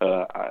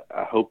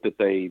 I hope that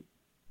they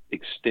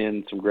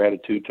extend some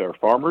gratitude to our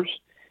farmers,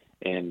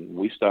 and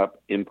we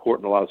stop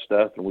importing a lot of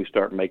stuff, and we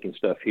start making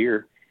stuff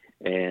here,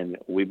 and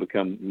we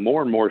become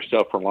more and more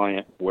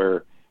self-reliant,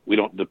 where we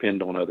don't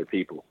depend on other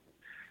people.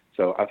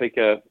 So I think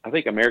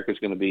America is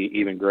going to be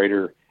even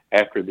greater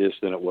after this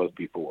than it was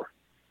before.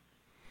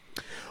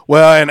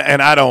 Well,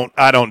 and I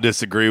don't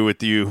disagree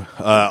with you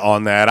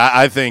on that.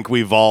 I think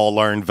we've all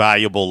learned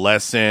valuable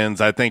lessons.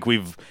 I think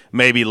we've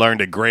maybe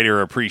learned a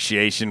greater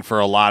appreciation for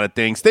a lot of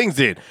things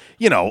that,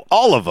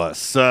 all of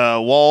us,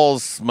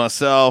 Walls,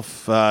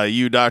 myself,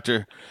 you,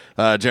 Dr.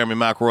 Jeremy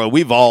McElroy,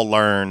 we've all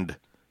learned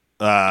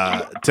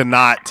to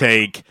not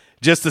take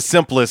just the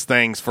simplest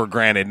things for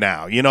granted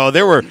now.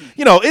 There were,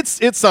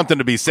 it's something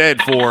to be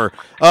said for,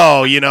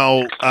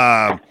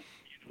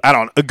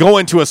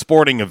 going to a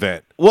sporting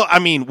event. Well, I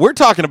mean, we're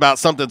talking about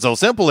something so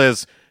simple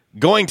as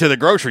going to the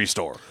grocery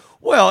store.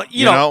 Well,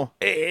 you know,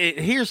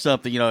 here's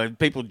something,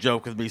 people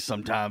joke with me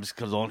sometimes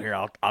because on here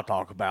I'll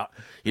talk about,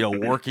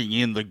 working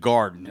in the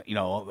garden,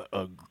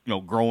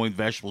 growing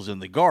vegetables in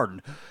the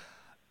garden.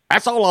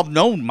 That's all I've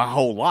known my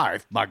whole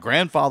life. My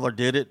grandfather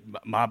did it.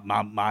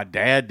 My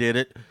dad did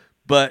it.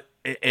 But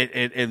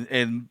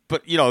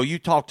but you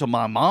talk to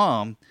my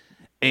mom,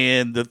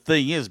 and the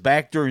thing is,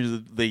 back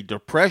during the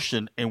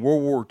Depression and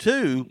World War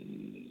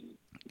II,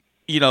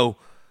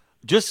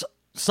 just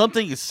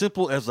something as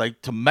simple as a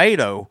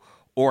tomato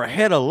or a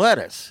head of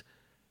lettuce,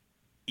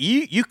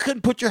 you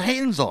couldn't put your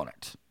hands on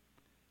it.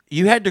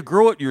 You had to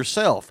grow it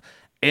yourself.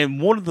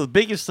 And one of the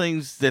biggest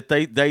things that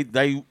they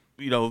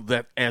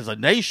that as a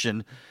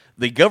nation,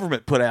 the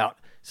government put out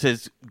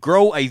says,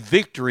 grow a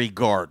victory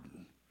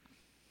garden.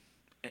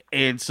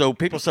 And so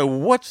people say, well,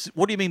 what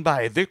do you mean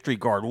by a victory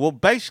garden? Well,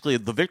 basically,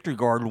 the victory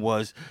garden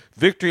was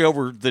victory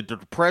over the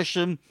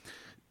Depression,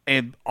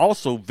 and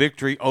also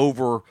victory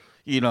over,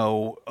 in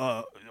World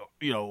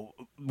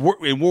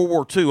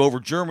War II, over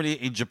Germany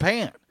and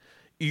Japan.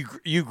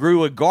 You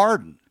grew a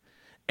garden,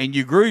 and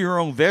you grew your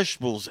own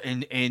vegetables,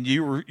 and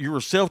you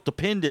were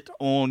self-dependent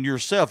on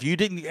yourself. You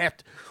didn't have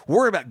to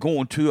worry about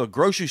going to a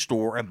grocery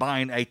store and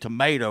buying a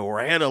tomato or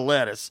a head of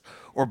lettuce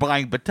or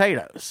buying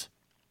potatoes.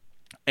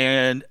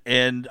 And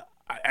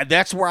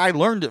that's where I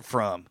learned it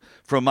from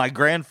my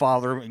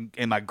grandfather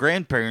and my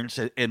grandparents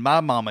and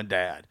my mom and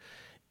dad,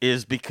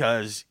 is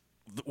because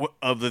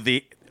of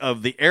the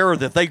era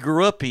that they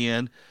grew up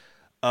in.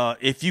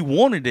 If you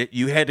wanted it,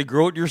 you had to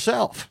grow it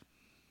yourself.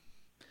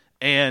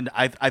 And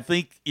I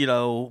think,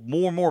 more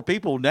and more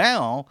people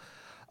now,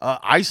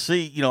 I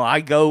see, I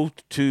go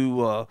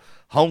to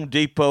Home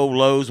Depot,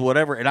 Lowe's,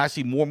 whatever, and I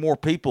see more and more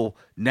people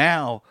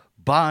now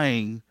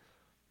buying,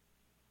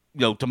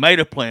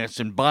 tomato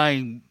plants and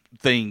buying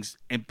things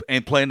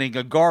and planting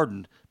a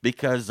garden,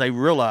 because they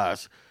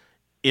realize,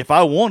 if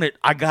I want it,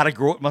 I got to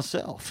grow it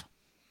myself.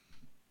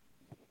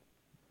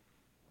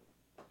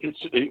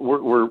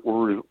 We're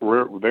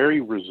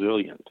very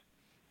resilient,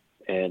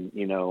 and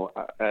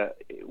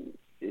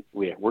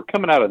we're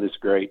coming out of this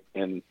great.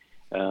 And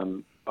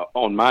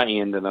on my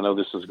end, and I know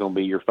this is going to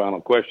be your final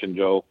question,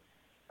 Joel,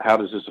 how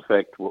does this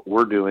affect what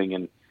we're doing?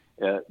 And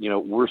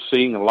we're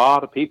seeing a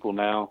lot of people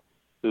now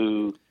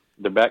who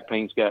their back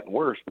pain's gotten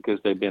worse because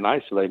they've been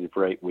isolated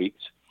for 8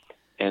 weeks.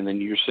 And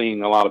then you're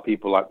seeing a lot of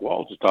people, like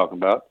Walls was talking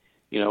about,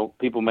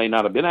 people may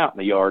not have been out in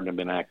the yard and have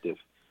been active,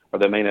 or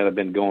they may not have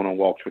been going on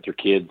walks with their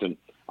kids. And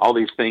all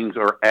these things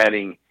are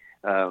adding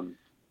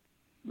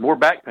more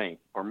back pain,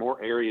 or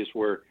more areas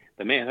where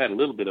they may have had a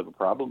little bit of a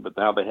problem, but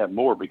now they have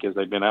more because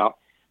they've been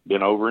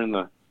over in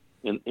the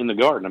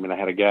garden. I mean, I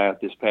had a guy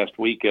this past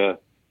week,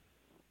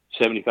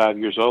 75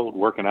 years old,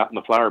 working out in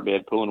the flower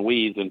bed, pulling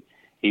weeds, and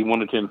he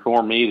wanted to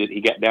inform me that he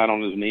got down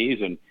on his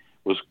knees and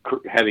was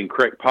having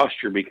correct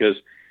posture because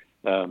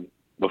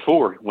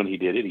before, when he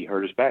did it, he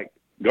hurt his back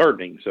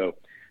gardening. So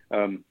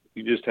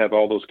you just have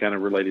all those kind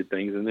of related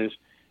things. And this,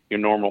 your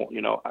normal,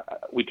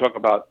 we talk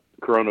about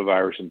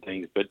coronavirus and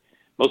things, but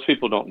most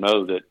people don't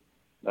know that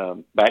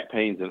back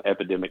pain's an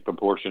epidemic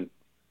proportion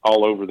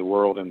all over the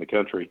world and the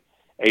country.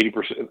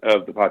 80%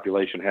 of the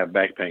population have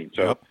back pain.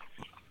 So,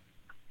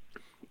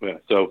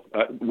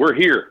 we're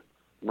here.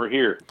 We're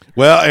here.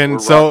 Well,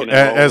 and so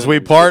as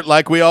we part,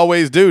 like we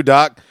always do,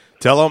 Doc,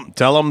 tell them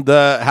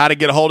how to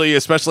get a hold of you,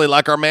 especially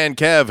like our man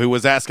Kev, who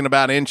was asking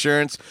about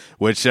insurance,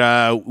 which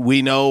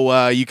we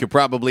know you could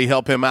probably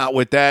help him out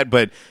with that.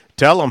 But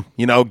tell him,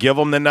 give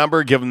them the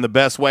number, give them the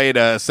best way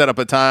to set up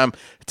a time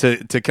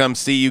to come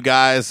see you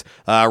guys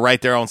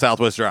right there on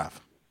Southwest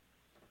Drive.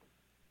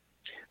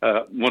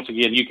 Once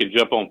again, you can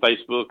jump on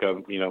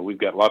Facebook. We've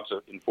got lots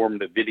of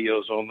informative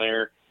videos on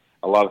there.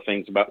 A lot of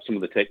things about some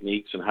of the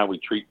techniques and how we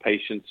treat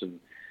patients and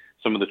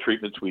some of the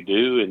treatments we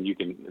do. And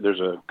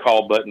there's a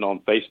call button on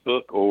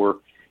Facebook, or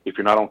if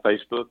you're not on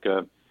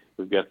Facebook,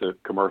 we've got the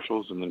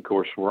commercials. And then, of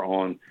course, we're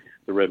on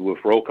the Red Wolf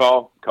Roll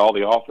Call. Call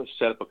the office,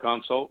 set up a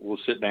consult. We'll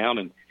sit down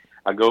and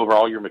I go over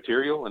all your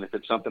material. And if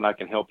it's something I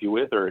can help you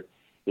with, or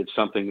it's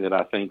something that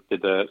I think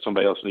that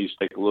somebody else needs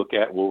to take a look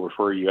at, we'll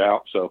refer you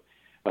out. So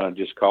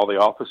just call the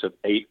office at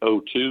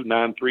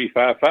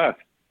 802-9355.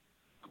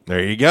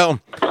 There you go.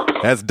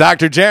 That's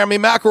Dr. Jeremy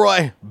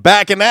McElroy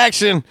back in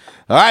action.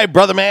 All right,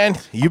 brother man,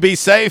 you be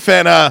safe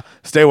and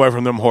stay away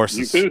from them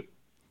horses. You too.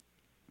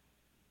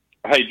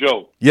 Hey,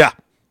 Joe. Yeah.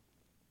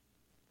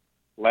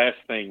 Last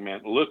thing,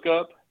 man. Look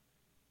up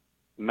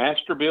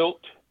Masterbuilt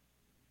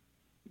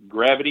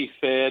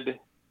gravity-fed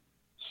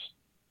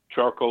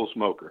charcoal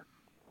smoker.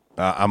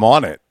 I'm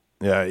on it.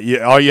 Yeah.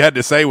 All you had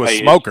to say was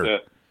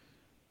smoker.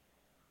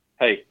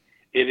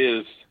 It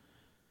is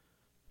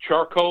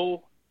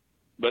charcoal,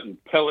 but in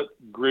pellet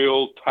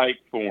grill type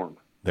form.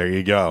 There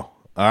you go.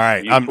 All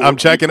right, I'm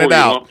checking it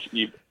out.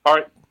 All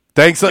right.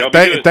 Thanks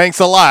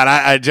a lot.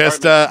 I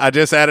just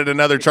added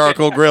another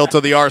charcoal grill to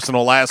the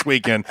arsenal last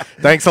weekend.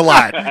 Thanks a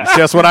lot. It's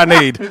just what I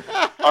need.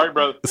 All right,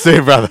 brother. See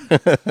you,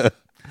 brother.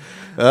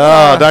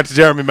 Dr.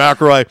 Jeremy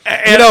McElroy.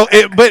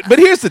 But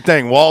here's the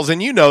thing, Walls,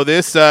 and you know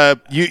this.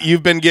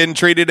 You've been getting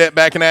treated at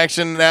Back in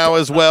Action now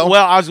as well.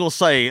 Well, I was gonna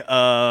say,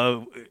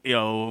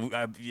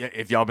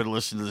 if y'all been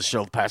listening to the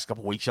show the past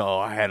couple of weeks,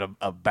 I had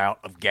a bout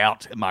of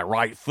gout in my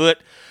right foot.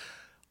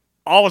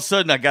 All of a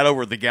sudden, I got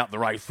over the gout in the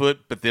right foot,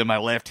 but then my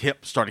left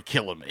hip started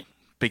killing me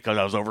because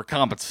I was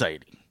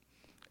overcompensating.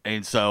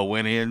 And so I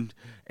went in,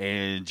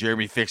 and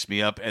Jeremy fixed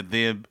me up, and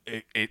then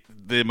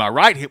then my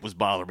right hip was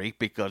bothering me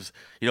because,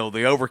 the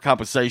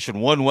overcompensation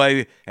one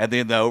way and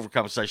then the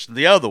overcompensation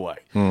the other way.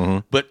 Mm-hmm.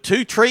 But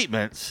 2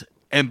 treatments,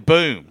 and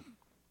boom.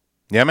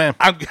 Yeah, man.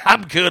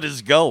 I'm good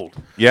as gold.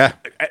 Yeah.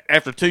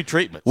 After 2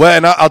 treatments. Well,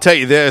 and I'll tell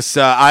you this.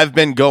 I've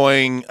been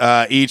going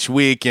each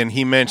week, and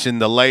he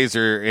mentioned the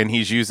laser, and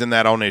he's using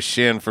that on his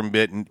shin from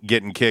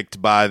getting kicked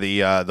by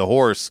the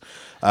horse.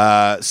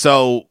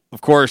 So,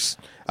 of course,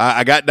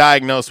 I got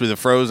diagnosed with a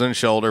frozen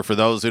shoulder. For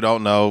those who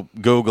don't know,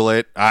 Google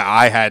it.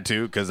 I had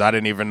to because I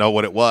didn't even know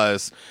what it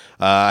was.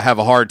 I have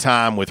a hard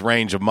time with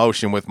range of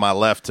motion with my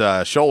left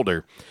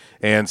shoulder.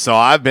 And so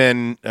I've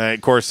been,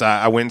 of course,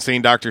 I went and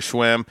seen Dr.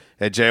 Schwem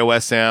at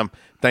JOSM.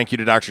 Thank you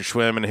to Dr.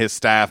 Schwem and his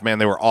staff. Man,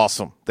 they were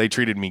awesome. They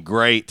treated me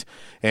great.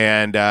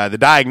 And the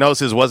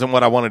diagnosis wasn't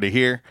what I wanted to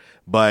hear,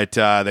 but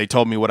they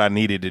told me what I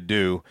needed to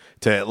do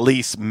to at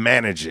least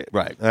manage it.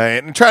 Right.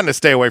 And trying to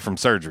stay away from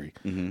surgery.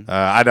 Mm-hmm.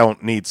 I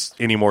don't need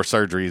any more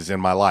surgeries in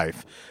my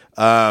life.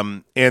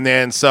 And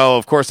then, so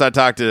of course, I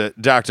talked to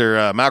Dr.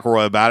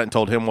 McElroy about it and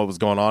told him what was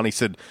going on. He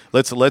said,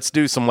 let's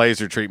do some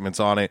laser treatments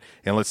on it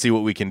and let's see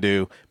what we can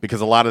do,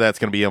 because a lot of that's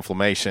going to be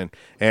inflammation.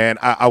 And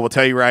I will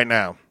tell you right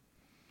now,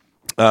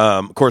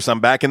 of course, I'm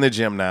back in the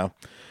gym now,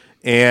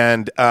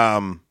 and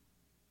I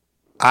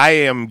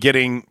am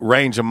getting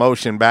range of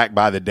motion back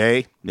by the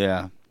day.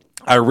 Yeah.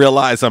 I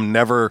realize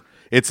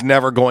it's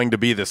never going to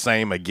be the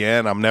same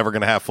again. I'm never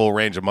going to have full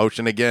range of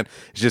motion again.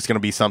 It's just going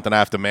to be something I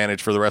have to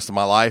manage for the rest of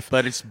my life.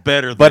 But it's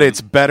better.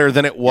 It's better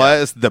than it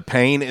was. Yeah. The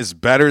pain is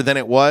better than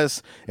it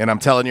was. And I'm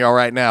telling you all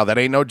right now, that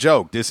ain't no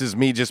joke. This is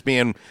me just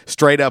being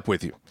straight up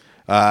with you.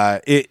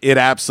 It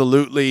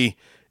absolutely,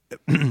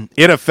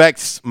 it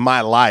affects my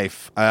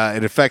life.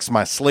 It affects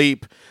my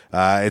sleep.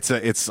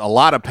 It's a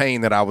lot of pain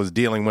that I was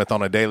dealing with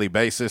on a daily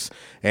basis,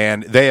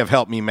 and they have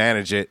helped me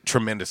manage it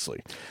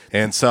tremendously.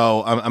 And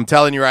so I'm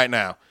telling you right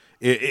now,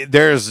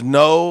 there's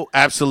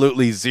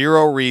absolutely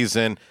zero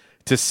reason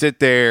to sit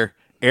there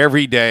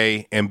every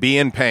day and be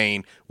in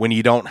pain when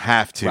you don't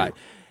have to. Right.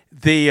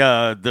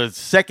 The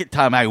second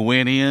time I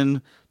went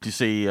in to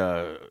see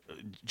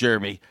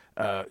Jeremy,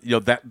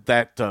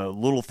 that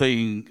little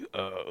thing,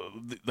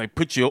 they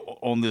put you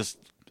on this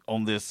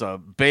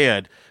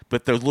bed,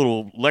 but those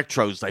little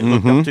electrodes they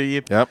hook up to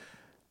you. Yep.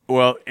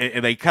 Well,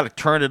 and they kind of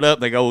turn it up.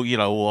 They go,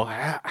 well,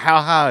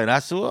 how high? And I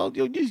said, well,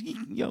 just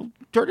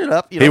turn it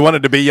up. He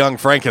wanted to be young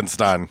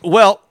Frankenstein.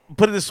 Well,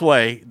 put it this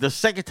way: the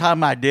second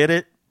time I did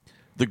it,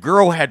 the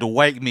girl had to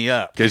wake me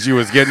up because you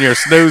was getting your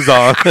snooze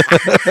on.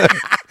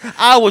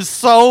 I was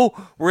so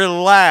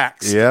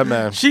relaxed. Yeah,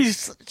 man.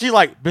 She's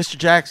like, Mr.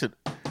 Jackson,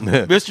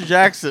 Mr.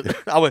 Jackson.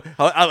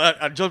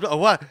 I jumped.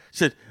 What?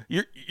 Said,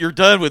 you're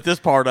done with this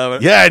part of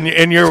it. Yeah,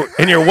 and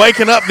you're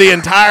waking up the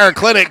entire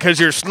clinic because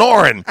you're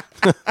snoring.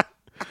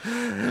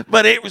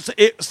 But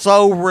it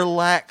so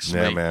relaxed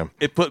me. Yeah, man.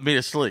 It put me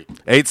to sleep.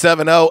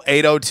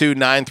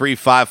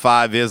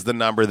 870-802-9355 is the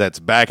number. That's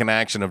back in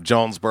action of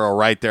Jonesboro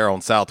right there on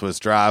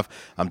Southwest Drive.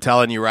 I'm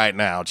telling you right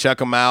now, check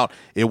them out.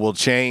 It will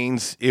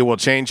change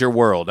your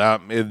world.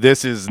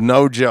 This is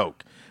no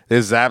joke.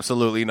 This is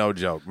absolutely no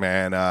joke,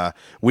 man.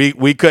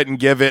 We couldn't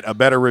give it a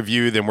better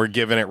review than we're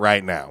giving it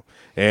right now.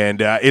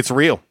 And it's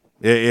real.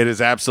 It is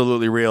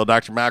absolutely real.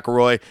 Dr.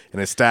 McElroy and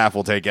his staff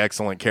will take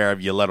excellent care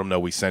of you. Let them know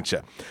we sent you.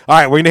 All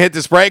right, we're going to hit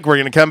this break. We're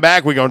going to come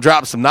back. We're going to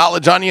drop some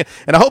knowledge on you.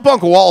 And I hope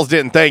Uncle Walls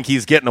didn't think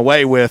he's getting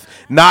away with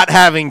not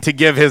having to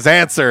give his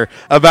answer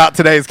about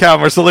today's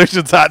Calmer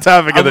Solutions Hot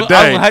Topic of the Day.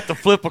 I'm going to have to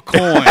flip a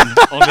coin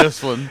on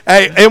this one.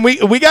 Hey, and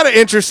we got an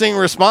interesting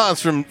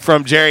response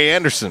from Jerry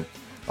Anderson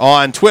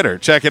on Twitter.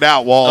 Check it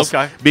out, Walls.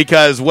 Okay.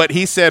 Because what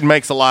he said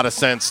makes a lot of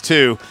sense,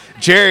 too.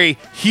 Jerry,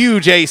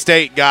 huge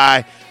A-State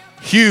guy,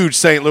 huge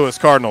St. Louis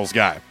Cardinals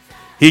guy.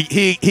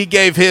 He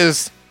gave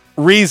his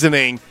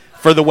reasoning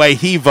for the way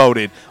he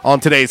voted on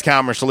today's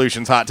Calmer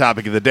Solutions Hot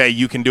Topic of the Day.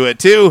 You can do it,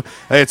 too.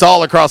 It's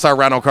all across our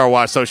Rental Car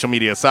Wash social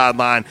media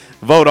sideline.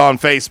 Vote on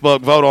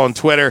Facebook. Vote on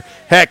Twitter.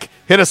 Heck,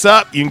 hit us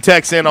up. You can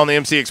text in on the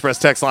MC Express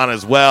text line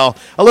as well.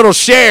 A little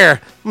share. I'm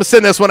going to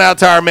send this one out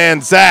to our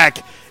man,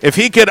 Zach. If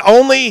he could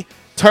only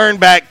turn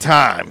back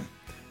time,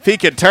 he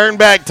could get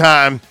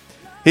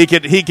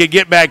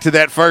back to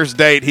that first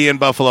date he and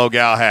Buffalo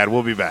Gal had.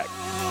 We'll be back.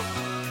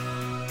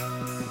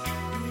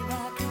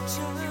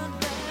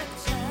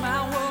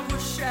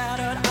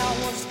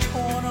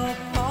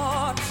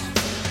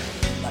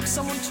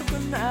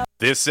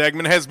 This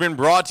segment has been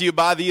brought to you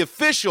by the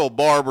official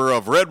barber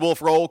of Red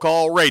Wolf Roll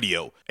Call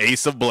Radio,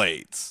 Ace of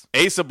Blades.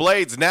 Ace of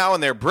Blades now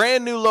in their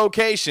brand new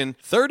location,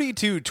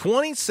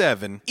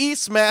 3227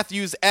 East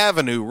Matthews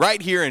Avenue,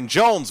 right here in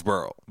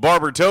Jonesboro.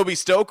 Barber Toby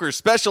Stoker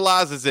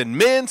specializes in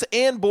men's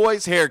and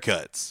boys'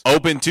 haircuts.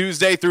 Open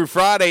Tuesday through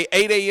Friday,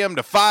 8 a.m.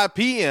 to 5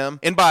 p.m.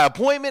 and by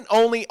appointment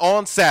only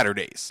on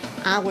Saturdays.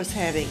 I was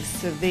having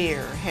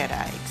severe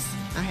headaches.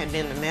 I had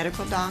been to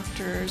medical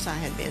doctors. I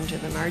had been to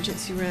the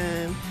emergency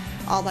room.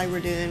 All they were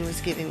doing was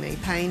giving me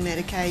pain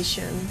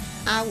medication.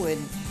 I would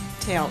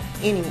tell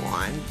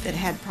anyone that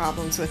had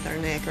problems with their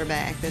neck or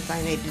back that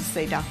they needed to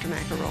see Dr.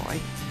 McElroy.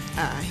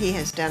 He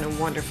has done a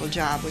wonderful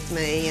job with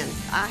me, and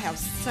I have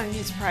sung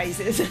his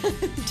praises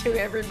to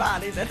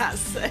everybody that I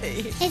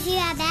see. If you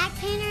have back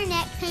pain or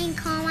neck pain,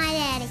 call my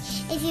daddy.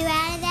 If you're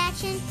out of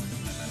action,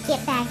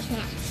 get back in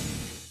action.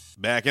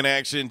 Back in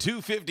action,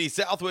 250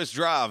 Southwest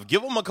Drive.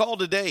 Give them a call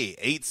today,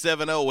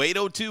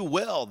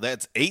 870-802-WELL.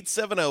 That's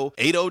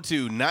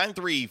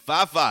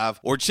 870-802-9355.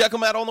 Or check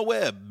them out on the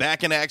web,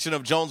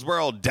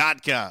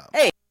 backinactionofjonesboro.com.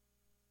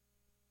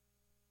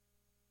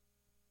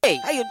 Hey,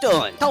 how you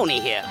doing? Tony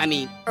here.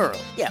 Earl.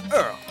 Yeah,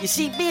 Earl. You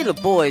see, me and the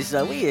boys,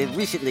 we have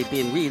recently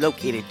been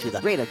relocated to the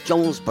greater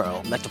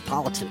Jonesboro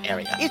metropolitan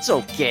area. It's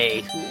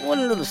okay.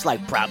 One little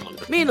slight problem.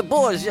 Me and the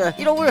boys,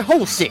 we're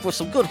homesick for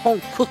some good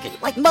home cooking,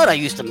 like Mother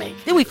used to make.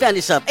 Then we found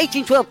this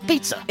 1812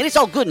 pizza, and it's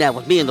all good now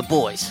with me and the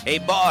boys. Hey,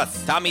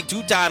 boss, Tommy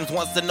 2 Times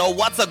wants to know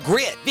what's a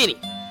grit. Vinny,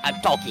 I'm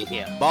talking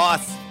here.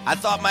 Boss, I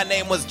thought my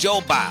name was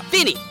Joe Bob.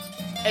 Vinny!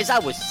 As I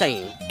was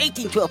saying,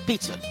 1812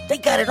 Pizza, they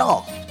got it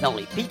all. Not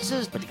only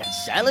pizzas, but they got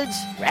salads,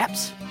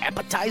 wraps,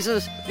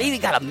 appetizers. They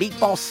even got a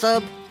meatball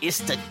sub. It's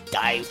to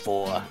die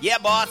for. Yeah,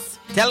 boss.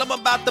 Tell them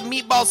about the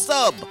meatball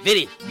sub.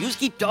 Vinny, you just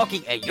keep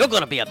talking and you're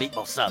gonna be a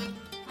meatball sub.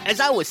 As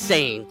I was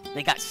saying,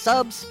 they got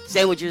subs,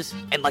 sandwiches,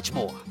 and much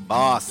more.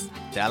 Boss,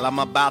 tell them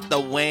about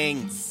the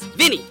wings.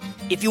 Vinny,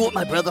 if you want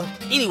my brother,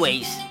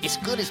 anyways, it's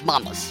good as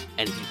Mama's.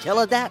 And if you tell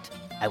her that,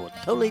 I will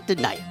totally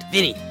deny it.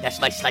 Vinny, that's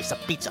my slice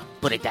of pizza.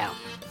 Put it down.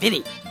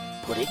 Vinny,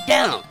 put it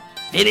down.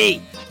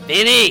 Vinny!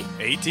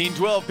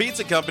 1812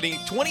 Pizza Company,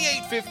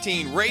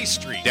 2815 Ray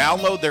Street.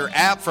 Download their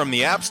app from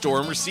the App Store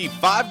and receive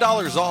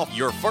 $5 off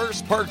your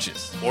first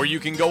purchase. Or you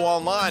can go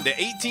online to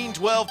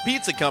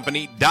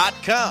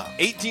 1812pizzacompany.com.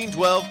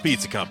 1812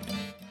 Pizza Company.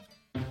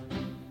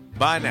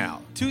 By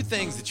now, 2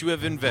 things that you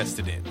have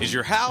invested in is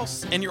your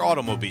house and your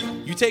automobile.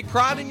 You take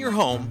pride in your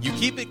home, you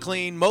keep it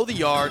clean, mow the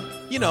yard,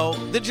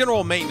 the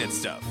general maintenance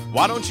stuff.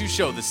 Why don't you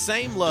show the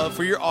same love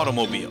for your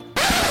automobile?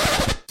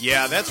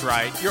 Yeah, that's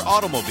right, your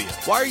automobile.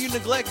 Why are you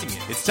neglecting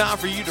it? It's time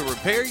for you to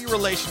repair your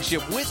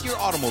relationship with your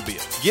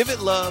automobile. Give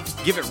it love,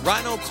 give it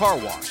Rhino Car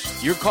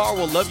Wash. Your car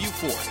will love you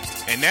for it.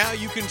 And now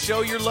you can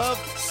show your love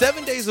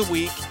 7 days a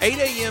week, 8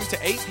 a.m. to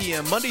 8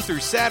 p.m. Monday through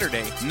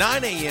Saturday,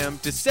 9 a.m.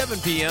 to 7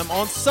 p.m.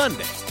 on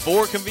Sunday.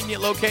 4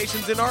 convenient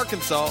locations in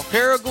Arkansas,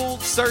 Paragould,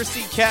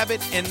 Searcy,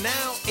 Cabot, and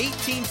now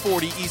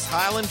 1840 East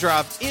Highland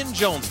Drive in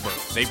Jonesboro.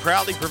 They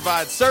proudly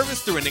provide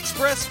service through an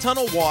express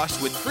tunnel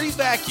wash with free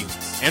vacuums.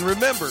 And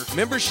remember,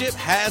 membership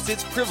has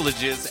its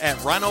privileges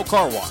at Rhino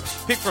Car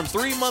Wash. Pick from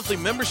 3 monthly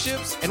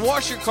memberships and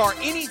wash your car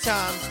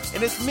anytime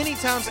and as many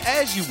times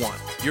as you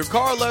want. Your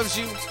car loves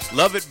you,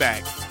 love it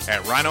back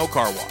at Rhino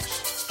Car Wash.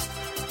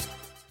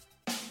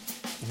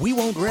 We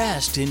won't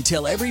rest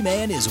until every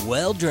man is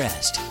well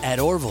dressed at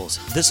Orville's,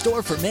 the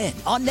store for men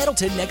on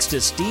Nettleton next to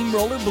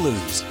Steamroller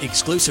Blues.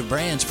 Exclusive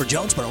brands for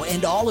Jonesboro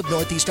and all of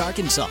Northeast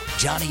Arkansas.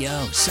 Johnny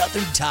O,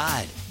 Southern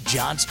Tide,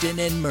 Johnston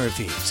and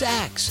Murphy,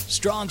 Saks,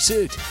 Strong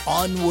Suit,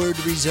 Onward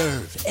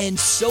Reserve, and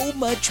so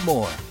much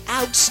more.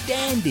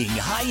 Outstanding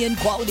high-end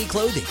quality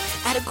clothing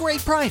at a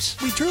great price.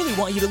 We truly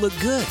want you to look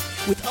good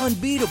with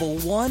unbeatable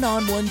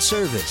one-on-one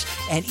service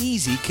and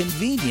easy,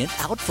 convenient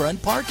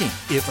out-front parking.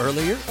 If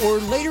earlier or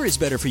later is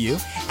better for you,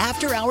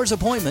 after-hours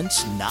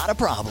appointments, not a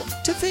problem.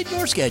 To fit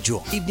your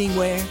schedule. Evening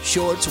wear,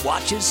 shorts,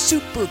 watches,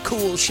 super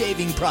cool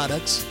shaving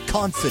products,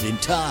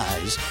 confident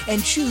ties,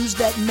 and shoes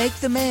that make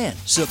the man.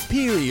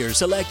 Superior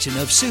selection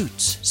of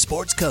suits,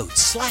 sports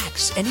coats,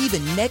 slacks, and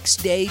even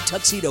next-day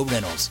tuxedo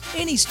rentals.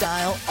 Any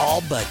style,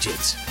 all budgets.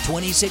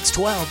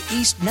 2612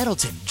 East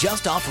Nettleton,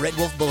 just off Red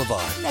Wolf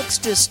Boulevard,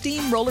 next to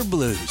Steamroller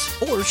Blues.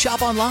 Or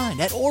shop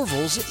online at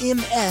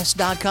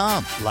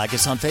orvillesms.com. Like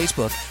us on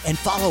Facebook and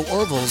follow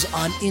Orville's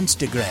on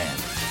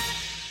Instagram.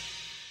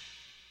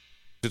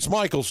 It's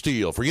Michael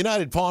Steele for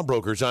United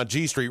Pawnbrokers on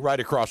G Street right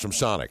across from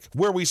Sonic,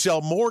 where we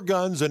sell more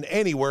guns than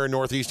anywhere in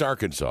Northeast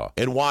Arkansas.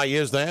 And why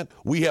is that?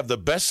 We have the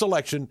best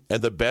selection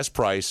and the best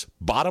price,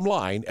 bottom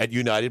line, at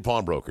United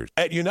Pawnbrokers.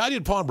 At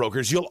United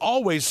Pawnbrokers, you'll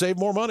always save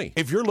more money.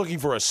 If you're looking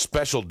for a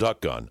special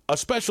duck gun, a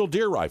special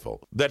deer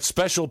rifle, that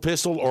special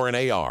pistol, or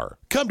an AR,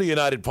 come to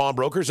United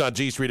Pawnbrokers on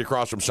G Street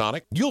across from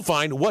Sonic. You'll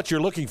find what you're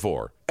looking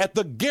for at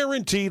the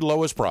guaranteed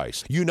lowest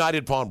price.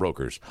 United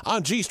Pawnbrokers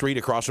on G Street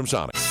across from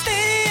Sonic.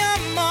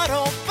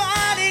 Auto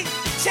Body,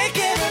 take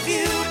care of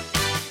you.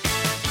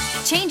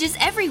 Changes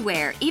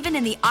everywhere, even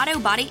in the auto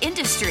body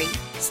industry.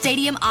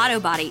 Stadium Auto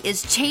Body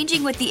is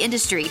changing with the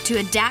industry to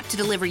adapt to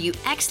deliver you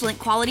excellent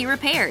quality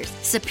repairs,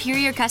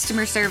 superior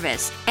customer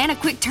service, and a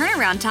quick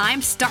turnaround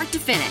time start to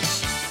finish.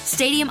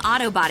 Stadium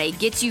Auto Body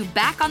gets you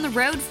back on the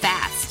road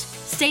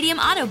fast. Stadium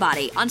Auto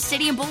Body on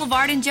Stadium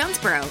Boulevard in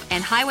Jonesboro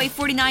and Highway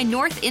 49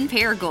 North in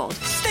Paragould.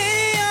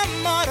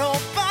 Stadium Auto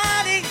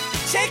Body,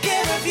 take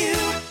care of you.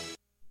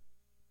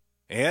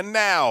 And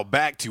now,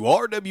 back to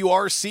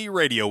RWRC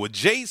Radio with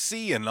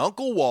JC and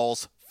Uncle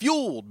Walls,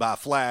 fueled by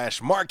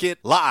Flash Market,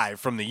 live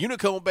from the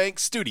Unico Bank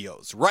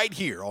Studios, right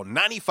here on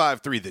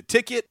 95.3 The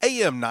Ticket,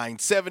 AM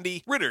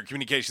 970, Ritter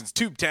Communications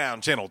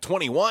Tubetown Channel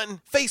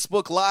 21,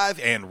 Facebook Live,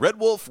 and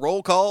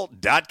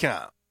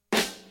RedWolfRollCall.com.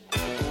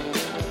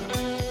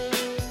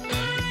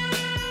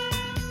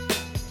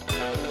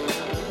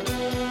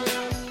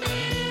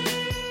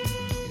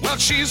 but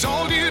she's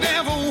all you'd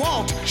ever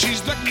want.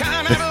 She's the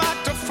kind I'd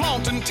like to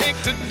flaunt and take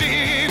to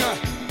dinner.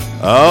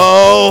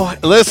 Oh,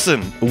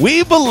 listen,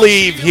 we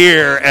believe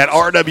here at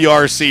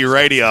RWRC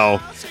Radio,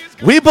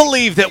 we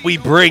believe that we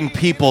bring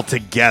people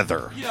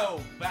together.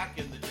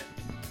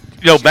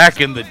 Back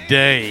in the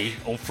day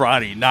on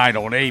Friday night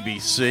on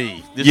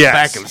ABC, this is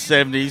back in the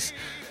 70s,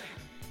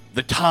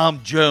 the Tom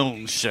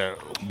Jones Show.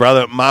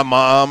 Brother, my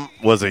mom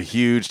was a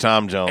huge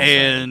Tom Jones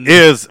and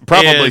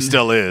fan.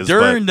 Still is.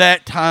 During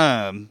that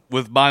time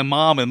with my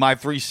mom and my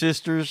three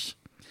sisters,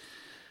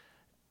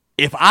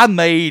 if I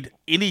made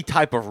any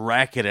type of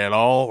racket at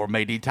all or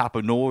made any type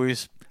of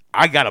noise,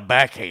 I got a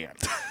backhand.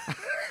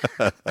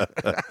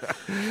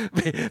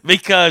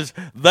 Because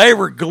they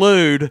were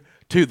glued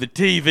to the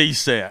TV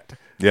set.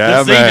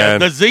 Yeah,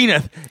 the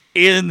Zenith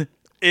in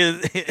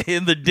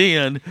the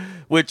den,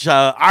 which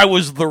I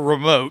was the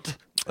remote.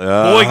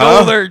 Boy, go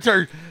over there and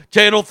turn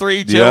Channel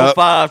 3, Channel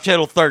 5,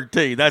 Channel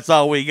 13. That's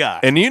all we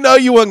got. And you know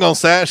you wasn't going to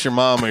sass your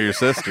mom or your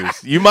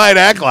sisters. You might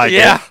act like it.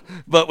 Yeah,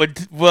 but when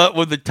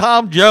the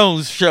Tom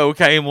Jones show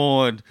came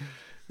on,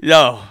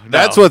 no.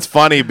 That's what's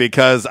funny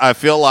because I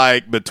feel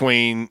like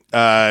between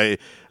I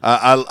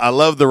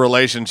love the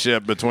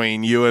relationship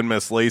between you and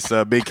Miss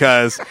Lisa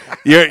because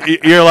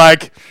you're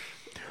like,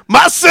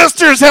 my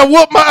sisters have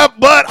whooped my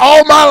butt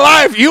all my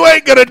life. You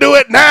ain't going to do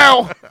it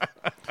now.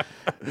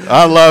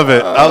 I love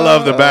it. I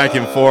love the back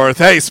and forth.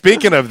 Hey,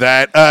 speaking of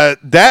that,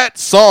 that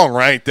song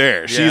right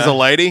there, She's a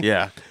Lady.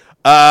 Yeah.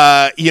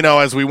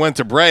 As we went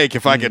to break,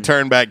 if I could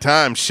turn back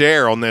time,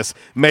 share on this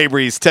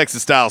Mabry's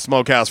Texas-style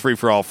Smokehouse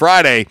Free-for-All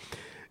Friday.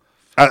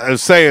 I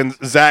was saying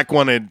Zach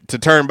wanted to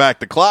turn back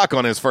the clock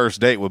on his first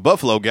date with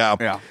Buffalo Gal.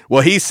 Yeah.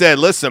 Well, he said,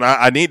 listen,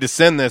 I need to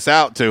send this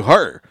out to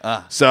her.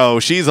 So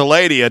She's a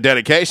Lady, a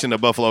dedication to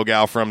Buffalo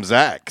Gal from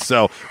Zach.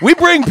 So we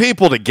bring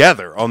people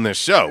together on this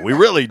show. We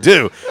really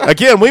do.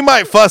 Again, we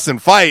might fuss and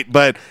fight,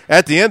 but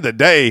at the end of the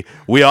day,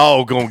 we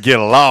all going to get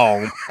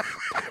along.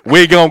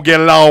 We going to get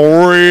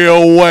along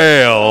real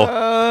well.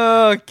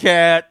 Oh,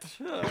 Cat.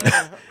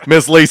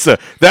 Miss Lisa,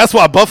 that's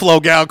why Buffalo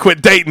Gal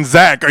quit dating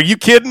Zach. Are you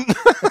kidding?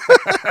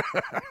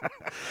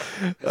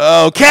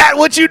 Oh, Cat,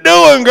 what you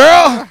doing,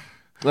 girl?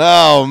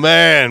 Oh,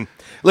 man.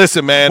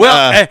 Listen, man.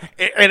 Well,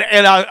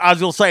 and I was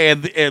going to say,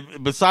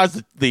 and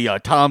besides the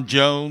Tom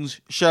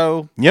Jones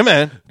show. Yeah,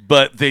 man.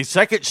 But the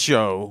second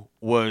show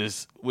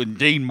was when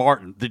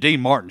the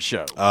Dean Martin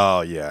show.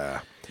 Oh,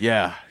 yeah.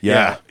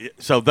 Yeah.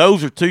 So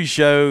those are two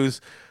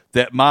shows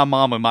that my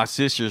mom and my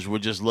sisters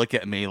would just look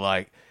at me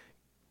like,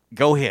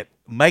 go ahead,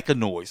 make a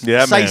noise,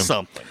 say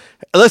something.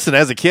 Listen,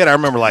 as a kid, I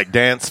remember like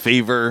Dance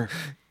Fever.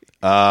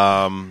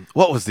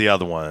 What was the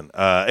other one?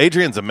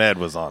 Adrian Zamed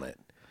was on it.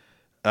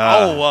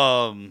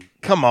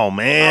 Come on,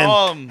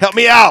 man. Help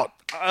me out.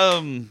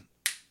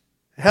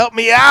 Help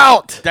me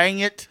out. Dang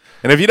it.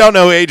 And if you don't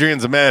know who Adrian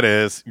Zamed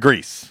is,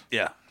 Grease.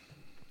 Yeah.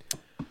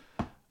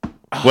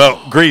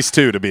 Well, Grease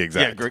 2 to be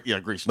exact.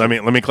 Grease 2. Let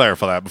me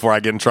clarify that before I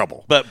get in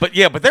trouble. But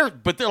they're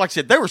like I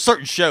said, there were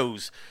certain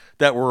shows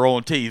that were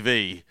on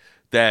TV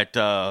that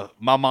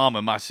my mom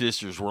and my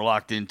sisters were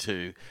locked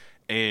into,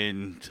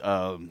 and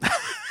poor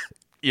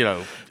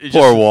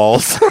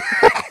Walls.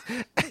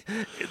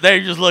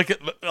 They just look at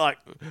like,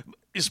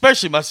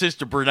 especially my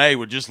sister Brene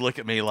would just look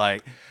at me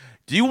like,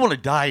 "Do you want to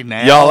die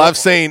now?" Y'all, I've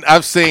seen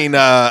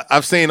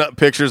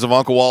pictures of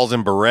Uncle Walls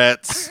in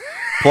barrettes.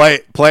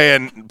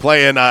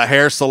 Playing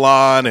hair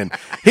salon, and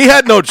he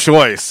had no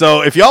choice.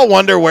 So if y'all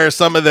wonder where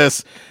some of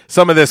this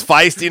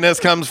feistiness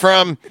comes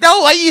from,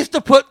 no, they used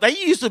to put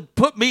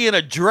me in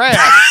a dress.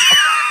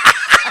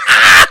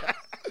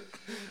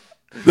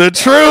 The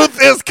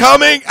truth is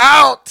coming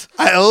out.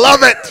 I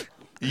love it.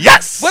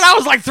 Yes. When I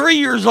was like 3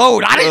 years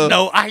old, I didn't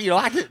know. I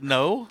didn't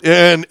know.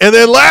 And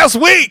then last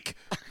week,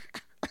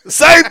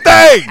 same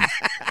thing.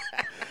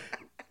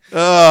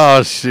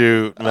 Oh,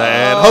 shoot,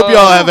 man. Hope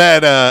y'all have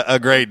had a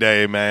great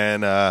day,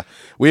 man.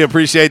 We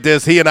appreciate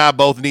this. He and I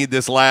both need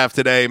this laugh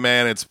today,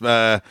 man. It's,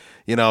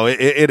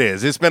 it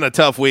is. It's been a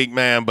tough week,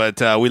 man,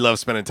 but we love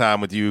spending time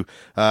with you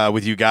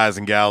guys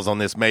and gals on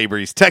this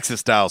Mabry's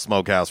Texas-style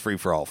Smokehouse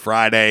Free-for-All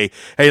Friday.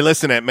 Hey,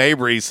 listen, at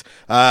Mabry's,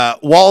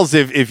 Walls,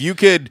 if you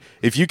could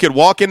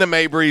walk into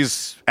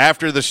Mabry's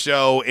after the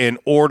show and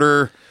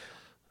order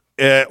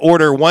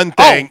one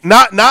thing,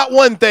 not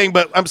one thing,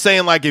 but I'm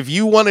saying like if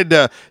you wanted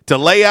to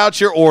lay out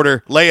your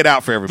order, lay it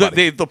out for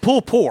everybody. The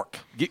pulled pork.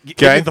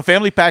 Get the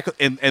family pack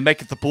and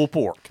make it the pulled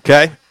pork.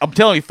 Okay. I'm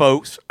telling you,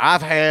 folks,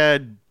 I've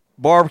had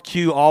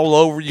barbecue all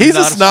over the United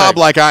States. He's a snob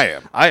like I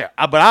am.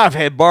 But I've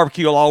had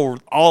barbecue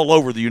all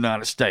over the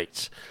United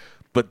States.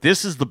 But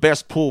this is the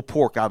best pulled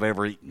pork I've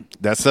ever eaten.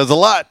 That says a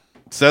lot.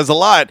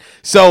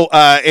 So,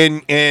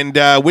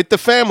 and with the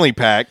family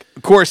pack,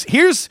 of course,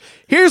 here's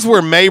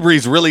where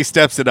Mabry's really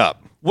steps it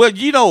up. Well,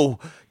 you know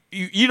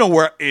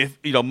where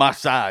my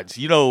sides.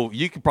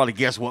 You can probably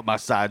guess what my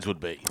sides would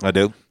be. I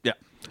do. Yeah.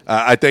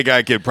 I think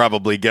I could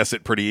probably guess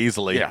it pretty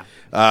easily.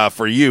 Yeah.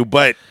 For you,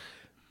 but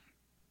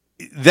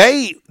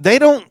they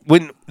don't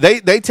when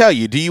they tell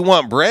you, do you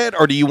want bread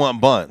or do you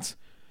want buns?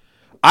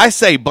 I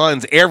say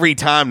buns every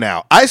time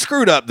now. I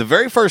screwed up the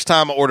very first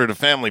time I ordered a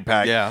family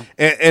pack. Yeah.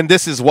 And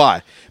this is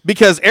why.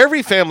 Because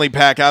every family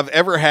pack I've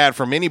ever had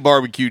from any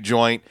barbecue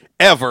joint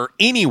ever,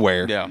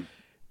 anywhere,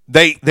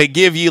 they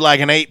give you like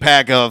an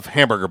 8-pack of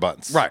hamburger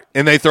buns. Right.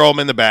 And they throw them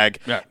in the bag.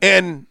 Yeah.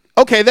 And,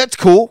 okay, that's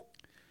cool.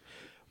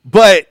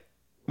 But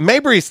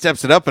Mabry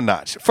steps it up a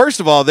notch. First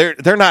of all, they're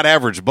not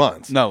average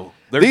buns. No.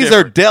 These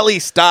are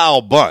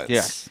deli-style buns.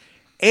 Yes.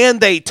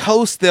 And they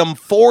toast them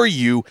for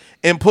you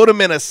and put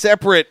them in a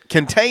separate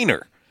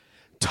container.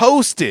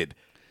 Toasted.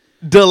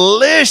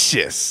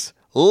 Delicious.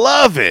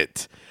 Love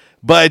it.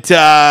 But shish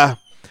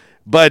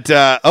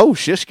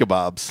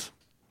kebabs.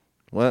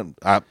 Well,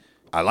 I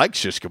like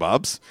shish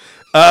kebabs.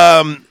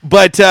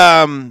 But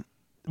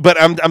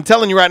I'm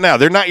telling you right now,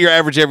 they're not your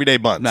average everyday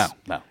buns.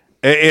 No.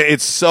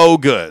 It's so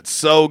good,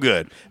 so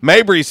good.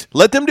 Mabry's,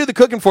 let them do the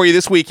cooking for you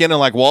this weekend. And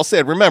like Walt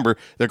said, remember,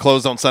 they're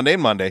closed on Sunday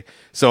and Monday.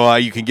 So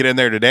you can get in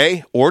there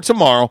today or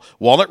tomorrow,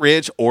 Walnut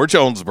Ridge or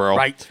Jonesboro.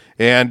 Right.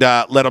 And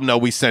let them know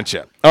we sent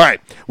you. All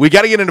right. We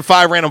got to get into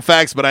 5 random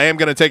facts, but I am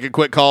going to take a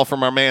quick call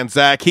from our man,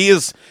 Zach. He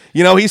is,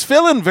 he's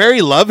feeling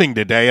very loving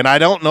today, and I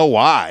don't know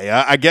why.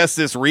 I guess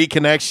this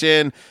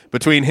reconnection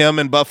between him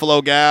and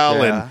Buffalo Gal.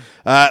 Yeah.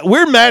 And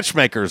we're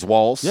matchmakers,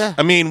 Walls. Yeah.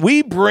 I mean,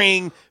 we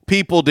bring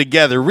people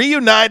together,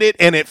 reunited,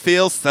 and it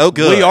feels so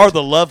good. We are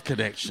the love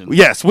connection.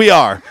 Yes, we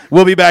are.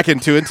 We'll be back in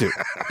 2 and 2.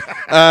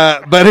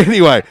 But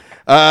anyway,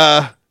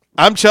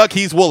 I'm Chuck.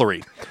 He's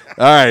Woolery.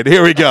 All right,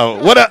 here we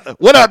go.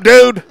 What up,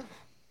 dude?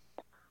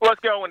 What's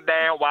going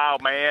down,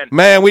 wild man?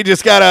 Man, we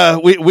just gotta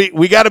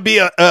we gotta be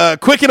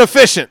quick and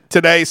efficient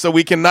today, so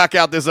we can knock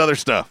out this other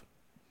stuff.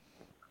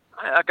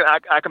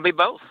 I can be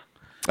both.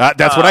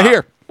 That's what I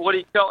hear. What do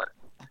you call it?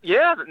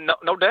 Yeah,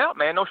 no doubt,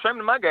 man. No shame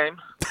in my game.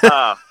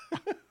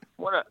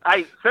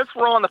 Hey, since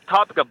we're on the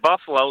topic of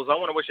buffaloes, I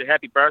want to wish you a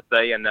happy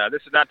birthday, and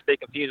this is not to be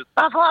confused with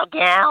Buffalo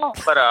Gal,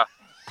 but I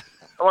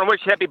want to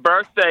wish you happy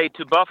birthday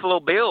to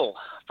Buffalo Bill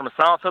from the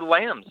Silence of the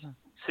Lambs.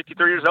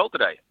 63 years old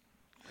today.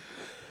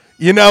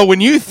 When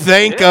you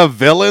think of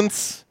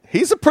villains,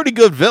 he's a pretty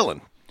good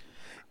villain.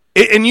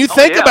 And you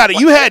think about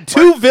it, you had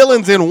 2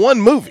 villains in one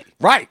movie.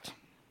 Right.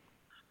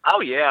 Oh,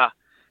 yeah.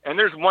 And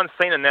there's one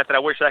scene in that I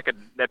wish I could.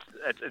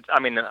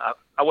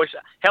 I wish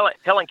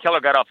Helen Keller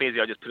got off easy.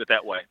 I'll just put it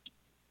that way.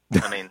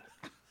 I mean,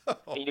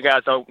 you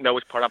guys don't know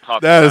which part I'm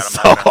talking that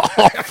about.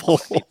 That is so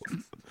awful.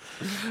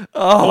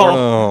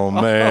 Oh,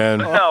 man.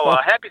 No,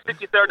 happy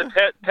 63rd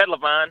to Ted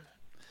Levine.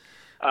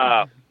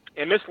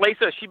 And Miss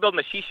Lisa, is she building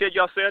the she shed,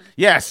 y'all said?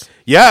 Yes.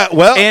 Yeah,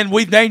 well. And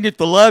we've named it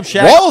the Love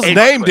Shack. Walls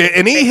named it,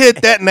 and he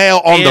hit that nail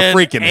on the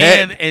freaking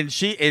head. And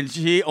she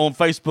on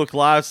Facebook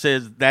Live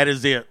says, that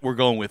is it. We're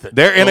going with it.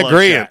 They're in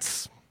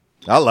agreement.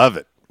 I love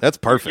it. That's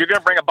perfect. You're going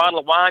to bring a bottle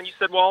of wine, you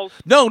said, Walls?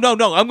 No. I'm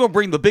going to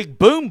bring the big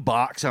boom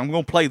box, and I'm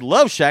going to play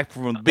Love Shack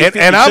from the big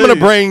and I'm going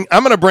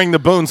to bring the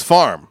Boone's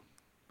Farm.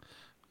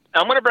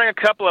 I'm going to bring a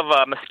couple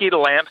of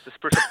mosquito lamps to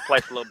spruce up the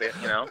place a little bit,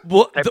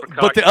 Well,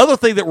 but the other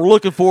thing that we're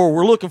looking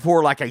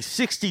for like a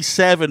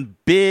 67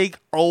 big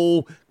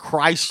old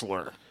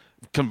Chrysler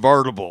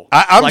convertible.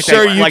 I'm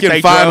sure you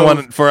can find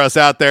one for us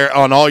out there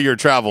on all your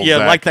travels. Yeah,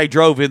 Zach. like they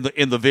drove in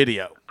the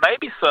video.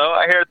 Maybe so.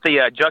 I hear at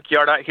the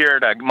junkyard out here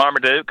at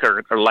Marmaduke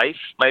or Lace,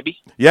 maybe.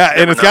 Yeah,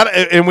 and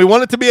and we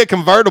want it to be a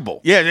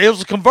convertible. Yeah, it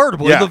was a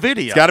convertible in the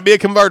video. It's got to be a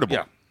convertible.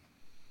 Yeah.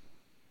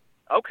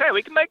 Okay,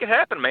 we can make it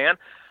happen, man.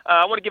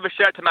 I want to give a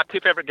shout out to my 2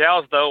 favorite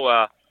gals,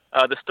 though.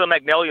 The Still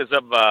Magnolias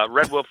of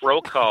Red Wolf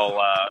Roll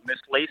Call, Miss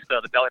Lisa,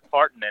 the Dolly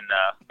Parton, and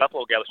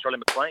Buffalo Gal, Shirley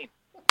McLean.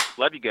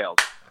 Love you, gals.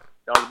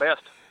 Y'all the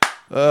best.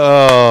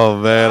 Oh,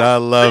 man, I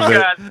love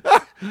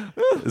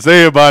it.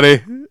 See you,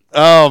 buddy.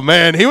 Oh,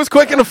 man, he was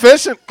quick and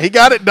efficient. He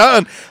got it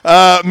done.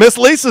 Miss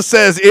Lisa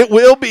says it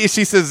will be.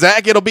 She says,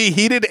 Zach, it'll be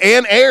heated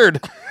and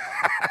aired.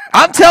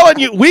 I'm telling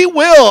you, we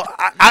will.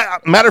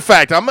 Matter of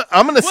fact, I'm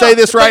going to say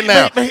this right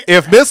now.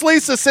 If Miss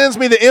Lisa sends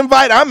me the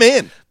invite, I'm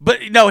in. But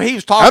no,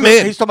 he's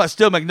talking about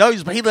Still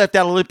Magnolias, but he left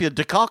out Olympia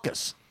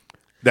Dukakis.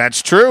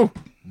 That's true.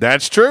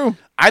 That's true.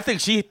 I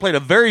think she played a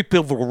very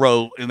pivotal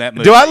role in that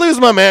movie. Do I lose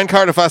my man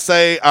card if I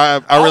say I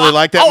really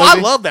like that movie?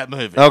 I love that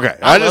movie. Okay.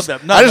 I just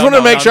wanted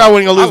to make sure I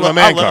wasn't going to lose my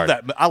man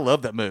card. I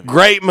love that movie.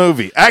 Great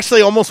movie.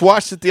 Actually, almost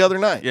watched it the other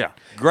night. Yeah.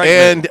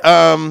 Great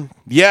movie.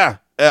 Yeah.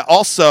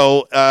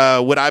 Also,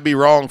 would I be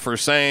wrong for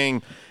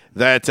saying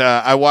that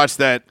I watched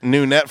that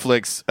new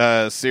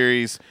Netflix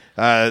series?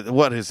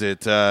 What is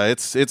it?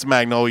 It's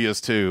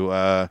Magnolias too.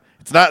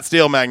 It's not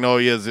Steel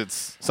Magnolias.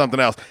 It's something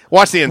else.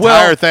 Watch the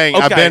entire thing.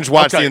 Okay, I binge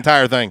watched the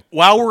entire thing.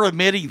 While we're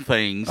admitting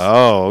things.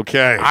 Oh,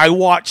 okay.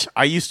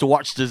 I used to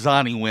watch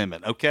Designing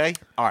Women. Okay.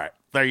 All right.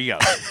 There you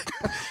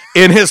go.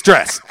 In his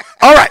dress.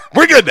 All right.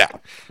 We're good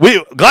now.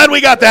 Glad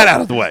we got that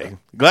out of the way.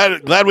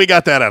 Glad we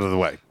got that out of the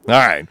way. All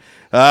right.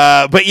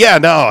 But yeah,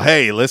 no.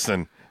 Hey,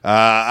 listen.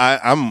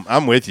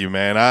 I'm with you,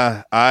 man.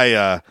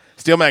 I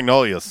Steel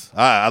Magnolias.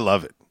 I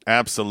love it.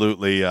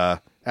 Absolutely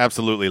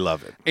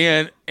love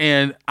it.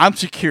 And I'm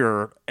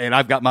secure, and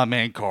I've got my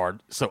man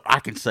card, so I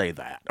can say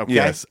that. Okay.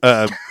 Yes.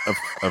 Of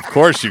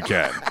course you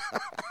can.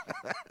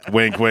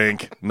 Wink,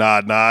 wink.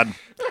 Nod, nod.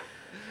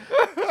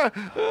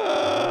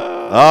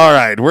 All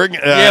right, we're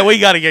we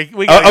gotta get.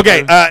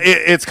 Okay,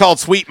 it's called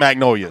Sweet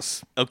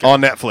Magnolias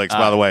on Netflix.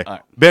 By the way,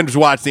 binge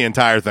watch the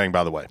entire thing.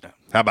 By the way,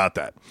 how about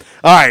that?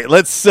 All right,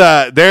 let's.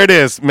 There it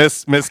is,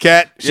 Miss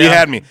Cat. She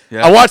had me.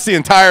 Yeah. I watched the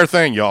entire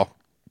thing, y'all.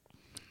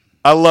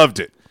 I loved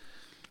it.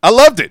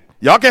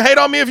 Y'all can hate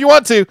on me if you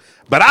want to,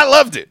 but I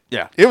loved it.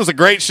 Yeah, it was a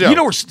great show. You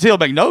know where Steel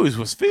Magnolias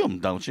was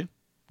filmed, don't you?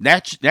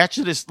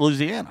 Natchez,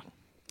 Louisiana.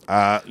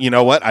 You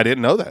know what? I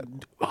didn't know that.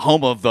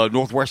 Home of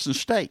Northwestern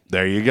State.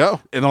 There you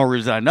go. And the only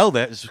reason I know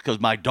that is because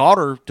my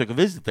daughter took a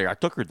visit there. I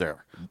took her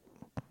there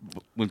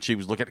when she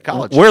was looking at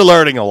college. We're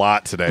learning a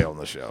lot today on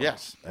the show.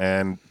 Yes.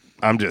 And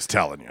I'm just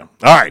telling you.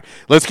 All right,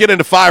 let's get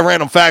into 5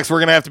 random facts. We're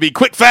going to have to be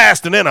quick,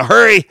 fast, and in a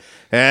hurry,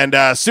 and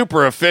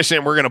super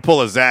efficient. We're going to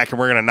pull a Zach, and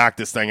we're going to knock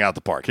this thing out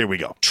the park. Here we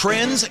go.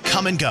 Trends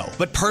come and go,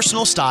 but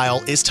personal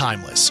style is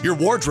timeless. Your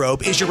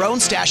wardrobe is your own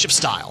stash of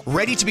style,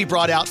 ready to be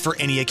brought out for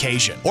any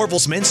occasion.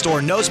 Orville's Men's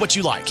Store knows what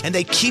you like, and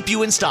they keep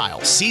you in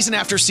style season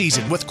after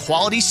season with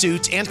quality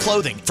suits and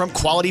clothing from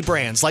quality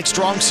brands like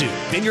Strong Suit,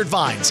 Vineyard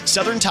Vines,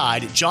 Southern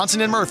Tide,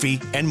 Johnson &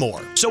 Murphy, and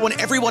more. So when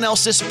everyone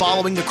else is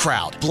following the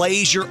crowd,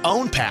 blaze your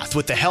own path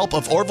with the help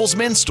of Orville's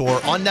Men's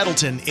Store on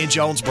Nettleton in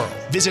Jonesboro.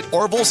 Visit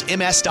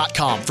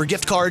orvillesms.com for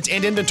gift cards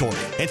and inventory,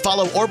 and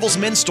follow Orville's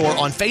Men's Store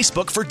on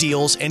Facebook for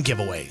deals and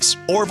giveaways.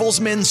 Orville's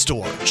Men's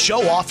Store.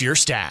 Show off your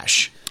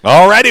stash.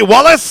 Alrighty,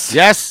 Wallace.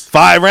 Yes.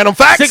 5 random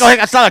facts. Cinco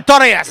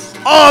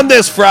historias. On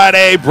this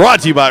Friday,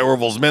 brought to you by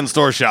Orville's Men's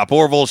Store. Shop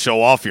Orville.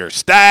 Show off your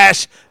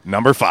stash.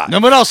 Number 5.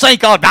 Numero 5,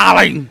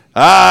 darling.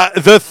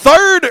 The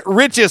third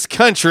richest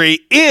country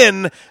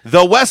in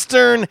the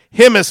Western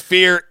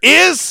Hemisphere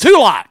is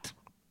Tulot.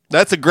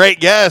 That's a great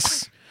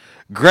guess.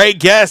 Great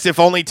guess. If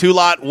only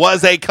Tulot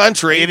was a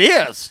country. It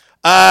is.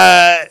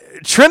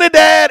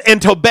 Trinidad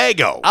and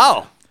Tobago.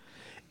 Oh.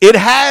 It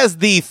has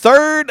the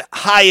third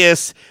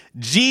highest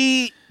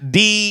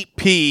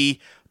GDP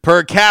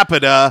per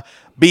capita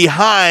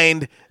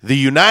behind the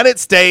United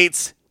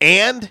States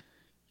and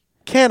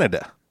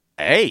Canada.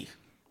 Hey.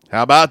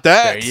 How about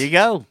that? There you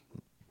go.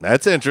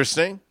 That's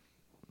interesting.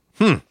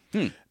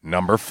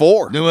 Number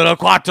 4. Numero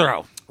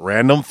 4.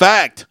 Random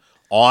fact.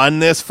 On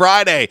this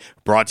Friday,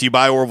 brought to you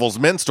by Orville's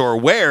Men's Store,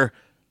 where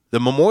the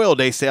Memorial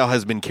Day sale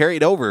has been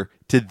carried over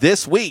to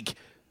this week.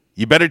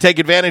 You better take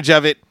advantage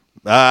of it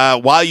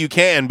while you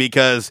can,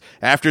 because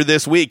after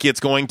this week,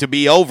 it's going to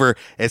be over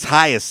as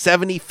high as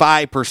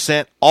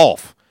 75%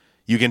 off.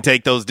 You can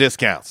take those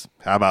discounts.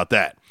 How about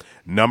that?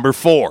 Number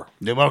 4.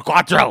 Numero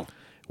 4.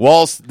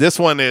 Walls, this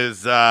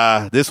one's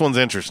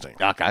interesting.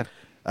 Okay.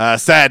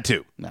 Sad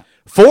too. No.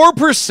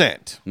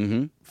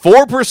 4%.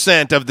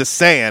 4% of the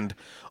sand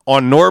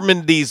on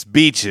Normandy's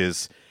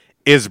beaches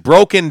is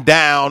broken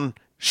down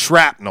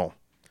shrapnel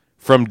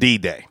from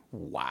D-Day.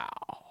 Wow.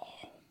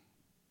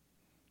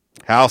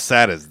 How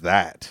sad is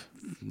that?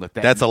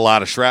 That's a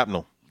lot of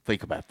shrapnel.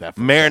 Think about that.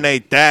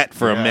 Marinate that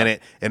for a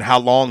minute and how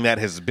long that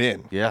has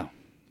been. Yeah.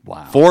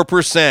 Wow.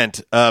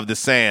 4% of the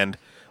sand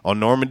on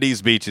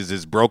Normandy's beaches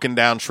is broken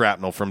down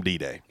shrapnel from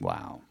D-Day.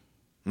 Wow.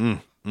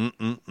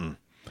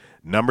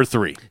 Number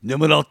 3.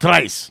 Numero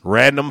 3.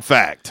 Random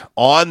fact.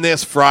 On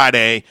this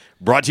Friday,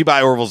 brought to you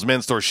by Orville's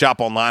Men's Store.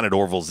 Shop online at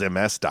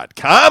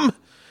orvillesms.com.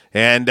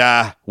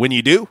 And when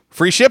you do,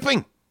 free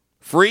shipping.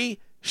 Free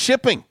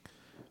shipping.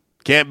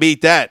 Can't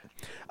beat that.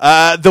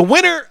 The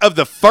winner of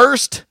the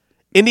first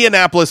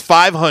Indianapolis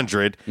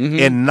 500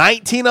 in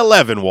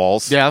 1911,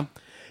 Walls,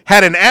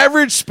 had an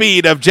average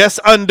speed of just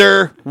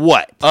under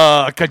what?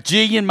 A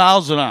kajillion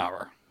miles an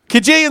hour.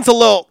 Kajillion's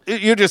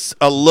you're just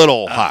a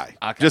little high.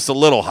 Okay. Just a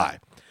little high.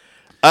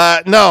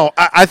 No,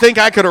 I think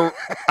I could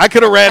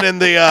have ran in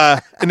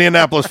the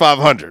Indianapolis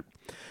 500.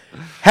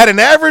 Had an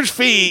average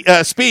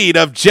speed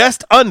of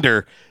just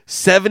under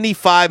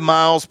 75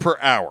 miles per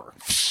hour.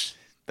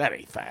 That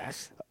ain't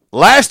fast.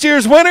 Last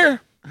year's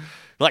winner?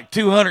 Like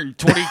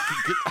 220,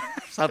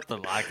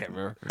 something like it.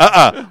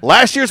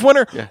 Last year's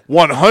winner?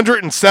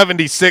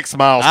 176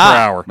 miles per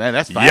hour. Man,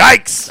 that's fast.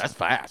 Yikes. That's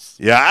fast.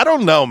 Yeah, I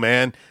don't know,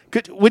 man.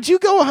 Would you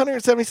go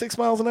 176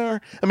 miles an hour?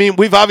 I mean,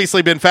 we've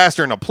obviously been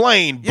faster in a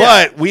plane,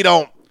 but we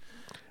don't.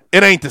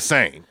 It ain't the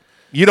same.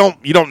 You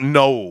don't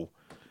know,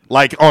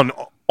 like on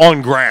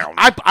ground.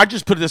 I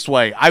just put it this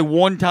way.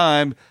 One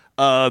time,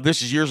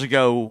 this is years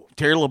ago,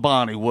 Terry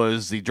Labonte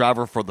was the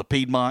driver for the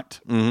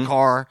Piedmont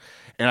car,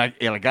 and I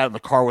got in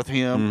the car with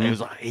him,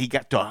 and he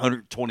got to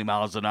 120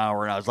 miles an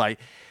hour, and I was like,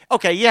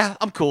 okay, yeah,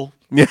 I'm cool.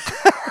 Yeah.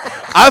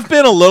 I've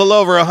been a little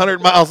over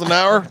 100 miles an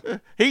hour.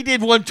 He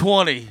did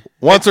 120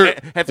 once or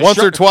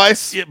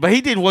twice. Yeah, but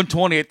he did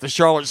 120 at the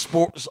Charlotte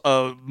Sports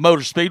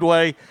Motor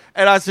Speedway,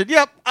 and I said,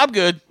 "Yep, I'm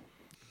good."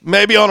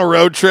 Maybe on a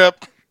road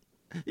trip.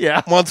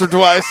 Yeah, once or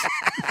twice.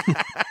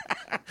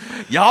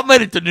 Y'all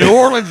made it to New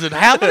Orleans in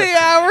how many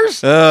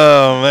hours?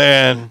 Oh,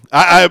 man.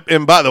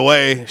 And by the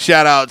way,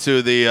 shout out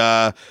to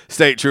the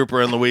state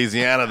trooper in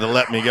Louisiana that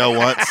let me go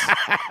once.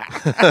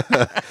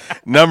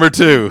 Number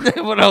 2.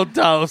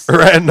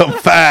 Random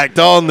fact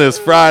on this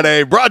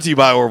Friday, brought to you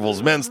by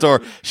Orville's Men's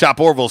Store. Shop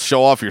Orville's,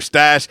 show off your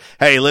stash.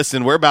 Hey,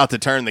 listen, we're about to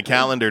turn the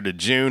calendar to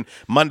June.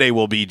 Monday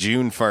will be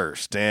June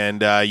 1st.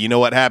 And you know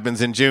what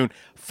happens in June?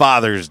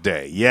 Father's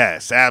Day.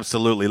 Yes,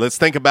 absolutely. Let's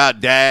think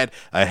about dad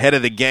ahead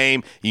of the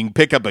game. You can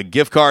pick up a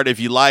gift card if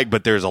you like,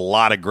 but there's a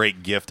lot of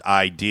great gift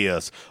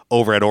ideas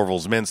over at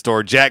Orville's Men's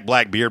Store. Jack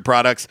Black Beard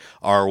products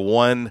are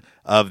one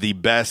of the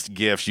best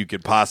gifts you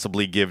could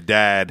possibly give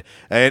dad.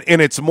 And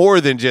it's more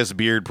than just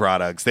beard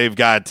products. They've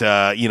got,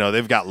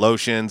 they've got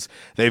lotions.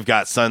 They've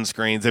got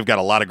sunscreens. They've got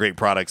a lot of great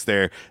products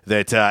there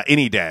that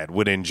any dad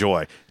would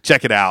enjoy.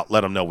 Check it out.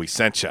 Let them know we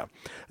sent you.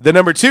 The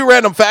number 2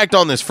 random fact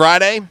on this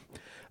Friday,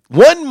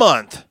 1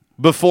 month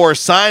before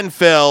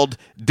Seinfeld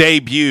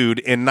debuted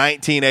in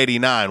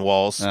 1989,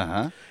 Walls,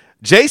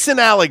 Jason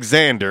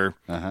Alexander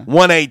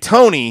won a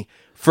Tony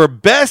for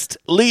Best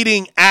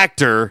Leading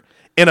Actor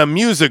in a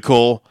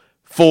Musical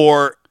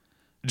for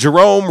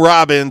Jerome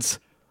Robbins'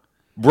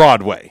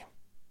 Broadway.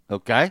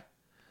 Okay.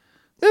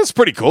 It's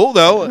pretty cool,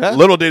 though. Yeah.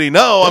 Little did he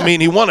know. Yeah. I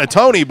mean, he won a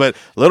Tony, but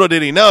little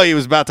did he know he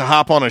was about to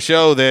hop on a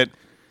show that...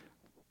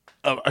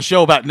 a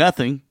show about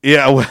nothing.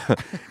 Yeah,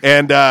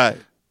 and...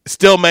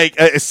 still make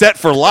set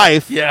for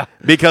life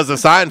because of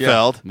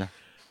Seinfeld. Yeah.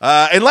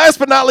 And last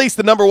but not least,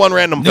 the number 1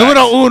 random fact.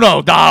 Numero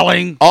uno,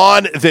 darling.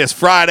 On this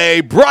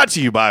Friday, brought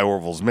to you by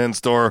Orville's Men's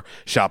Store.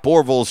 Shop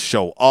Orville's,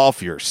 show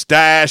off your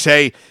stash.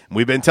 Hey,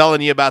 we've been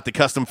telling you about the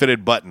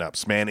custom-fitted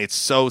button-ups, man. It's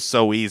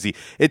so easy.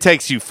 It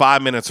takes you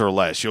 5 minutes or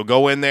less. You'll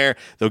go in there.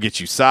 They'll get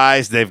you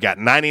sized. They've got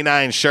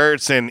 99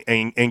 shirts,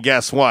 and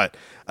guess what?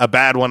 A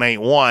bad one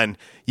ain't one.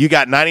 You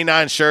got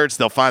 99 shirts.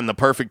 They'll find the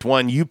perfect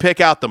one. You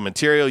pick out the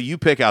material. You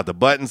pick out the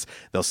buttons.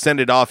 They'll send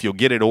it off. You'll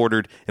get it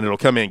ordered, and it'll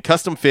come in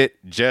custom fit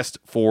just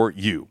for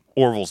you.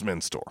 Orville's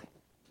Men's Store.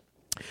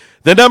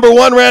 The number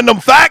 1 random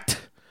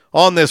fact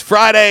on this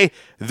Friday,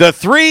 the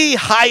 3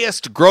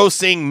 highest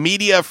grossing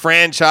media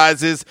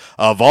franchises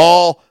of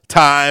all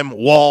time,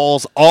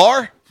 Walls,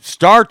 are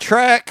Star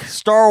Trek,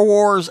 Star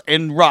Wars,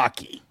 and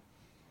Rocky.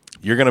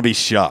 You're going to be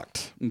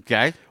shocked.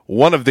 Okay.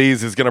 One of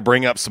these is going to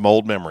bring up some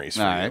old memories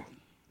for you.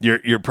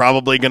 You're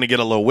probably going to get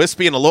a little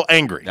wispy and a little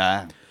angry.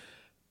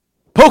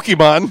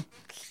 Pokemon.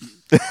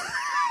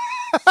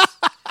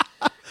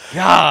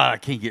 God, I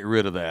can't get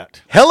rid of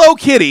that. Hello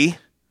Kitty.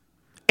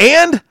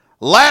 And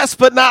last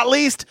but not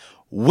least,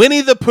 Winnie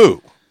the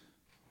Pooh.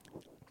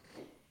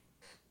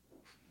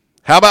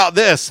 How about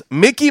this?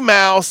 Mickey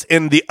Mouse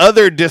and the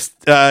other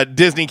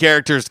Disney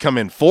characters come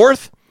in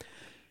 4th.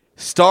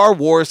 Star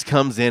Wars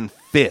comes in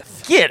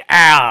 5th. Get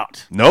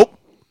out. Nope.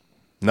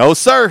 No,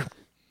 sir.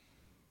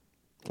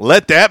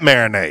 Let that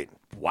marinate.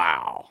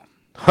 Wow.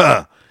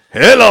 Huh.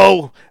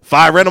 Hello.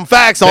 5 random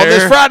facts on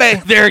this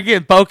Friday. There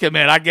again,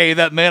 Pokemon. I gave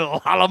that man a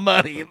lot of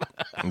money.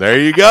 There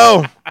you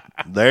go.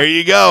 There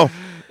you go.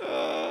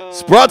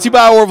 It's brought to you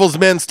by Orville's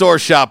Men's Store.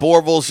 Shop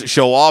Orville's,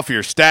 show off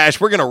your stash.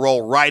 We're going to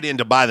roll right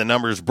into By the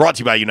Numbers, brought to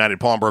you by United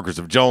Pawnbrokers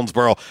of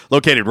Jonesboro,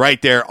 located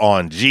right there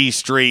on G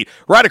Street,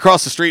 right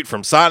across the street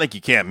from Sonic.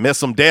 You can't miss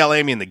them. Dale,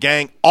 Amy, and the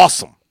gang,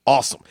 awesome.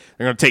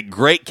 They're going to take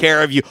great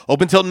care of you.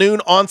 Open till noon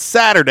on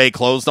Saturday,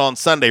 closed on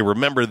Sunday.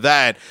 Remember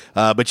that.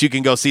 But you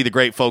can go see the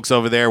great folks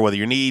over there, whether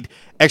you need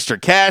extra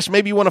cash,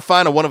 maybe you want to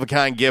find a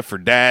one-of-a-kind gift for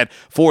Dad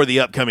for the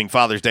upcoming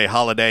Father's Day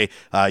holiday.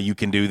 You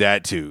can do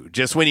that, too.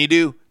 Just when you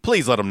do,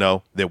 please let them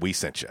know that we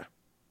sent you.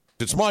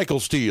 It's Michael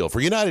Steele for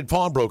United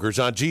Pawnbrokers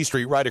on G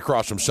Street right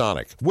across from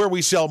Sonic, where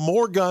we sell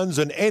more guns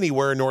than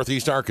anywhere in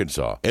Northeast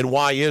Arkansas. And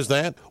why is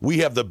that? We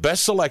have the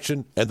best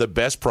selection and the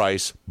best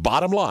price,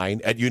 bottom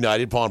line, at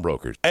United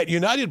Pawnbrokers. At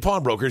United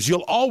Pawnbrokers,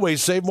 you'll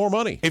always save more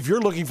money. If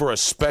you're looking for a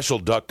special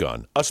duck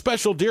gun, a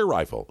special deer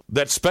rifle,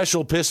 that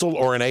special pistol,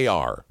 or an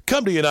AR,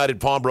 come to United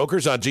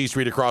Pawnbrokers on G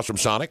Street across from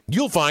Sonic.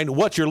 You'll find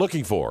what you're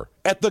looking for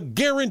at the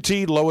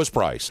guaranteed lowest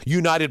price.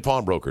 United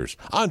Pawnbrokers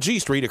on G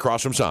Street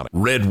across from Sonic.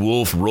 Red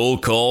Wolf Roll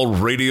Call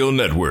Radio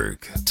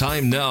Network.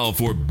 Time now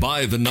for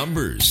By the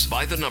Numbers.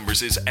 By the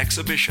Numbers is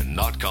exhibition,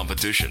 not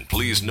competition.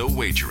 Please, no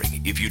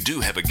wagering. If you do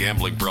have a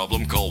gambling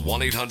problem, call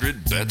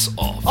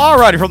 1-800-BETS-OFF. All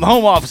righty, from the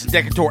home office in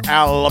Decatur,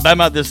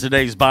 Alabama, this is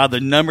today's By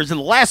the Numbers. In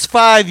the last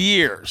 5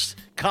 years,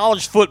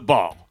 college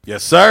football.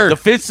 Yes, sir.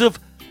 Defensive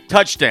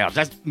touchdowns.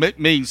 That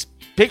means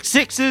pick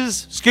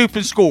sixes,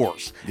 scooping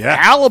scores. Yeah.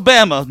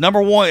 Alabama,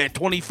 number 1 at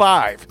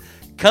 25.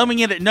 Coming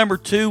in at number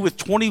 2 with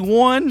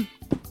 21.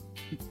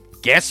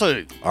 Guess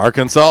who?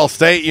 Arkansas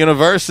State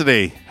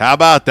University. How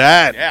about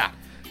that? Yeah.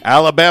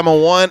 Alabama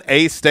 1,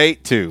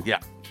 A-State 2. Yeah.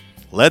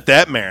 Let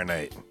that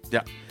marinate.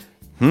 Yeah.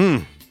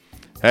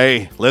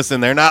 Hey,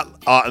 listen, they're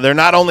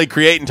not only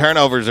creating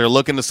turnovers, they're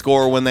looking to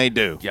score when they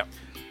do. Yep.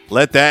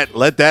 Let that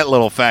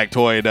little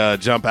factoid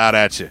jump out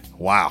at you.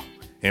 Wow.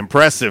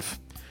 Impressive.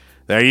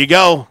 There you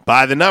go.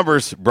 By the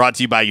Numbers, brought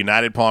to you by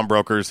United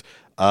Pawnbrokers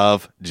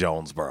of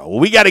Jonesboro. Well,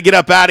 we got to get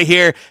up out of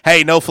here.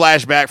 Hey, no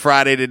Flashback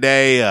Friday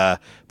today.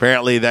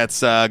 Apparently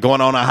that's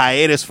going on a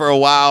hiatus for a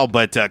while,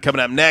 but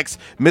coming up next,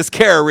 Miss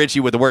Kara Ritchie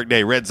with the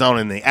Workday Red Zone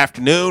in the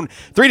afternoon.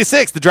 3 to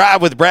 6, The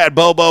Drive with Brad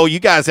Bobo. You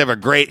guys have a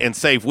great and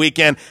safe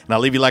weekend, and I'll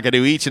leave you like I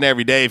do each and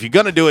every day. If you're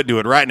going to do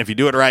it right, and if you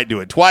do it right, do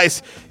it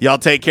twice. Y'all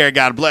take care.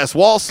 God bless.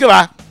 Waltz.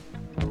 Goodbye.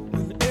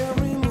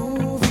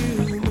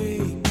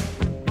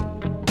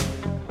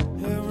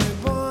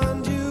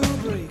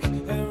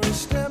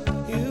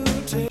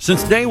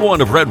 Since day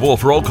one of Red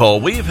Wolf Roll Call,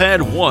 we've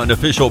had one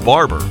official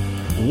barber.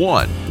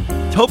 One.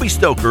 Toby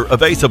Stoker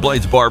of Ace of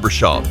Blades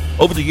Barbershop.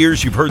 Over the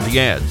years, you've heard the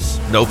ads.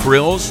 No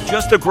frills,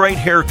 just a great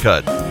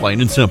haircut,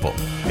 plain and simple.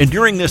 And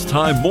during this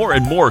time, more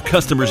and more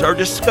customers are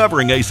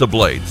discovering Ace of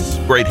Blades.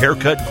 Great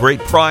haircut,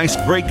 great price,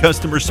 great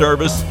customer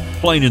service,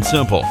 plain and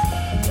simple.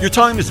 Your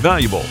time is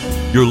valuable.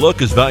 Your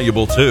look is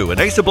valuable too,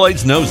 and Ace of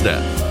Blades knows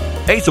that.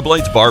 Ace of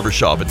Blades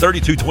Barbershop at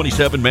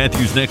 3227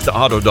 Matthews next to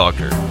Auto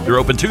Doctor. They're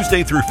open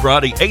Tuesday through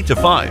Friday, 8 to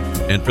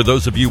 5. And for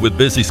those of you with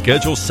busy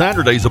schedules,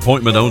 Saturday's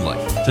appointment only.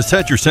 To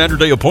set your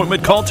Saturday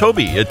appointment, call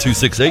Toby at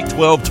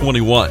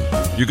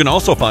 268-1221. You can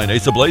also find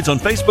Ace of Blades on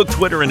Facebook,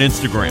 Twitter, and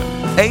Instagram.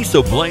 Ace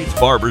of Blades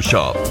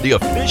Barbershop, the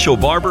official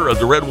barber of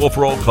the Red Wolf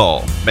Roll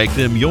Call. Make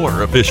them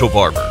your official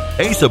barber.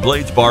 Ace of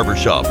Blades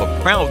Barbershop,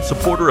 a proud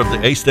supporter of the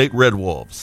A-State Red Wolves.